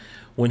were done.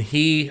 When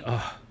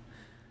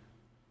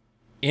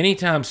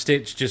anytime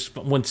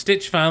when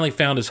Stitch finally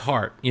found his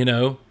heart,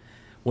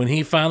 when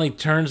he finally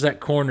turns that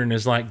corner and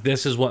is like,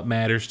 this is what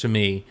matters to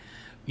me,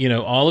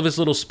 all of his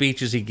little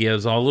speeches he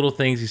gives, all the little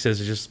things he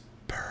says is just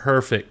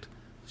perfect.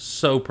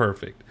 So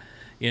perfect.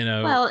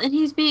 Well, and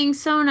he's being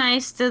so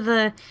nice to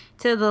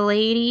the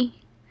lady.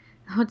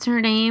 What's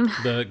her name?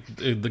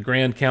 The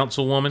Grand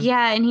Councilwoman.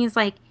 Yeah, and he's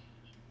like,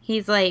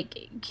 what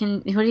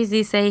does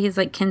he say? He's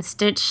like, can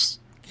Stitch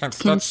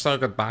say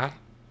goodbye?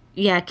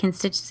 Yeah, can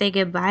Stitch say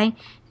goodbye? And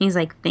he's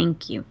like,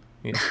 thank you.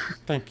 Yeah,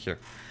 thank you.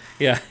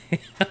 Yeah.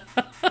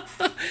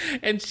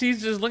 And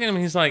she's just looking at him,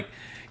 and he's like,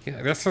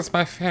 yeah, this is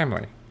my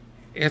family.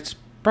 It's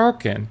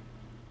broken,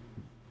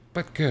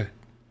 but good.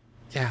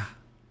 Yeah.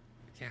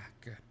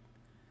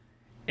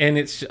 And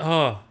it's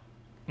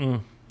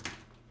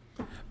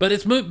But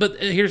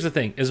here's the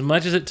thing: as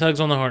much as it tugs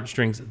on the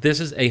heartstrings, this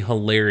is a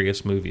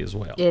hilarious movie as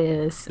well. It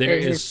is. There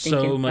is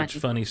so much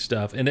funny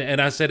stuff, and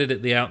I said it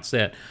at the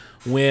outset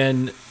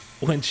when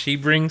she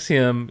brings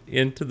him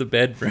into the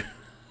bedroom.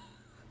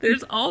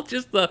 There's all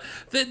just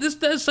this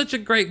does such a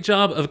great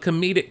job of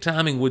comedic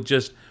timing with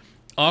just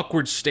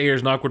awkward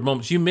stares and awkward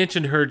moments. You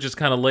mentioned her just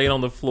kind of laying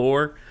on the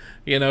floor,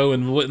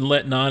 and wouldn't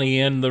let Nani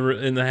in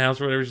the house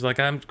or whatever. She's like,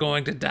 I'm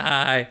going to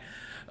die.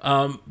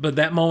 But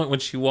that moment when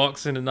she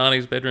walks into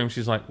Nani's bedroom,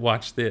 she's like,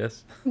 watch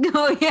this.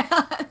 Oh,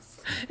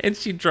 yes. And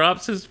she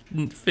drops his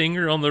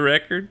finger on the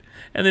record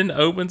and then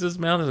opens his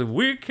mouth and says,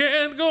 we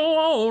can't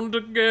go on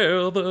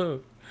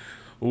together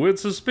with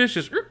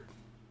suspicious.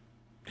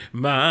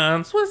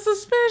 Mine's with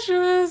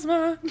suspicious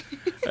mind.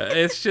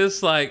 It's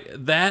just like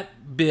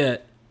that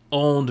bit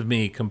owned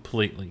me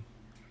completely.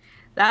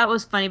 That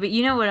was funny. But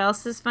you know what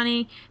else is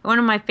funny? One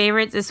of my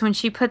favorites is when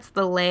she puts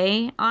the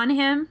lei on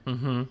him.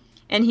 Mm-hmm.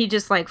 And he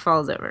just like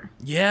falls over.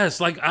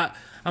 Yes, like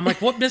I'm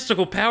like, what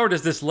mystical power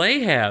does this lei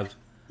have?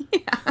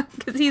 Yeah,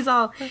 because he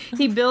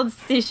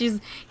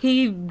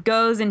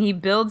goes and he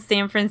builds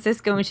San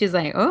Francisco, and she's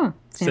like, oh,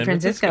 San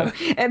Francisco.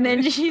 And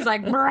then she's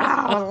like,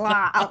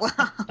 Oh,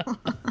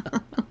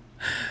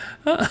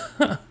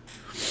 and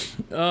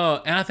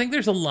I think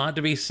there's a lot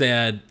to be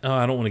said. Oh,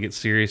 I don't want to get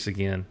serious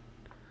again,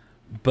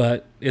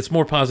 but it's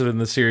more positive than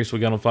the serious we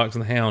got on Fox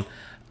and the Hound.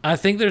 I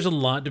think there's a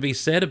lot to be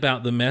said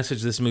about the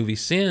message this movie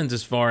sends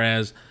as far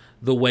as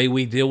the way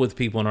we deal with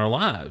people in our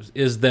lives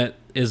is that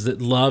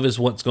love is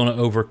what's going to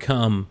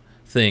overcome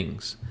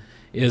things.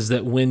 Is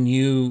that when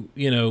you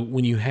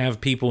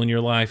have people in your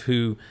life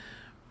who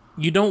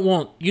you don't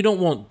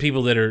want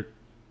people that are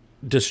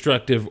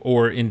destructive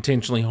or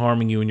intentionally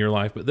harming you in your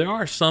life, but there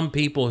are some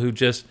people who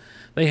just,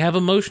 they have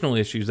emotional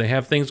issues, they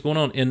have things going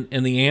on,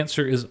 and the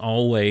answer is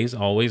always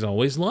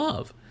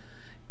love.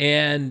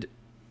 And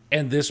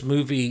this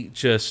movie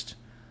just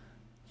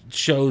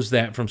shows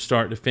that from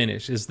start to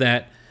finish, is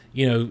that,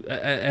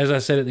 as I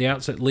said at the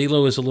outset,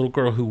 Lilo is a little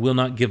girl who will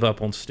not give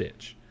up on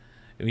Stitch.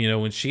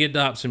 When she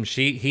adopts him,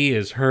 he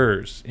is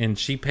hers, and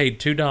she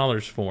paid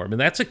 $2 for him, and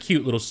that's a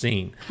cute little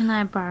scene. Can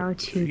I borrow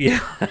 $2?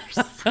 Yeah.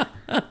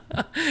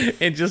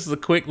 And just the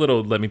quick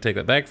little, let me take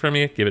that back from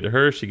you, give it to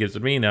her, she gives it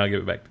to me, now I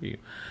give it back to you.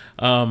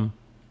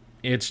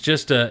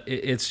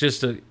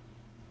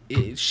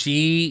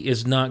 She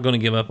is not going to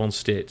give up on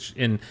Stitch,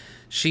 and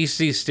she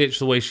sees Stitch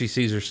the way she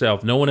sees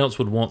herself. No one else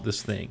would want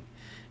this thing,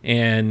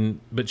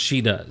 but she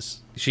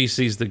does. She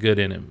sees the good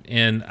in him,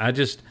 and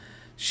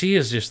she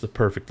is just the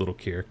perfect little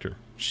character.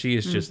 She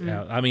is just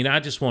out. I mean, I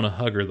just want to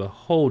hug her the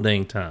whole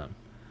dang time.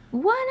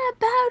 What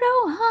about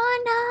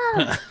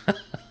Ohana?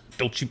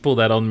 Don't you pull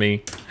that on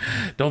me.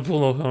 Don't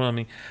pull that on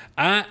me.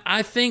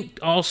 I think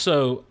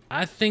also,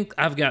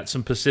 I've got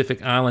some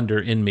Pacific Islander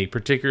in me,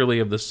 particularly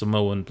of the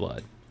Samoan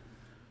blood.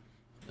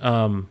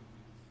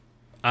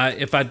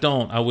 If I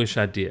don't, I wish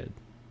I did.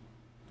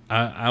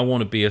 I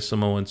want to be a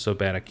Samoan so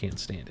bad I can't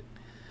stand it.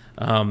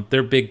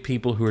 They're big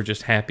people who are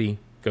just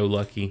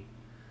happy-go-lucky.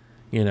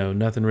 You know,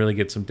 nothing really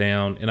gets them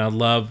down. And I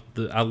love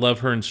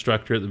her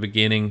instructor at the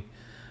beginning.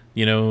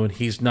 You know, and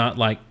he's not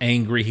like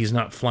angry. He's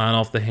not flying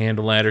off the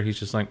handle at her. He's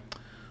just like,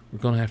 we're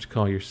going to have to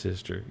call your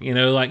sister. You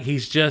know, like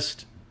he's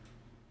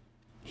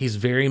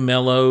very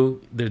mellow.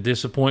 The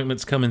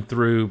disappointment's coming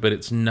through, but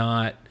it's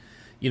not,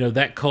 you know,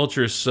 that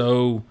culture is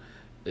so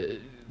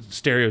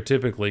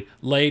stereotypically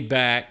laid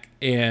back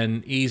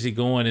and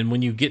easygoing. And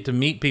when you get to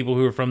meet people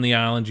who are from the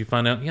islands, you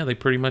find out, yeah, they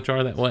pretty much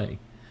are that way.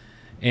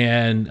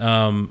 And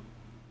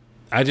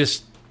I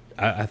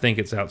think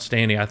it's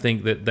outstanding. I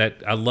think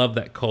that I love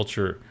that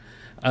culture.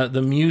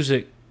 The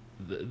music,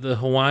 the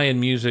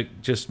Hawaiian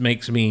music just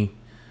makes me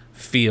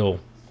feel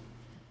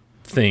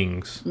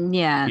things.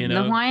 Yeah, you know?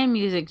 The Hawaiian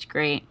music's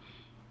great.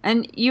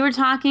 And you were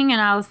talking,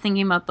 and I was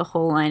thinking about the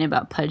whole line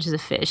about Pudge the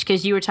Fish,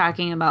 because you were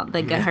talking about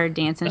her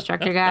dance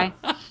instructor guy.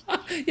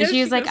 And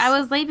she was like, I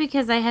was late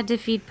because I had to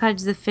feed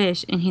Pudge the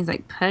Fish. And he's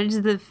like, Pudge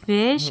the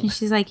Fish? And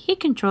she's like, he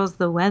controls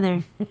the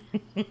weather.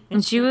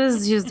 And she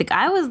was like,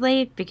 I was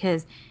late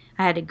because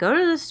I had to go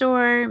to the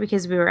store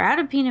because we were out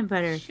of peanut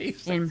butter.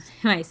 Jesus. And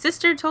my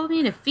sister told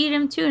me to feed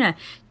him tuna.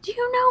 Do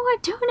you know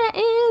what tuna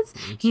is?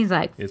 He's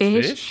like,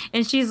 fish.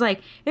 And she's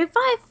like, if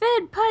I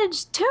fed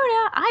Pudge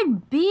tuna,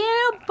 I'd be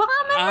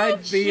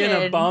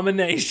an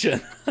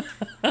abomination.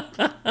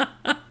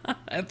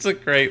 That's a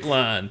great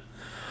line.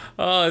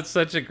 Oh, it's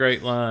such a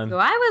great line. So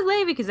I was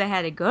late because I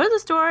had to go to the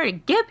store to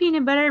get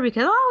peanut butter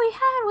because all we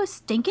had was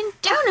stinking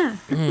tuna.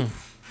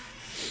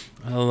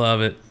 I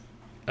love it.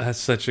 That's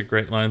such a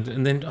great line.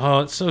 And then,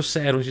 it's so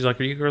sad when she's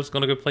like, are you girls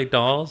going to go play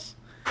dolls?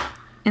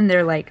 And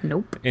they're like,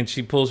 nope. And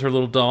she pulls her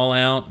little doll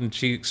out and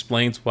she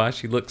explains why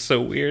she looks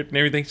so weird and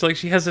everything. She's like,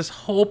 she has this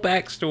whole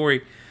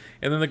backstory.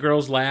 And then the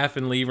girls laugh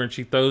and leave her and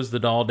she throws the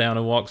doll down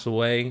and walks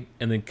away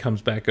and then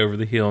comes back over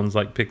the hill and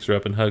like picks her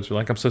up and hugs her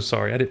like, I'm so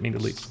sorry. I didn't mean to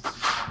leave.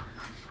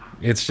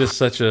 It's just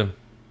such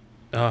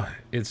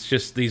it's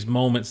just these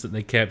moments that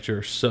they capture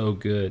are so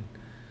good.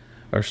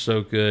 I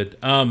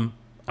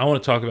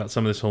want to talk about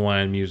some of this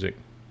Hawaiian music.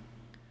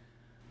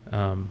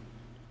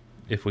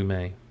 If we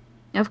may.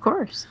 Of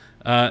course.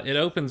 It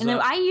opens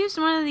up. I used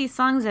one of these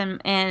songs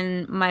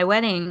in my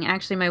wedding,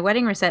 actually my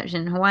wedding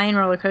reception. Hawaiian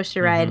Roller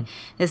Coaster Ride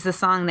is the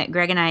song that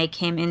Greg and I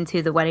came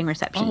into the wedding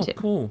reception to. Oh,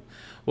 cool.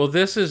 Well,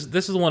 this is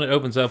the one it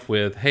opens up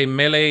with, Hey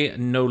Mele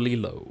no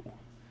Lilo.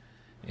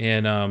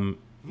 And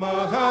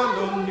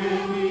Mahalo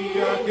nui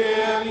a ke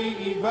ali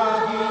I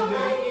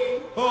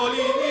wahine,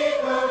 holi ni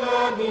ola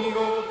ni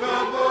o ka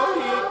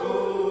pohiko.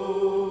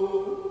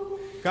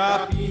 Ka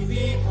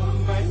piwi o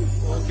mai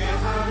o ke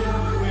hanu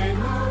e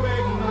nue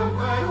na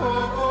kai ho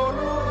o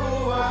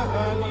rua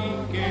hani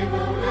ke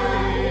mole.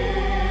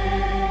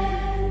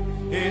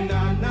 E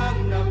na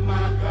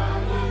maka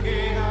I ke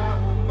a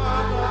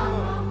mala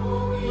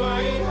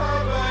wai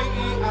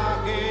Hawaii a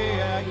ke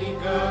a I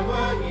ka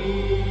wai.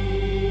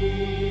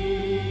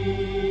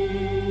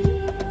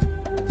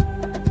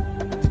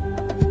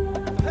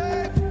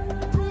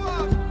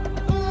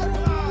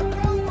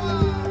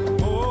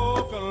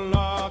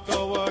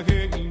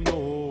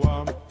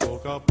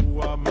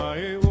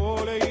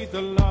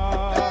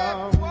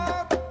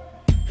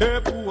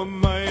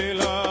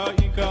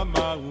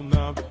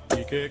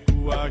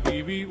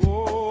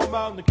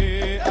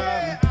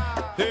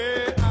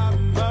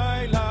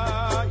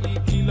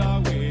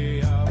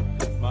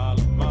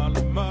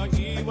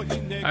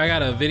 I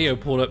got a video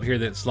pulled up here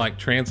that's like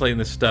translating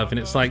this stuff, and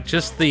it's like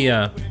just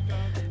the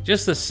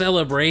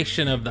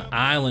celebration of the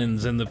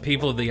islands and the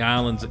people of the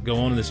islands that go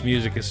on in this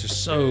music is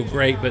just so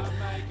great. But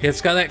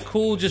it's got that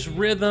cool just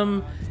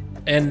rhythm,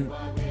 and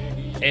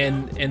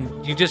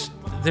you just,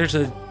 there's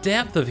a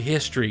depth of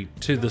history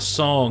to the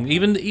song.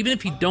 Even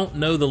if you don't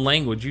know the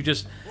language, you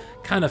just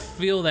kind of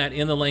feel that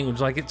in the language.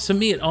 Like to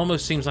me, it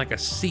almost seems like a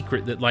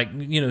secret that, like,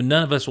 you know,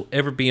 none of us will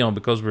ever be on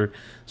because we're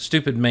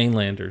stupid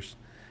mainlanders.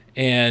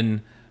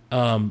 And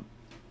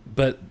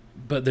but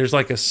there's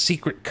like a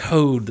secret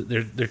code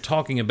that they're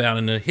talking about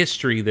in a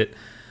history that,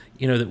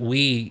 you know,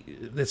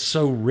 that's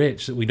so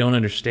rich that we don't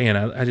understand.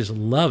 I just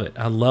love it.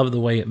 I love the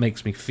way it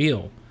makes me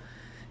feel.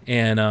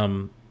 And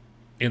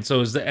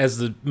so as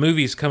the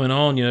movie's coming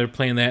on, you know, they're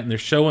playing that and they're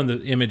showing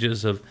the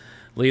images of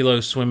Lilo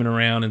swimming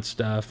around and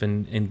stuff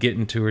and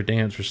getting to her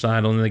dance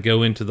recital, and they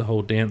go into the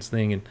whole dance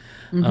thing.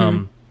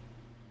 And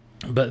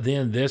but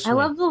then I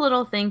love the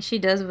little thing she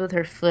does with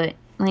her foot,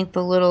 like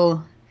the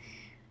little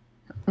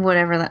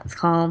whatever that's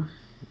called,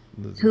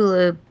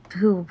 whatever.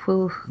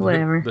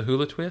 The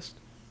hula twist?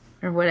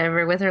 Or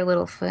whatever, with her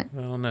little foot.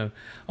 I don't know.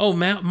 Oh,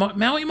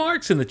 Maui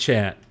Mark's in the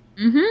chat.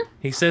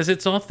 He says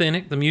it's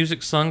authentic. The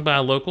music's sung by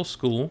a local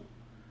school.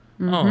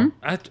 Oh,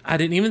 I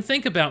didn't even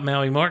think about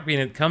Maui Mark being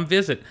able to come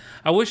visit.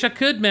 I wish I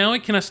could, Maui.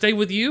 Can I stay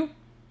with you?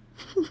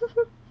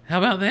 How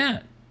about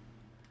that?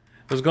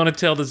 I was going to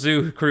tell the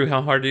zoo crew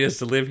how hard it is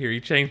to live here. He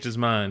changed his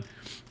mind.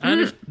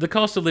 The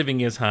cost of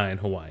living is high in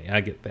Hawaii.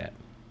 I get that.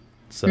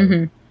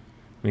 So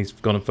he's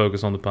going to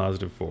focus on the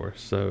positive for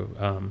us. So,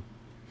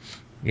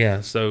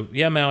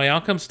 yeah, Maui,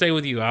 I'll come stay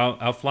with you.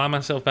 I'll fly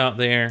myself out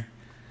there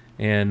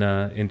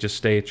and just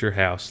stay at your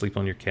house, sleep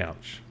on your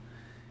couch,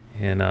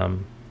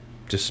 and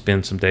just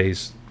spend some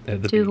days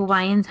at the beach. Do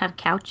Hawaiians have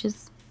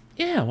couches?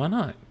 Yeah, why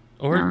not?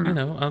 Or,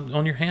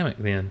 on your hammock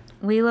then.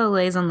 Lilo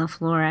lays on the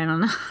floor. I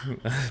don't know.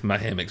 My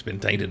hammock's been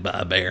tainted by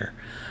a bear.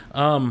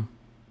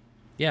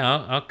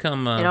 Yeah, I'll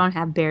come. They don't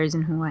have bears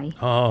in Hawaii.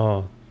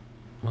 Oh,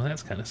 well,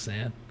 that's kind of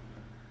sad.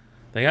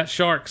 They got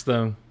sharks,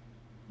 though.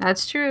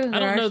 That's true. I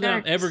don't know that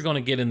I'm ever going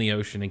to get in the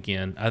ocean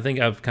again. I think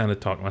I've kind of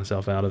talked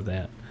myself out of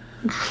that.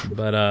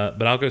 But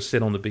I'll go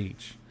sit on the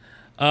beach.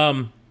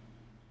 But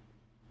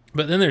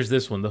then there's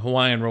this one, the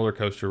Hawaiian roller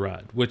coaster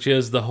ride, which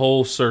is the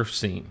whole surf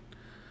scene,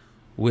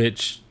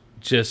 which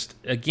just,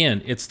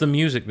 again, it's the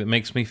music that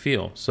makes me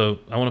feel. So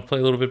I want to play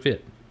a little bit of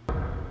it.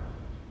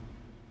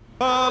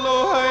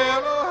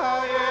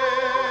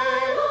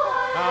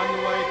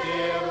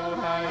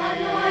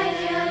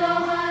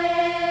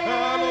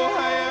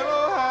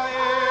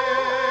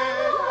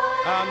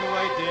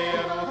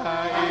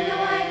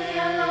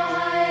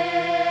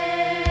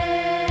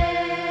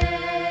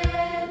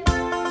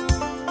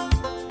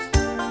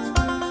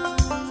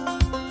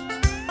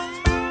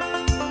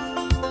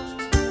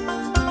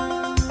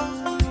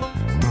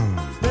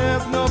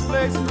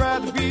 Place I'd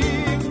rather be.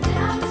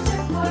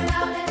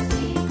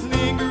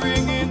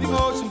 Lingering in the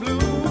ocean blue.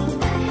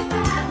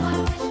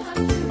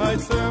 I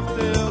surf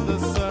till the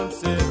sun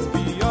sets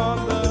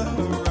beyond the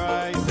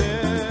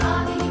horizon.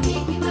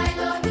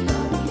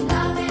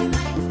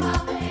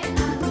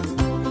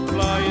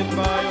 Flying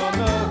by on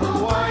the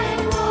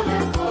Hawaiian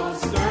roller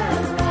coaster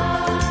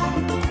ride.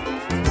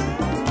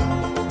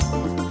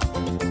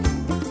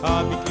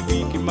 Abiki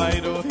biki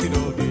mairo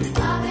hiroge.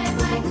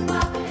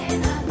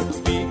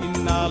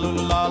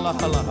 La la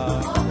la la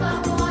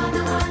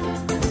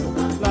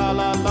la la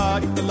la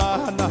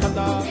la la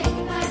la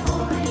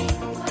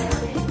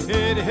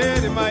Heri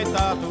heri mai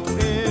tatu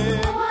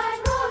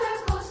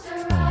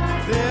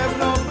There's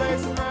no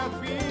place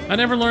I'd be. I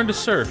never learned to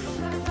surf.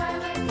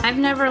 I've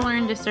never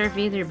learned to surf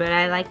either, but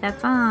I like that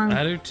song.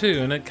 I do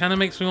too, and it kind of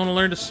makes me want to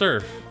learn to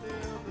surf.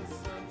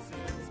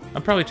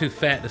 I'm probably too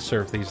fat to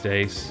surf these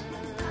days.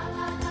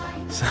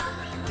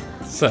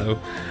 So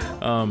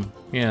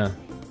yeah.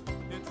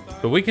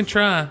 But we can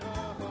try.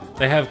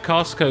 They have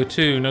Costco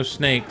too, no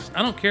snakes.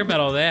 I don't care about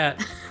all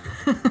that.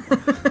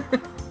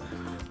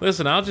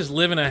 Listen, I'll just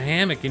live in a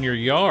hammock in your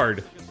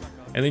yard,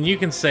 and then you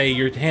can say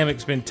your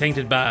hammock's been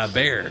tainted by a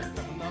bear.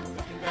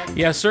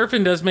 Yeah,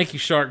 surfing does make you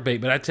shark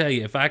bait, but I tell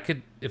you, if I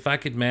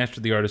could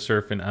master the art of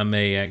surfing, I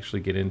may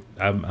actually get in.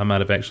 I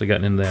might have actually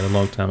gotten into that a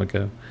long time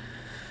ago.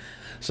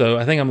 So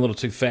I think I'm a little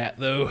too fat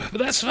though, but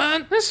that's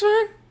fine.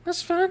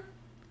 That's fine.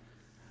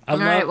 All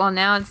right, well,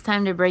 now it's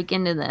time to break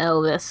into the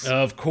Elvis.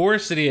 Of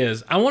course it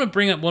is. I want to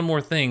bring up one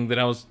more thing that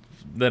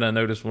I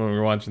noticed when we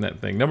were watching that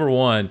thing. Number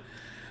one,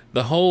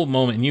 the whole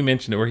moment, and you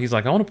mentioned it, where he's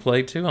like, I want to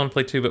play too,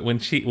 but when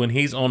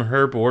he's on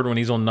her board, when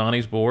he's on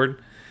Nani's board,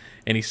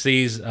 and he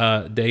sees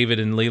David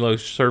and Lilo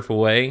surf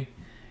away,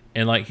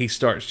 and like he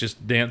starts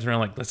just dancing around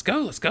like, let's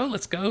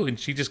go, and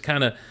she just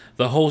kind of,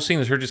 the whole scene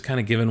is her just kind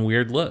of giving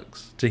weird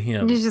looks to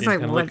him. He's just like,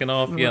 kind of looking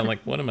off,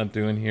 like, what am I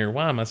doing here?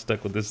 Why am I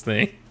stuck with this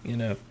thing?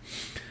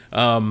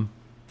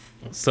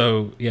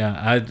 So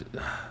yeah,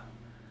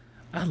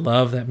 I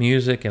love that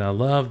music and I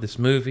love this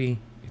movie.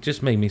 It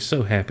just made me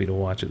so happy to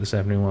watch it this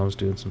afternoon while I was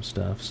doing some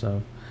stuff.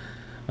 So,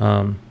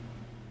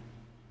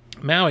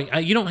 Maui,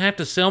 you don't have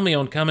to sell me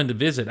on coming to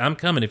visit. I'm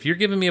coming. If you're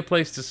giving me a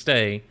place to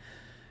stay,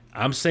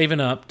 I'm saving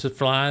up to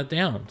fly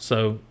down.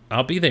 So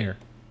I'll be there.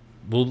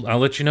 I'll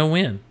let you know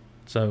when.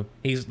 So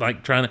he's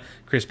like trying to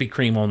Krispy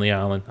Kreme on the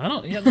island.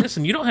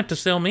 Listen, you don't have to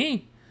sell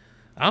me.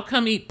 I'll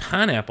come eat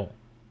pineapple.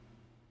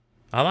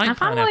 I like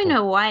pineapple. If I'm going to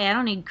Hawaii, I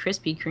don't need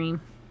Krispy Kreme.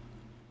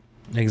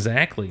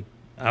 Exactly.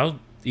 I'll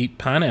eat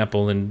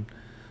pineapple and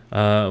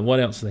what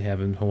else do they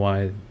have in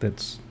Hawaii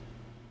that's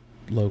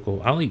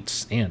local? I'll eat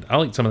sand.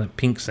 I'll eat some of that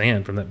pink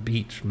sand from that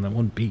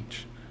one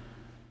beach.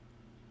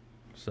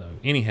 So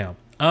anyhow,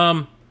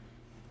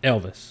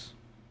 Elvis.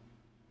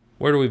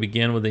 Where do we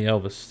begin with the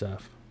Elvis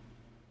stuff?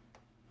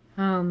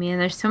 Oh man,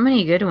 there's so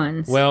many good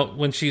ones. Well,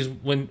 when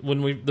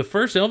the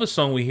first Elvis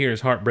song we hear is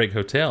Heartbreak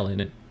Hotel,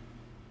 isn't it?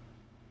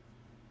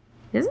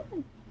 Is it?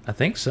 I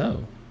think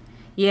so.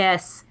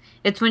 Yes.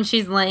 It's when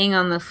she's laying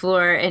on the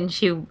floor and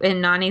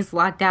Nani's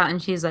locked out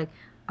and she's like,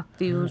 I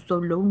feel so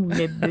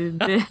lonely,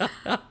 baby.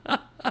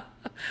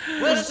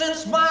 Well,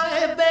 since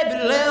my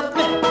baby left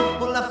me,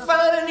 well, I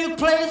found a new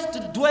place to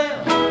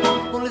dwell.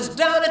 Well, it's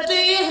down at the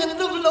end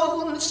of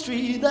Lonely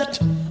Street, that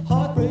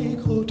Heartbreak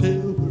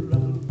Hotel where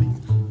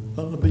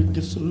I'll be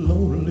just so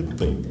lonely,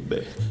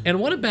 baby. And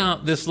what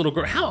about this little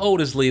girl? How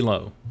old is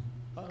Lilo?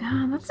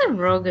 Oh, that's a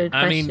real good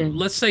question. I mean,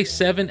 let's say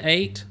 7,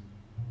 8.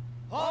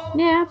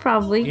 Yeah,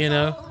 probably. You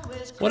know?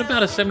 What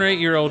about a 7 or 8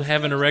 year old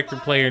having a record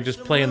player and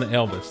just playing the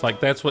Elvis? Like,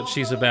 that's what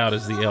she's about,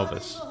 is the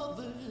Elvis.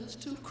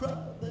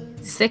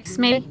 6,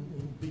 maybe?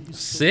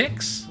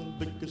 6?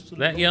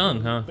 That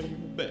young, huh?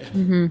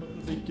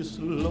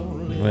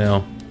 Mm-hmm.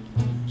 Well,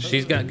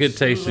 she's got good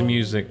taste in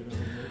music.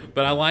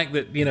 But I like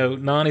that, you know,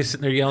 Nani's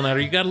sitting there yelling at her,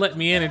 "You gotta let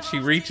me in," and she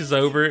reaches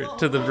over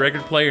to the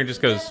record player and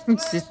just goes...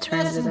 Just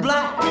turns it on.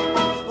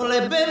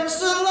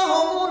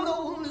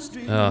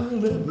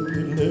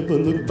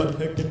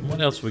 What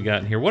else we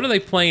got in here? What are they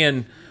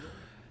playing?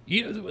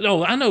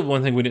 I know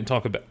one thing we didn't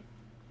talk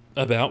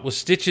about was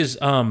Stitch's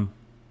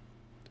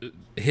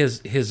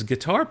his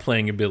guitar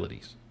playing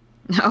abilities.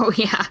 Oh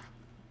yeah.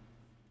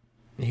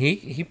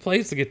 He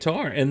plays the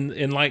guitar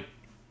and like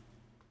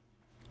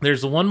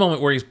there's the one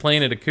moment where he's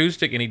playing it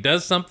acoustic and he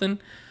does something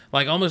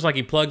like almost like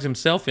he plugs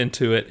himself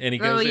into it and he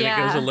goes and it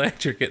goes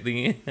electric at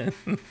the end.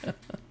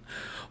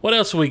 What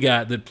else we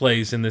got that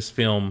plays in this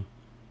film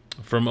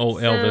from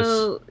old Elvis?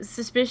 So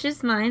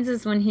Suspicious Minds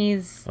is when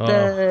he's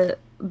the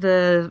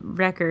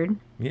record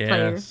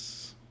player.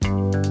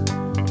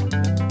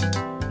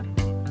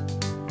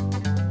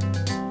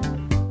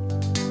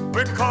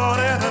 We're caught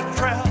in a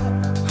trap.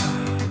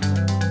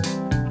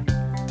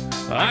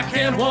 I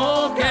can't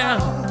walk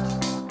out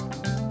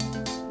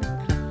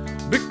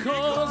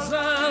because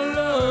I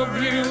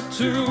love you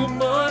too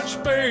much,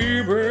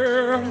 baby.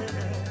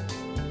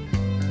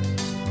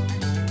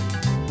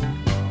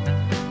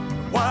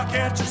 Why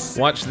can't you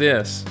see Watch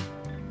this.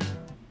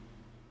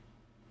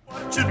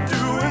 what you're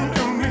doing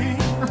to me?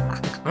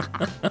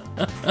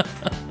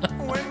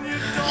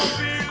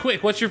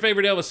 Quick, what's your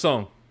favorite Elvis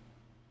song?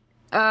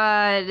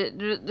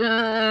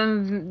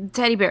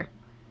 Teddy Bear.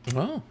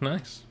 Oh,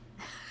 nice.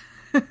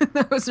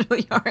 That was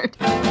really hard.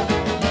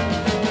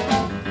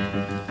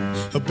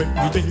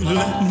 Baby,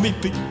 let me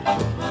be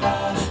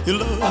your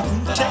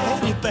loving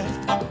teddy bear.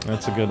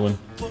 That's a good one.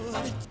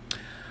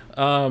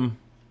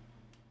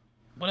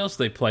 What else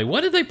do they play?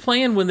 What are they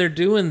playing when they're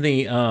doing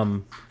the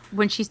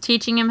When she's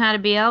teaching him how to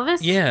be Elvis?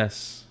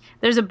 Yes.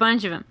 There's a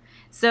bunch of them.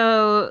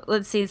 So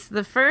let's see. So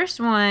the first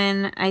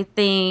one, I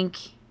think,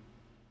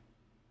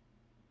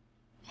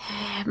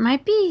 it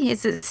might be.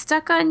 Is it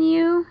Stuck on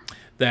You?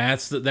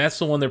 That's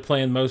the one they're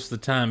playing most of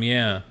the time.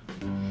 Yeah.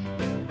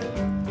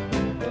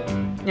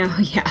 Oh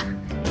yeah.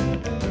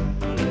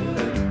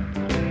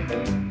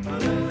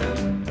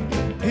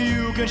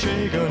 You can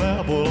shake an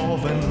apple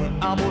off an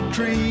apple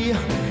tree.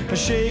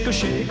 Shake a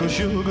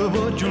sugar,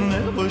 but you'll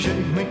never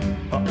shake me.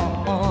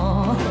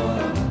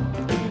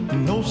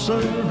 No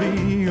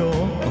sirree.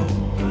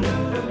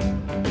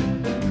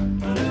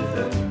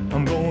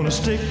 I'm gonna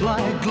stick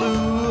like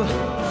glue.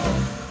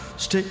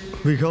 Stick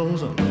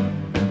because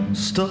I'm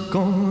stuck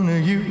on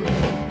you.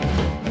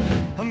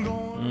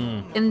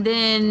 And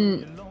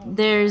then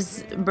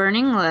there's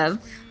Burning Love.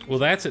 Well,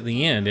 that's at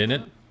the end, isn't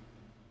it?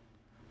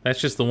 That's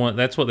just the one.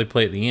 That's what they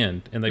play at the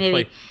end, and they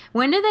play.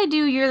 When do they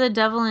do "You're the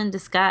Devil in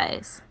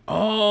Disguise"?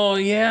 Oh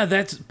yeah,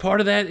 that's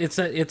part of that. It's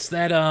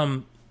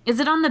that. Is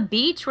it on the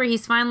beach where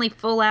he's finally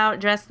full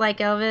out dressed like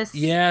Elvis?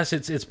 Yes,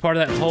 it's part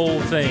of that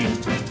whole thing.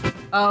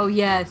 Oh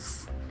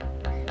yes.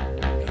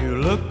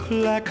 You look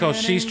like. Cause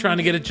she's trying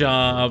to get a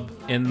job,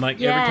 and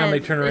like every time they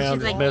turn around,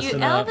 she's it's like,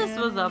 messing up.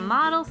 Elvis was a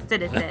model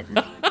citizen.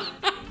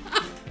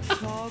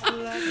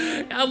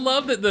 I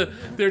love that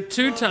there are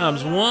 2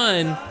 times.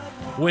 One,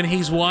 when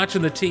he's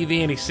watching the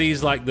TV and he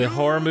sees like the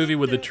horror movie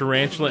with the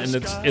tarantula, and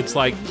it's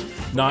like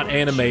not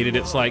animated,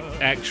 it's like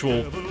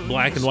actual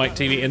black and white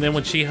TV. And then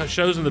when she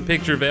shows him the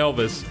picture of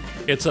Elvis,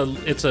 it's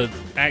a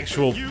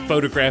actual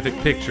photographic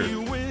picture.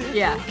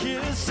 Yeah.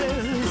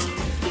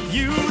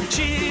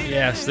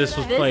 Yes, this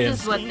was playing.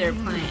 This is what they're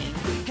playing.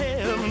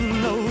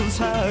 Heaven knows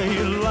how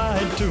you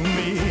lied to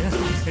me.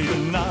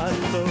 You're not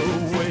the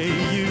way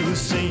you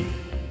seem.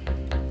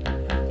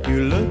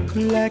 You look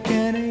like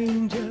an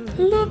angel.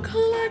 Look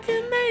like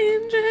an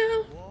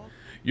angel.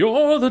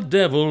 You're the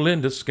devil in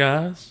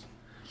disguise.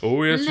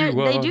 Oh, yes, you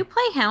are. They do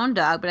play Hound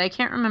Dog, but I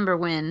can't remember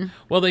when.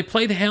 Well, they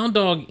played Hound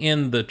Dog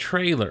in the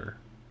trailer.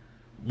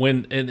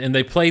 And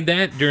they played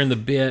that during the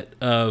bit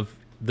of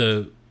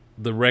the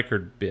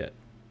record bit.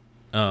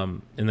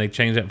 And they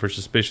changed that for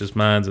Suspicious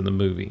Minds in the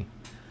movie.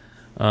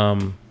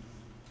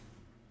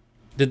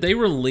 Did they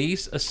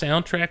release a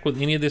soundtrack with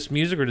any of this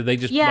music, or did they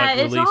just release?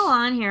 It's all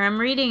on here.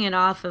 I'm reading it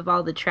off of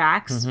all the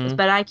tracks,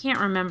 but I can't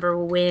remember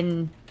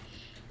when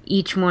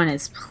each one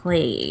is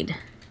played.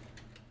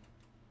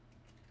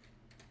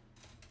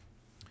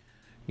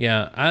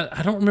 Yeah,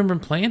 I don't remember him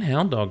playing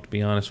Hound Dog, to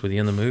be honest with you,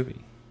 in the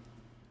movie.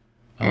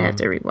 I have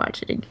to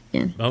rewatch it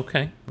again.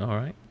 Okay, all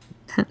right.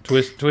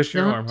 Twist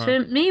your arm, huh?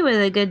 Don't me with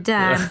a good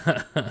time.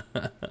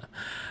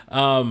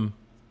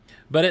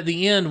 But at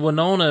the end,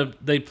 Winona,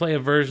 they play a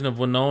version of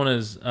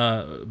Winona's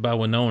by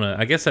Winona.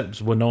 I guess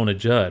that's Winona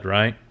Judd,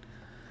 right?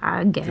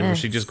 I guess. Was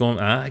she just going?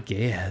 I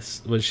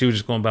guess. But she was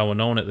just going by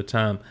Winona at the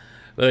time.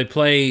 But they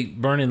play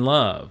 "Burning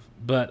Love."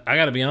 But I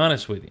got to be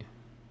honest with you,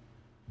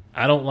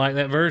 I don't like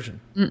that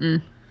version.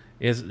 Mm-mm.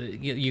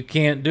 You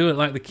can't do it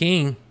like the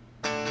King.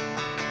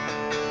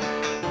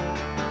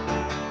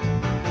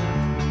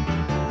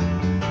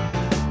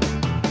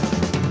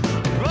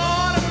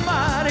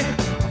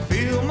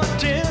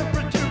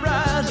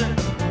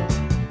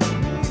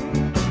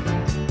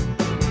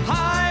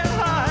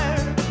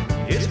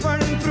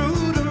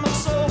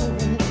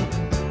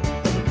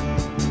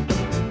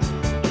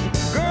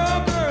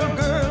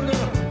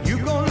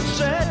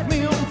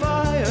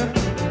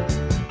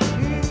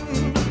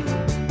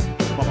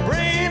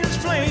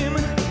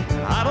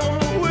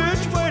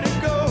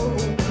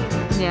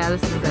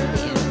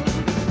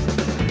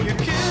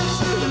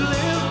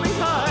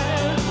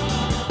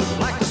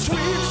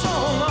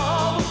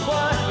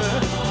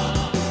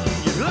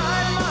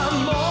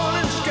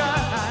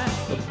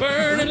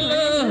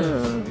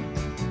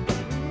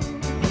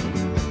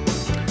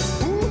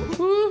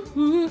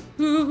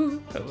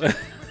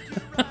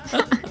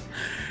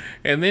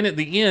 And then at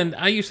the end,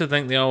 I used to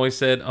think they always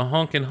said a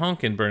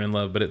honkin' burnin'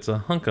 love, but it's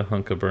a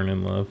hunka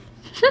burnin' love.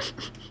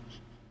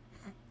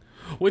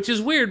 Which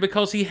is weird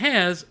because he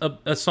has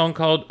a song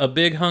called A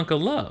Big Hunk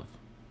of Love.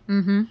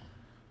 Mm-hmm.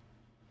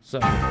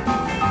 So,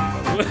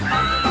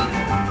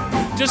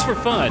 just for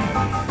fun.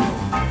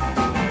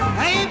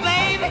 Hey,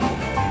 baby,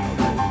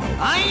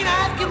 I ain't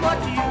asking much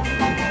of you.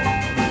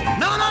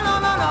 No,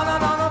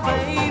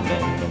 baby,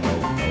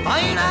 I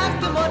ain't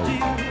asking much of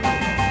you.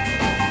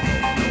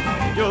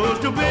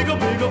 Just a bigger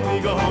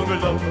hunk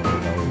of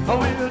love. I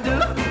will do.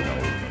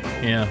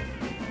 Yeah.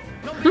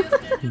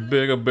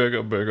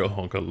 Bigger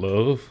hunk of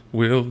love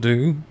will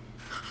do.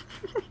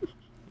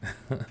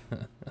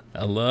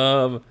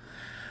 I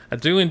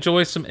do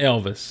enjoy some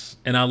Elvis,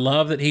 and I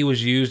love that he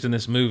was used in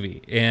this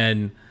movie.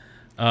 And,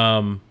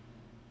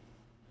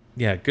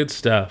 yeah, good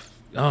stuff.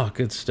 Oh,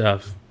 good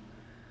stuff.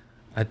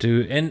 I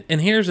do. And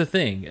here's the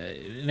thing.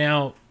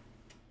 Now,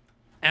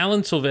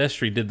 Alan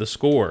Silvestri did the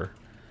score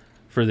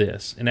for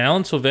this. And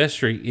Alan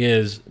Silvestri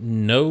is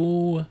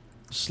no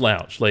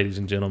slouch, ladies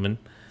and gentlemen.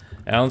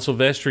 Alan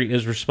Silvestri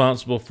is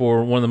responsible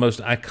for one of the most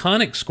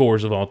iconic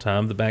scores of all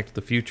time, the Back to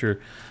the Future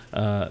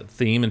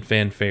theme and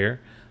fanfare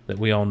that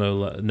we all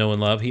know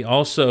and love. He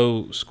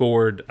also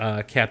scored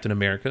Captain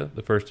America,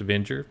 the first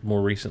Avenger,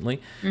 more recently,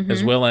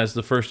 as well as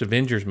the first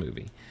Avengers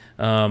movie.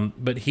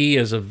 But he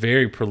is a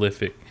very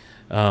prolific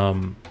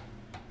composer,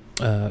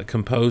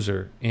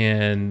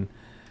 and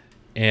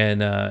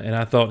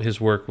I thought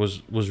his work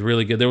was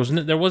really good.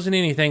 There wasn't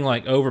anything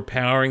like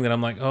overpowering that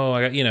I'm like, oh,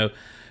 I got,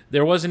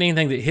 there wasn't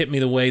anything that hit me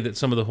the way that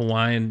some of the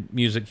Hawaiian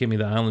music hit me,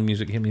 the island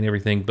music hit me, and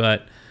everything.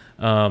 But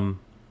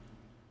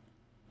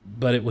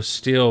it was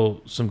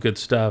still some good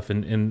stuff,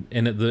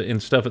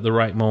 and stuff at the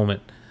right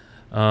moment.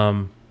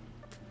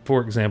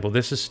 For example,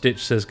 this is Stitch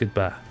Says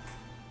Goodbye.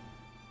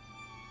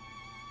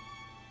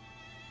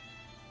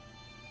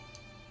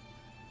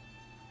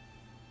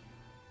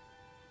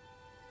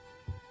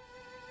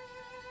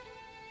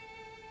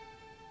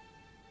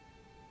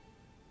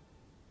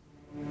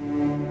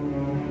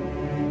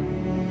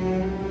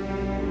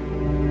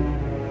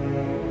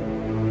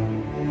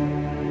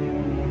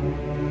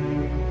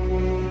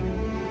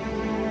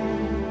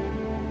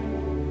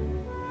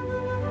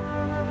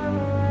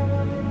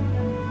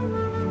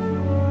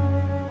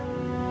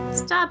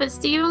 Stop it,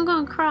 Steve. I'm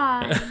going to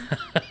cry.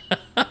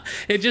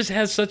 It just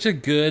has such a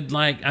good,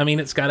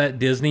 it's got a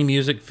Disney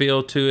music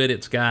feel to it.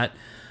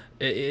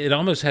 It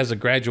almost has a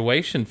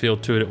graduation feel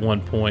to it at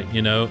one point,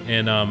 and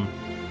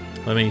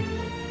let me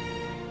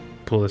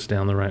pull this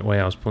down the right way.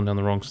 I was pulling down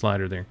the wrong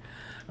slider there.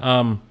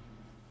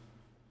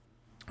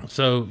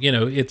 So,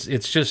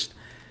 it's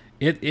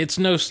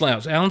no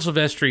slouch. Alan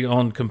Silvestri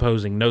on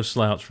composing, no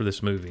slouch for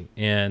this movie.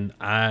 And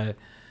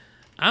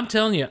I'm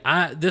telling you,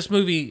 this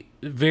movie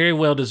very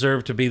well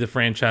deserved to be the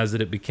franchise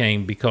that it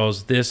became,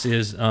 because this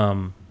is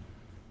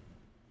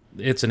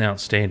it's an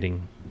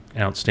outstanding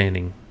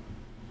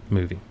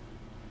movie.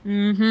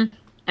 Mm-hmm.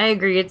 I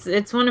agree.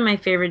 It's one of my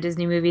favorite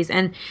Disney movies,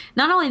 and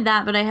not only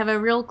that, but I have a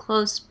real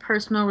close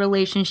personal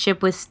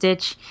relationship with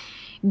Stitch.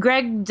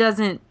 Greg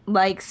doesn't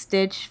like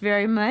Stitch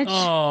very much.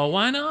 Oh,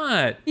 why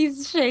not?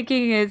 He's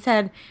shaking his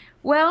head.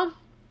 Well,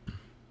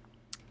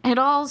 it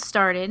all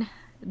started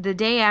the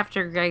day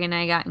after Greg and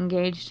I got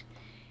engaged,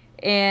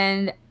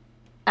 and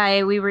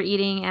we were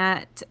eating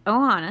at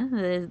Ohana,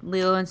 the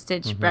Lilo and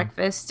Stitch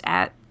breakfast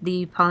at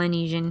the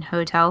Polynesian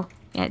Hotel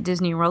at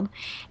Disney World,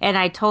 and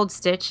I told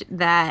Stitch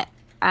that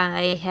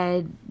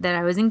I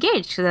was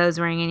engaged because I was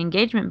wearing an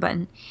engagement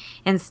button.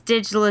 And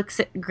Stitch looks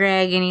at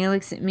Greg, and he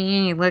looks at me,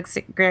 and he looks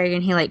at Greg,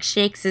 and he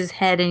shakes his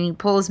head, and he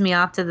pulls me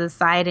off to the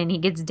side, and he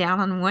gets down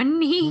on one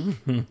knee.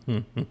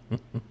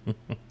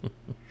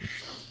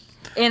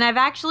 And I've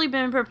actually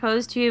been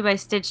proposed to by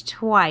Stitch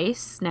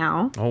twice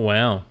now. Oh,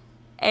 wow.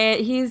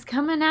 He's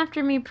coming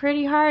after me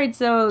pretty hard,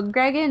 so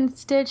Greg and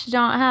Stitch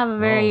don't have a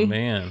very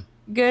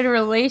good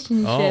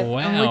relationship. Oh, wow.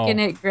 I'm looking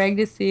at Greg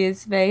to see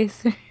his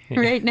face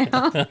right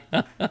now.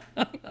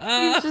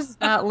 He's just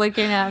not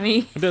looking at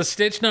me. Does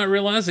Stitch not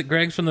realize that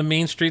Greg's from the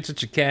mean streets of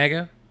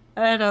Chicago?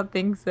 I don't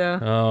think so.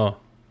 Oh,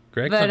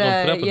 Greg's not going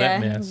to put up with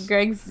that mess.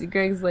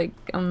 Greg's like,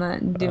 I'm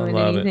not doing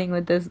anything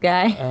with this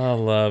guy. I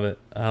love it.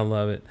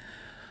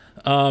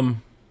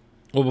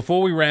 Well,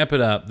 before we wrap it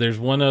up, there's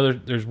one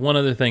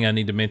other thing I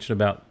need to mention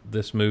about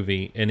this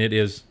movie, and it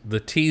is the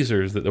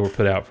teasers that were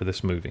put out for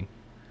this movie.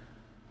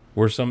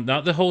 Were some,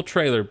 not the whole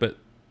trailer, but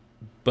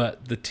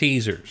the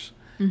teasers.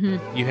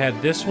 Mm-hmm. You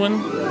had this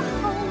one.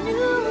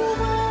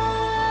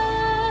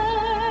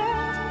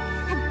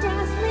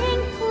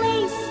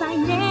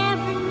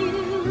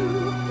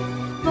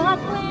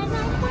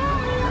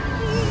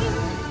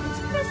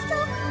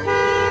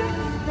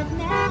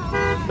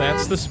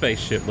 That's the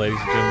spaceship, ladies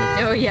and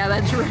gentlemen. Oh, yeah,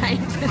 that's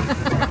right.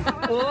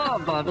 Oh,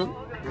 Bobby.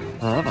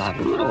 Oh,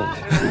 Bobby.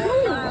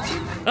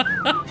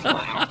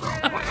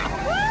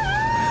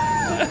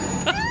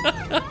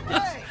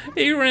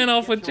 He ran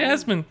off with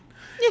Jasmine.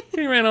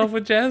 He ran off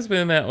with Jasmine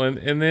in that one.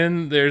 And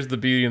then there's the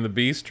Beauty and the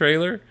Beast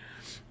trailer,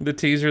 the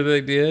teaser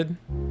they did.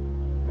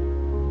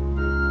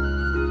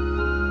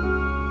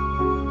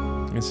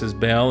 This is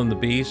Belle and the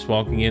Beast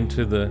walking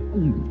into the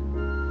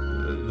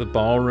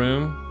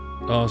ballroom.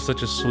 Oh,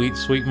 such a sweet,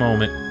 sweet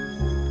moment.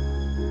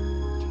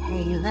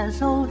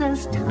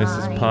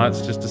 Mrs.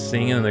 Potts just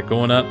singing, and they're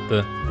going up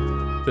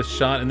the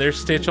shot, and there's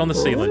Stitch on the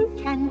ceiling.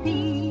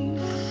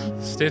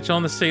 Stitch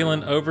on the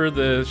ceiling over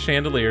the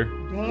chandelier.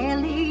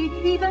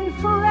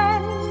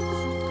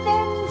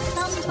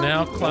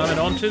 Now climbing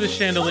onto the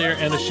chandelier,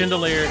 and the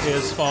chandelier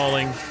is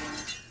falling.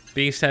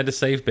 Beast had to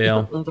save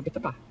Belle.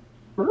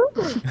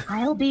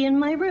 I'll be in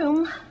my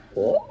room.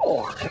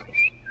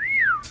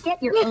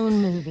 Get your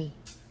own movie.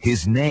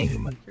 His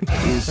name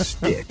is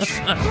Stitch.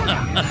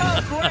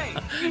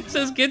 It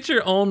says, get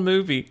your own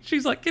movie.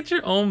 She's like, get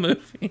your own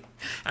movie.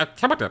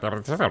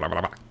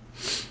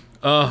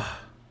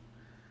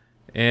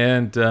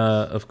 And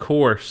of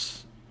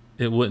course,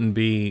 it wouldn't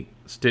be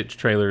Stitch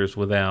trailers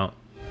without.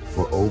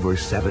 For over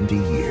 70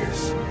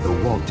 years,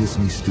 the Walt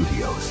Disney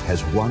Studios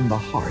has won the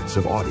hearts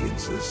of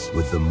audiences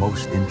with the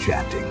most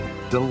enchanting,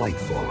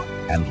 delightful,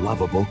 and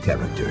lovable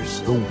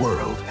characters the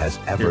world has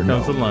ever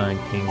known. Here comes the Lion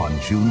King. On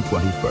June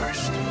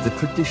 21st, the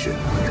tradition.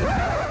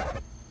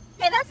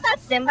 Hey, that's not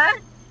Simba.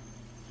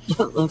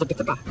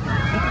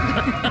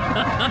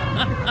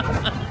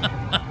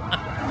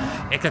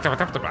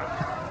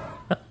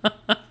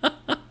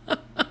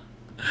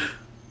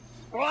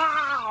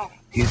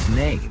 His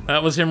name.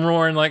 That was him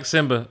roaring like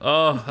Simba.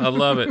 Oh, I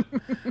love it.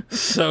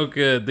 So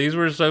good. These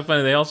were so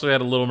funny. They also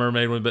had a Little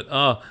Mermaid one, but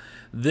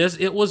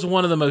it was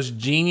one of the most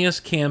genius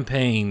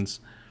campaigns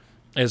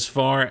as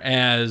far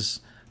as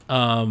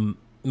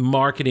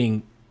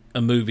marketing a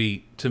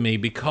movie to me,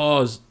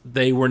 because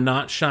they were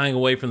not shying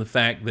away from the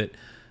fact that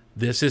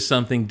this is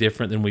something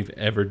different than we've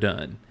ever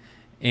done.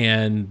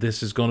 And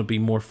this is going to be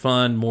more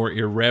fun, more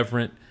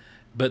irreverent.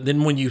 But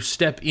then when you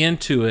step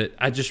into it,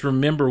 I just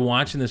remember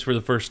watching this for the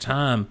first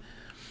time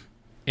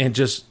and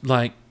just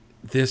like,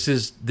 this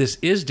is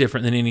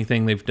different than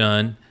anything they've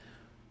done.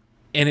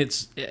 And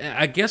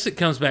I guess it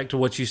comes back to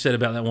what you said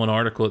about that one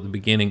article at the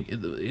beginning.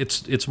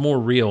 It's more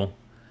real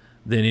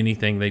than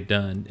anything they've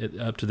done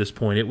up to this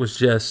point. It was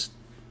just,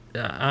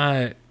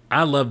 I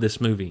love this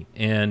movie,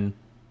 and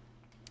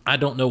I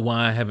don't know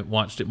why I haven't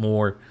watched it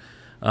more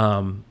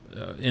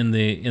in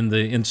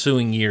the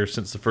ensuing years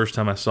since the first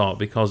time I saw it,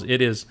 because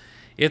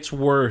it's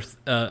worth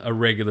a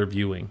regular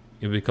viewing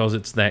because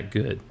it's that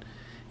good.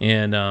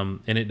 And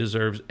it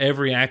deserves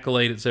every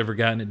accolade it's ever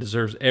gotten. It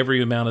deserves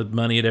every amount of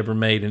money it ever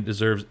made, and it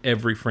deserves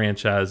every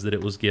franchise that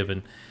it was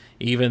given.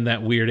 Even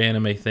that weird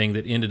anime thing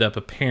that ended up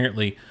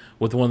apparently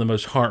with one of the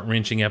most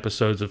heart-wrenching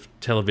episodes of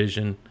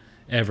television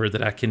ever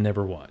that I can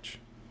never watch.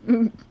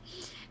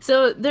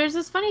 So there's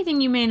this funny thing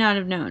you may not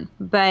have known,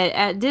 but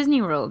at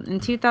Disney World in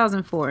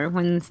 2004,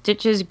 when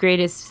Stitch's Great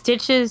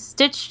Escape,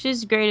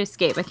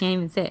 I can't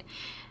even say it,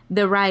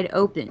 the ride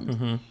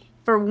opened,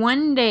 for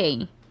one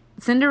day,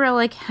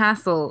 Cinderella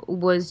Castle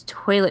was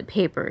toilet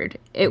papered.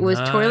 It was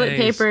toilet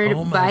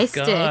papered by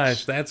Stitch. Oh my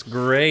gosh, that's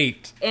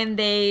great. And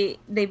they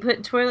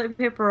put toilet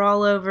paper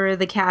all over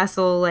the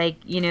castle, like,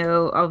 you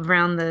know,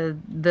 around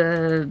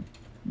the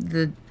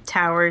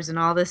towers and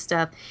all this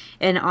stuff.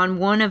 And on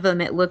one of them,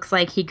 it looks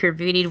like he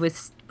graffitied with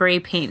spray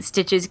paint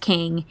Stitch is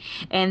King.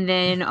 And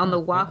then on the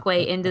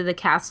walkway into the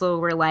castle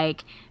were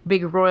like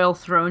big royal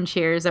throne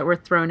chairs that were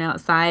thrown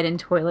outside and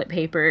toilet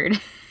papered.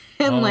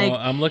 And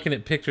I'm looking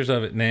at pictures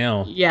of it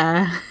now.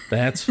 Yeah.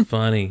 That's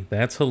funny.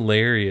 That's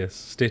hilarious.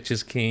 Stitch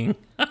is King.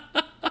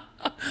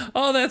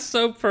 Oh, that's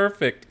so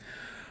perfect.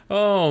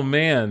 Oh,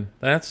 man.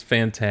 That's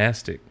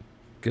fantastic.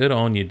 Good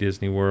on you,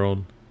 Disney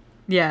World.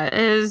 Yeah,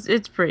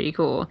 it's pretty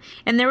cool.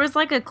 And there was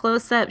like a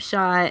close-up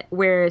shot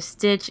where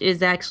Stitch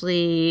is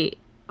actually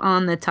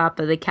on the top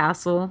of the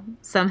castle.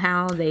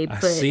 Somehow I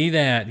see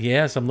that.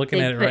 Yes, I'm looking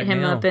at it right now. They put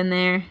him up in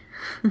there.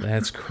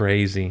 That's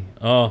crazy.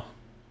 Oh,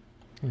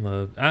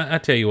 I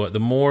tell you what, the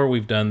more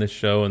we've done this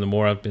show and the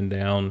more I've been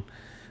down,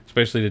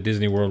 especially to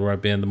Disney World where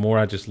I've been, the more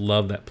I just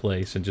love that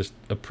place and just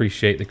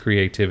appreciate the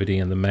creativity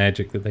and the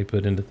magic that they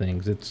put into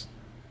things.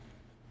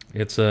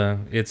 It's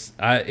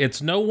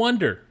no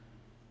wonder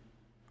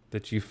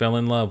that you fell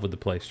in love with the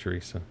place,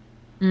 Teresa.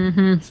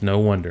 Mm-hmm. It's no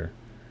wonder.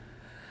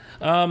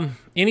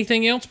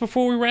 Anything else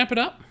before we wrap it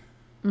up?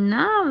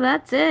 No,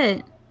 that's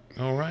it.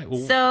 All right. Well,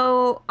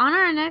 so on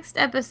our next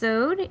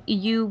episode,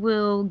 you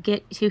will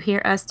get to hear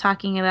us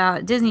talking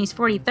about Disney's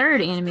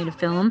 43rd animated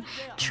film,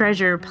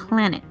 Treasure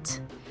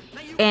Planet.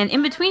 And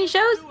in between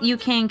shows, you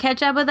can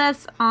catch up with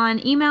us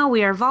on email.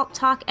 We are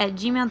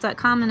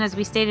vaulttalk@gmail.com. And as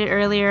we stated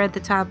earlier at the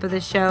top of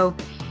the show,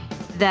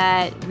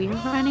 that we are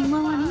running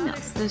low on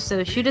emails.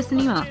 So shoot us an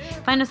email.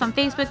 Find us on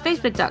Facebook,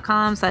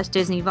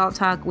 facebook.com/Disney Vault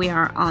Talk. We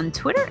are on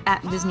Twitter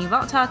 @Disney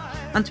Vault Talk.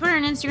 On Twitter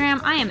and Instagram,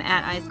 I am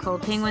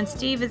 @IceColdPenguin.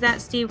 Steve is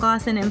 @Steve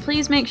Glosson. And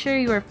please make sure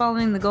you are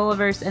following the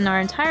Gulliverse and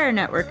our entire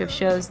network of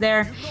shows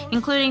there,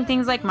 including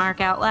things like Mark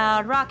Out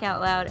Loud, Rock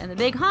Out Loud, and The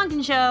Big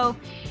Honkin' Show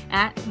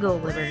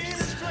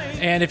 @Gulliverse.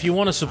 And if you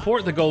want to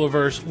support the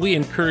Gulliverse, we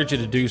encourage you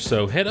to do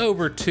so. Head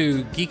over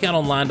to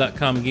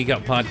geekoutonline.com and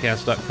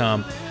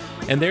geekoutpodcast.com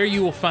And there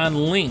you will find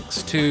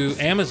links to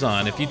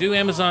Amazon. If you do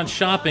Amazon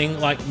shopping,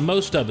 like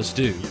most of us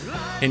do,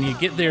 and you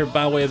get there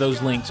by way of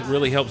those links, it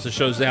really helps the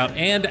shows out.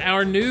 And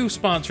our new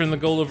sponsor in the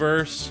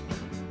Golaverse,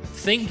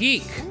 Think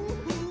Geek.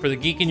 For the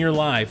geek in your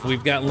life,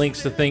 we've got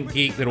links to Think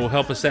Geek that will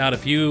help us out.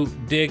 If you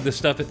dig the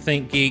stuff at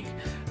Think Geek,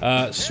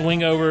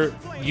 swing over,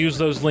 use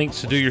those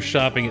links to do your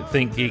shopping at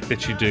Think Geek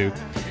that you do.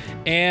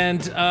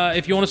 And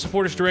if you want to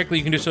support us directly,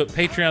 you can do so at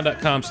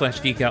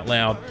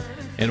patreon.com/geekoutloud.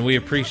 And we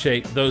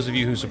appreciate those of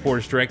you who support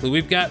us directly.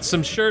 We've got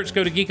some shirts.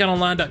 Go to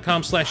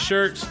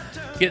geekoutonline.com/shirts.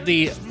 Get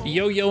the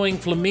yo-yoing,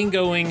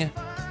 flamingoing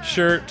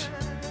shirt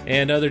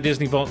and other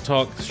Disney Vault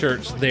Talk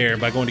shirts there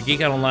by going to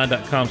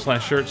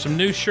geekoutonline.com/shirts. Some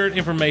new shirt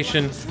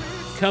information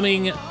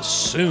coming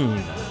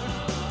soon.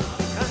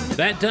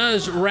 That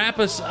does wrap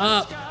us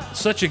up.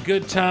 Such a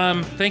good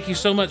time. Thank you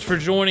so much for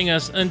joining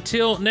us.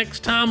 Until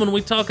next time when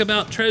we talk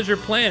about Treasure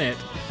Planet,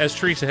 as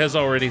Teresa has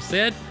already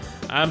said,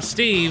 I'm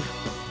Steve.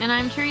 And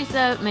I'm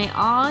Teresa. May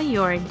all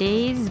your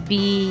days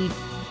be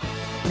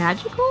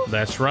magical?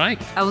 That's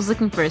right. I was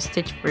looking for a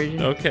Stitch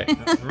version. Okay.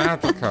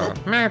 Magical.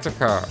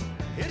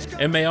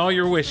 And may all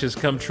your wishes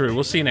come true.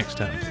 We'll see you next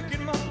time.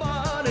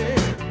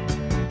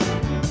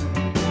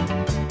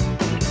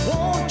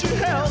 Won't you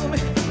help me?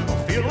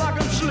 I feel like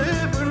I'm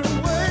slipping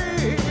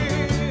away.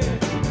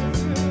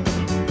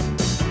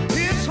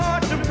 It's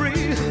hard to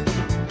breathe.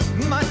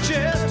 My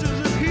chest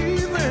is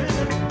heaving.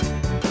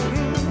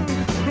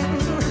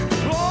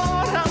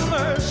 Lord have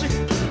mercy.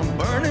 I'm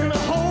burning a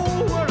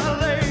hole where I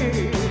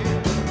lay.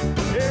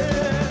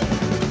 Yeah.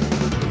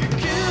 Your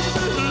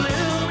kisses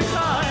live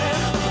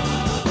behind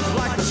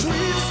like a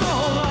sweet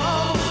song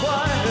of a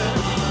choir.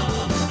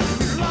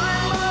 You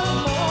light my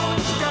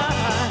morning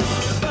sky.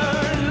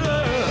 Burning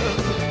love.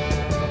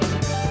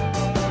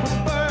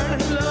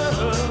 Burning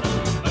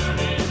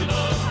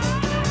love.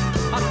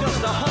 I'm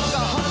just a hunk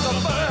of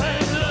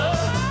burning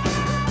love.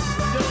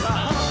 Just a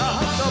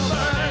hunk of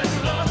burning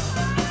love.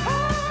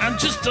 I'm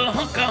just a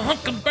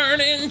hunk of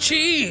burning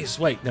cheese.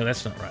 Wait, no,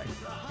 that's not right.